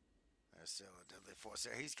 there's still a deadly force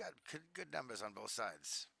there. He's got good numbers on both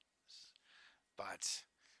sides. But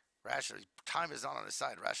time is not on his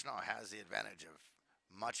side. Rational has the advantage of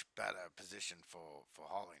much better position for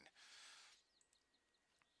hauling.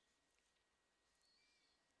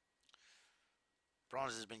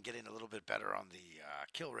 Bronze has been getting a little bit better on the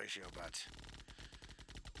kill ratio, but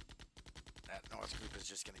that North group is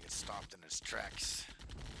just going to get stopped in its tracks.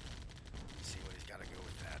 See what he's got to go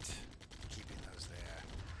with that. Keeping those there.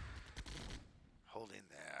 Holding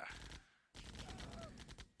there.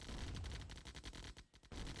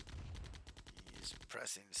 He's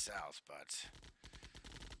pressing south, but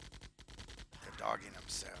they're dogging him,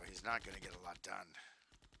 so he's not going to get a lot done.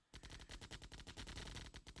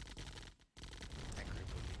 That group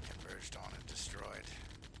will be converged on and destroyed.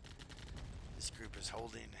 This group is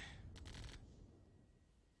holding,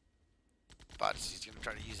 but he's going to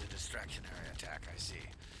try to use a distraction area attack. I see.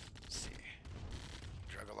 Let's see.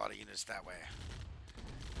 Drug a lot of units that way.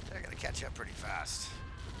 They're going to catch up pretty fast.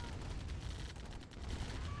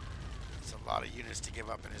 It's a lot of units to give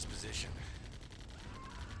up in his position.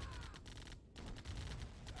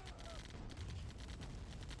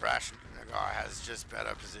 Brash Nagar has just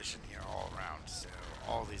better position here all around, so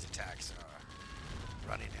all these attacks are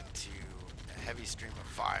running into a heavy stream of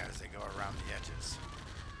fire as they go around the edges.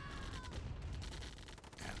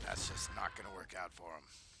 And that's just not going to work out for him.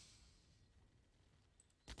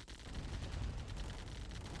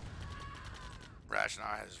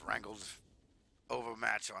 Rashnar has wrangled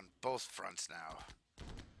overmatch on both fronts now.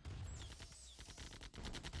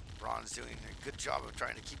 Braun's doing a good job of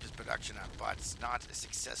trying to keep his production up, but it's not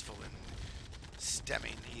successful in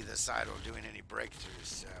stemming either side or doing any breakthroughs,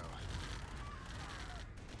 so...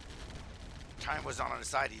 Time was on his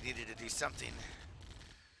side, he needed to do something.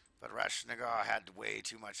 But Rashnagar had way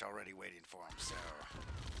too much already waiting for him, so...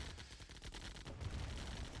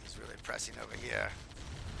 He's really pressing over here.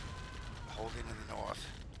 Holding in the north.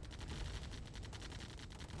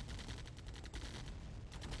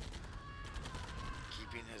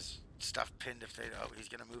 Keeping his stuff pinned if they... Oh, he's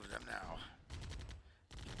going to move them now.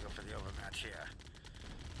 Go for the overmatch here.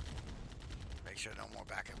 Make sure no more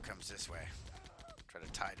backup comes this way. Try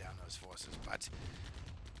to tie down those forces, but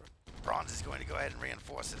Bronze is going to go ahead and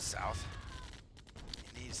reinforce his south.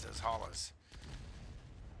 He needs those hollows.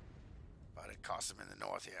 But it costs him in the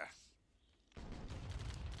north here.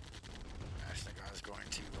 Ashnagar is going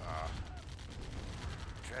to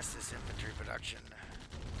address this infantry production.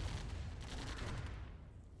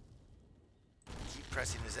 Keep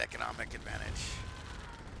pressing his economic advantage.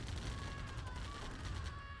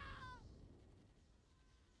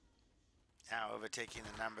 Now overtaking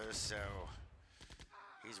the numbers, so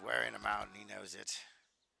he's wearing them out and he knows it.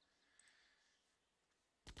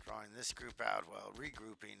 Drawing this group out while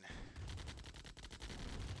regrouping.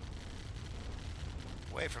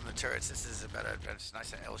 Away from the turrets, this is a better, it's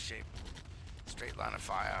nice L-shape, straight line of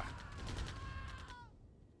fire.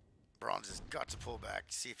 Bronze has got to pull back,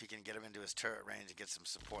 see if he can get him into his turret range and get some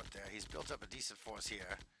support there. He's built up a decent force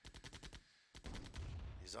here.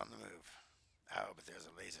 He's on the move. Oh, but there's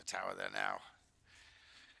a laser tower there now.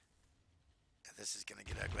 This is gonna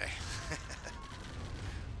get ugly.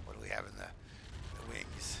 What do we have in the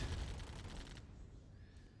wings?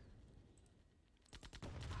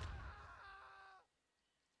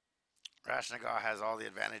 Rashnagar has all the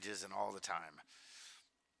advantages and all the time.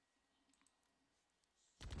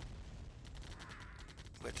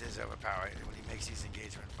 With his overpower, when he makes these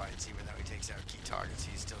engagement fights, even though he takes out key targets,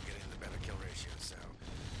 he's still getting the better kill ratio, so...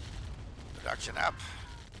 Production up.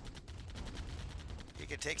 He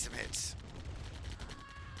can take some hits.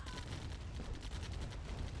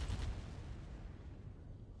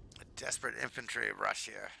 A desperate infantry rush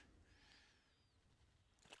here.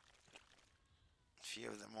 A few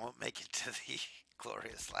of them won't make it to the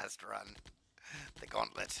glorious last run. The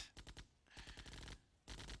gauntlet.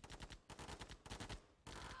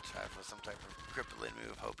 Try for some type of crippling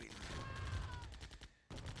move, hoping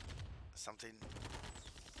something...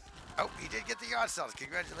 Oh, he did get the yard cells.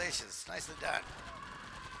 Congratulations. Nicely done.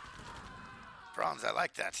 Bronze, I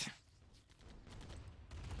like that.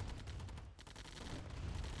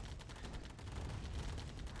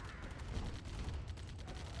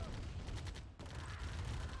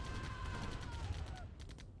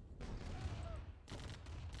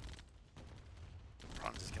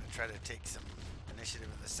 Bronze is going to try to take some initiative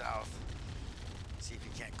in the south. See if he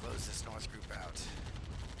can't close this north group out.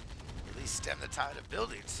 At least stem the tide of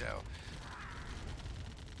building, so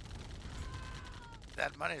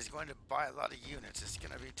that money is going to buy a lot of units. It's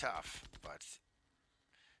going to be tough, but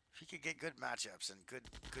if he could get good matchups and good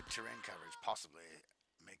terrain coverage, possibly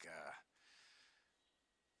make a...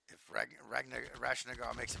 If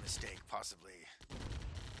Rashnagar makes a mistake, possibly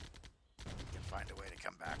he can find a way to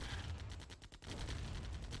come back.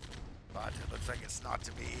 But it looks like it's not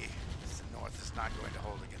to be. The north is not going to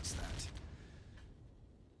hold against that.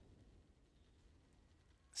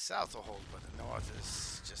 South will hold, but the north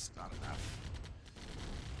is just not enough.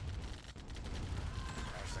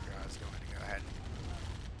 Rashnagar is going to go ahead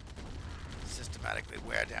and systematically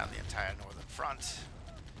wear down the entire northern front,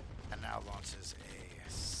 and now launches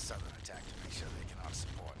a southern attack to make sure they cannot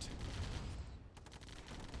support.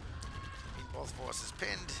 Keeping both forces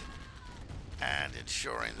pinned and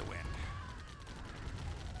ensuring the win.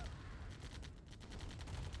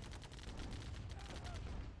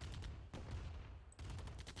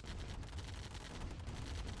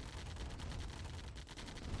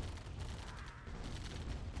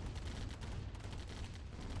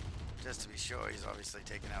 Just to be sure, he's obviously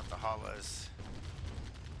taken out the hollows.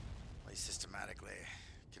 He systematically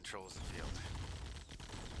controls the field.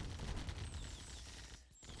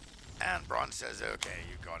 And Bronze says, okay,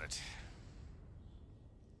 you got it.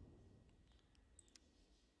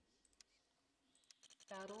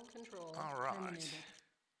 Battle control All right. terminated.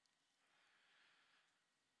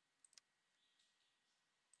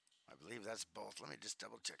 I believe that's both. Let me just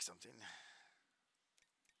double check something. I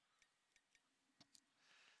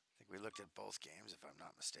think we looked at both games, if I'm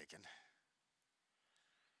not mistaken.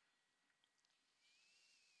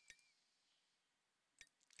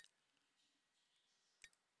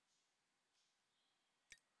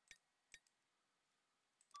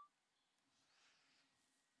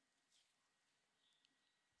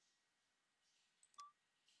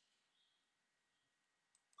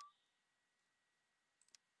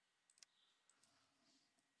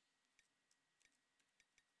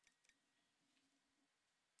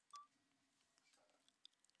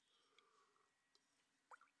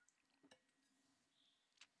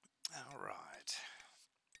 right.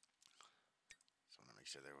 Just want to make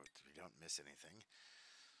sure we don't miss anything.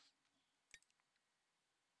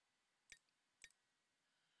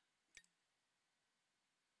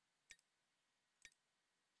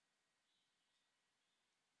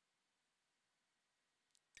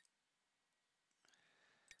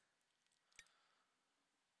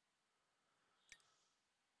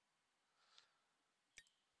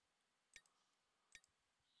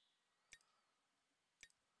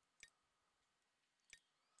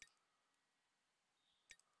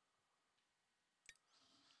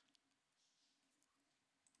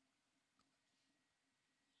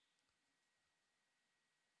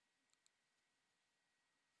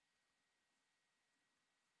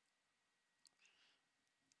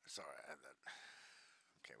 Sorry, I had that.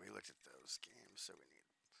 Okay, we looked at those games, so we need.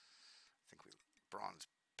 I think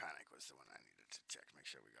Bronze Panic was the one I needed to check. Make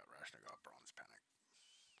sure we got Rashnagar Bronze Panic.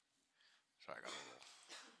 Sorry, I got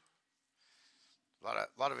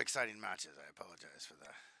a lot of exciting matches. I apologize for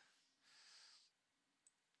that.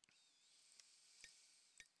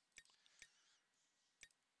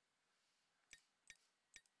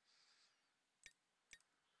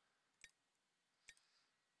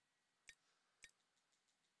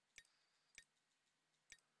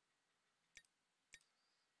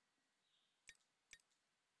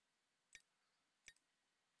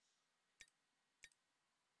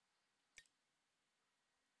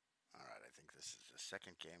 Alright, I think this is the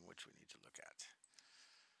second game which we need to look at.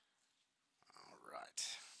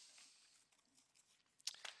 Alright.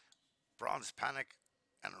 Bronze Panic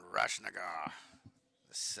and Rashnagar.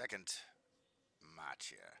 The second match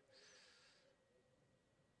here.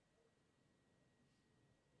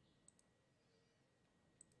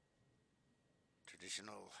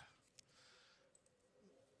 Traditional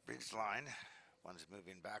bridge line. One's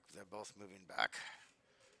moving back, they're both moving back.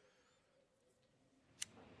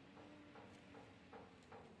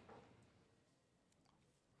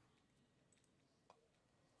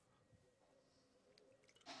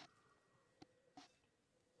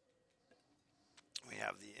 We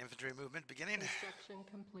have the infantry movement beginning. Construction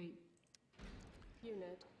complete.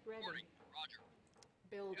 Unit ready. Reporting. Roger.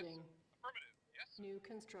 Building. Affirmative. Yes. New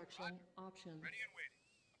construction options. Ready and waiting.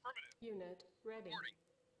 Affirmative. Unit ready. Reporting.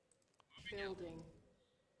 Moving out. Building.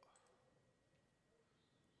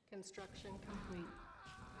 Construction complete.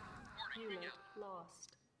 Reporting. Moving Unit out.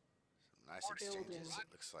 lost. Some nice exchanges. Building. It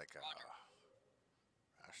looks like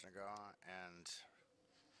Rashnagar and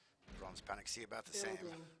Bronze Panic see about the same.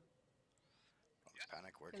 Building. Bronze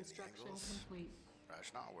Panic working the Construction angles. complete.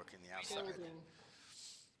 Rashnagar working the outside. Building.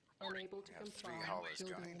 Unable to We have comply. 3 haulers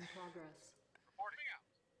Building going. in progress. Reporting out.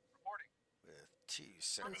 Reporting. With 2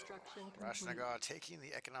 so Construction complete. Rashnagar taking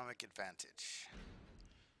the economic advantage.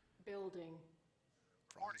 Building.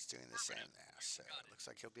 Bronze doing the same there. So it looks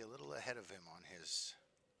like he'll be a little ahead of him on his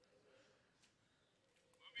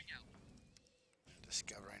Moving out.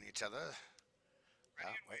 discovering each other.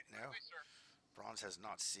 Ready and Wait, waiting. no. Right away, sir. Bronze has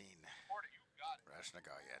not seen Reporting. You got it.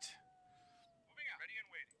 Rashnagar yet. Moving out. Ready and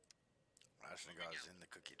waiting. Rashnagar is in the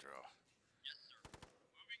cookie draw. Yes, sir.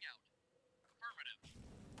 Moving out. Affirmative.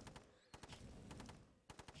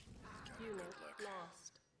 Got a Unit good look.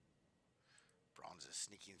 lost. Bronze is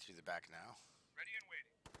sneaking through the back now. Ready and waiting.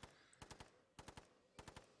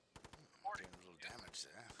 Doing a little damage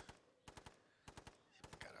there.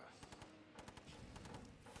 Got a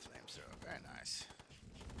flamethrower. Very nice.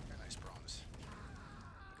 Very nice, Bronze.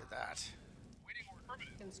 Look at that. Waiting order.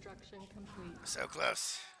 Affirmative. Construction complete. So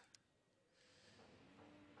close.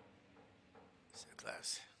 So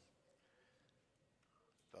close.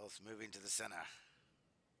 Both moving to the center.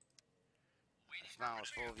 Waiting. Now it's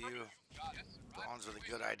full view. Got it. Bronze with a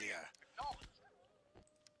good idea. Acknowledged.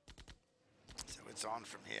 So it's on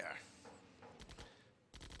from here.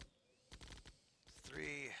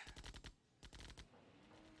 3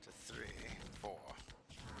 to 3, 4.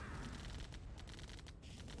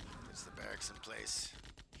 Gets the barracks in place.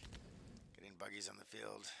 Getting buggies on the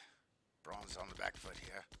field. Bronze on the back foot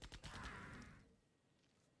here.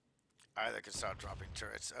 Either can start dropping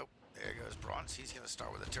turrets. Oh, there goes Bronze. He's going to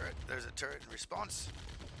start with a turret. There's a turret in response.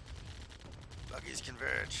 Buggies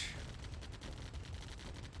converge.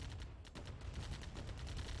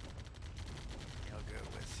 He'll go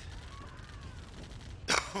with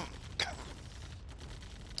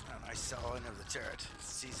a nice sell-in of the turret.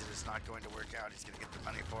 Sees it is not going to work out. He's going to get the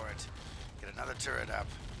money for it. Get another turret up.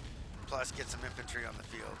 Plus get some infantry on the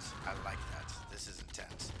field. I like that. This is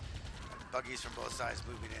intense. Buggies from both sides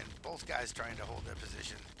moving in. Both guys trying to hold their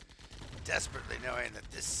position. Desperately knowing that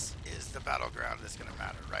this is the battleground that's going to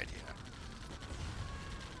matter right here.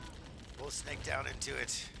 We'll snake down into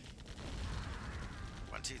it.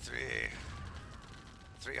 1, 2, 3.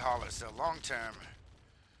 3 haulers. So long term,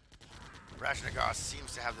 Rashnagar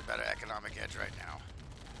seems to have the better economic edge right now.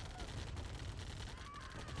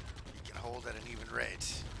 He can hold at an even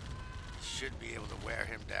rate. Should be able to wear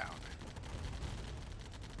him down.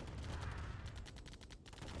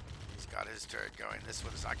 He's got his turret going. This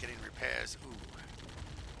one's not getting repairs. Ooh.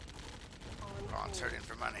 Ron's hurting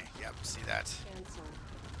for money. Yep, see that? Cancel.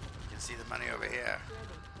 You can see the money over here.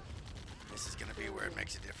 Ready. This is going to be where it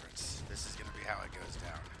makes a difference. This is going to be how it goes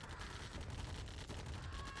down.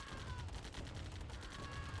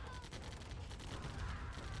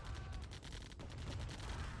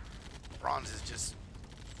 Bronze is just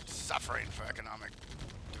suffering for economic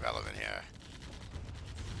development here.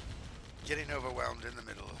 Getting overwhelmed in the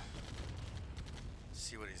middle.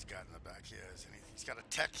 See what he's got in the back here. He's got a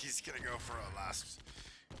tech. He's going to go for a last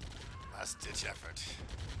ditch effort.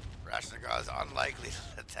 Rashnagar is unlikely to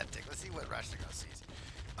let that tech. Let's see what Rashnagar sees.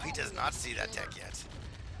 Oh, he does not see that tech yet.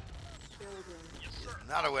 He's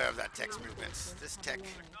not aware of that tech's movements. This tech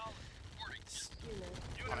is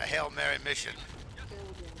on a Hail Mary mission.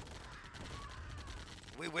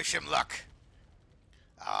 We wish him luck.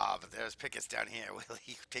 Ah, but there's pickets down here. Will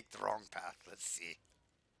he take the wrong path? Let's see.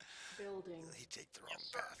 Building. Will he take the wrong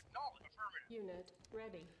path? Unit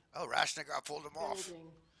ready. Oh, Rashnagar pulled him off.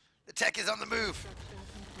 Building. The tech is on the move. Construction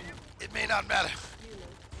complete. It may not matter Unit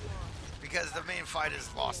lost. because the main fight is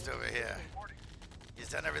lost over here. He's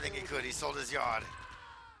done everything he could. He sold his yard.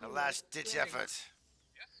 The last ditch effort.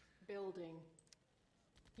 Building.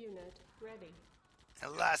 Unit ready. The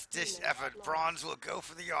last ditch effort. Bronze will go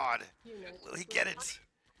for the yard. Unit Will he get it? ready.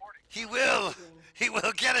 He will. He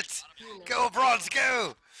will get it. Go, Bronze,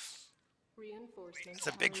 go. Reinforcements. It's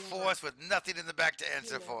a big carried force with nothing in the back to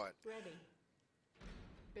answer Unit for it. ready.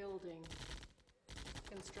 Building.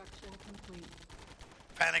 Construction complete.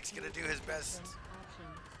 Panic's gonna do his best. Options.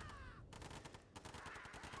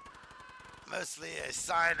 Mostly a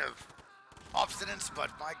sign of obstinance, but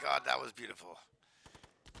my God, that was beautiful.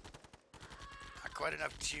 Not quite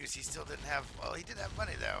enough juice. He still didn't have, well, he did have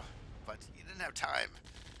money though, but he didn't have time.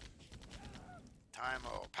 Time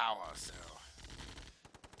or power, so.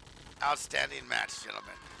 Outstanding match,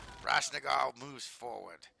 gentlemen. Rashnagar moves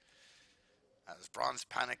forward as Bronze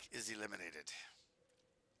Panic is eliminated.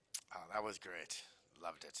 Oh, that was great.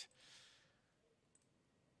 Loved it.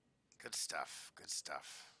 Good stuff. Good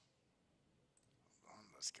stuff. Hold on,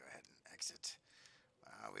 let's go ahead and exit.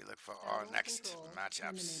 We look for our Thermal next control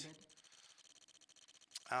matchups. eliminated.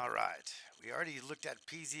 All right. We already looked at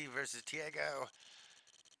PZ versus Tiago.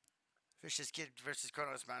 Vicious Kid versus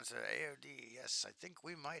Kronos Monster. AOD. Yes, I think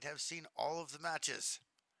we might have seen all of the matches.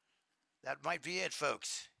 That might be it,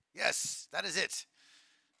 folks. Yes, that is it.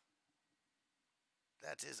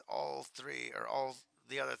 That is all three, or all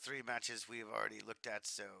the other 3 matches we have already looked at,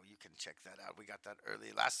 so you can check that out. We got that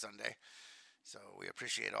early last Sunday, so we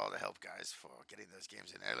appreciate all the help, guys, for getting those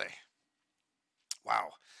games in early. Wow.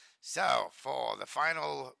 So, for the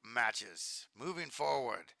final matches, moving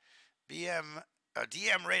forward, DM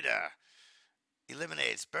Raider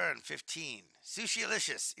eliminates Burn 15.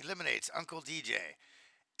 Sushi-alicious eliminates Uncle DJ.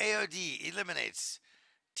 AOD eliminates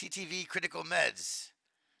TTV Critical Meds.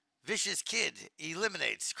 Vicious Kid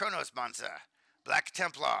eliminates Kronos Monster. Black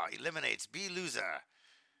Templar eliminates B Loser.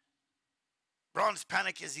 Bronze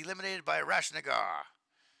Panic is eliminated by Rashnagar.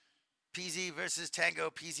 PZ versus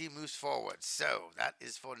Tango. PZ moves forward. So that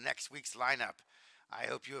is for next week's lineup. I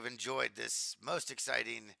hope you have enjoyed this most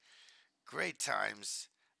exciting, great times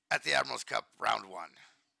at the Admirals Cup Round 1.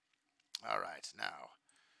 All right, now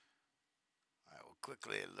I will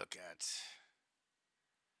quickly look at,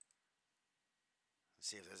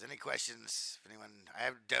 see if there's any questions. If anyone, I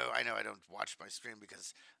know I don't watch my stream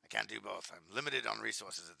because I can't do both. I'm limited on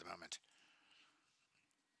resources at the moment.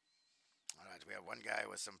 All right, we have one guy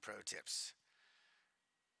with some pro tips.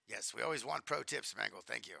 Yes, we always want pro tips, Mangle.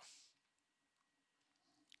 Thank you.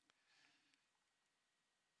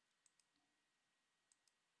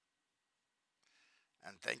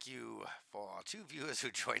 And thank you for 2 viewers who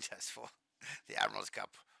joined us for the Admirals Cup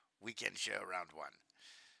weekend show round 1.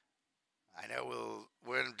 I know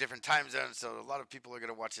we're in different time zones, so a lot of people are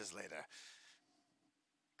going to watch this later.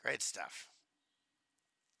 Great stuff.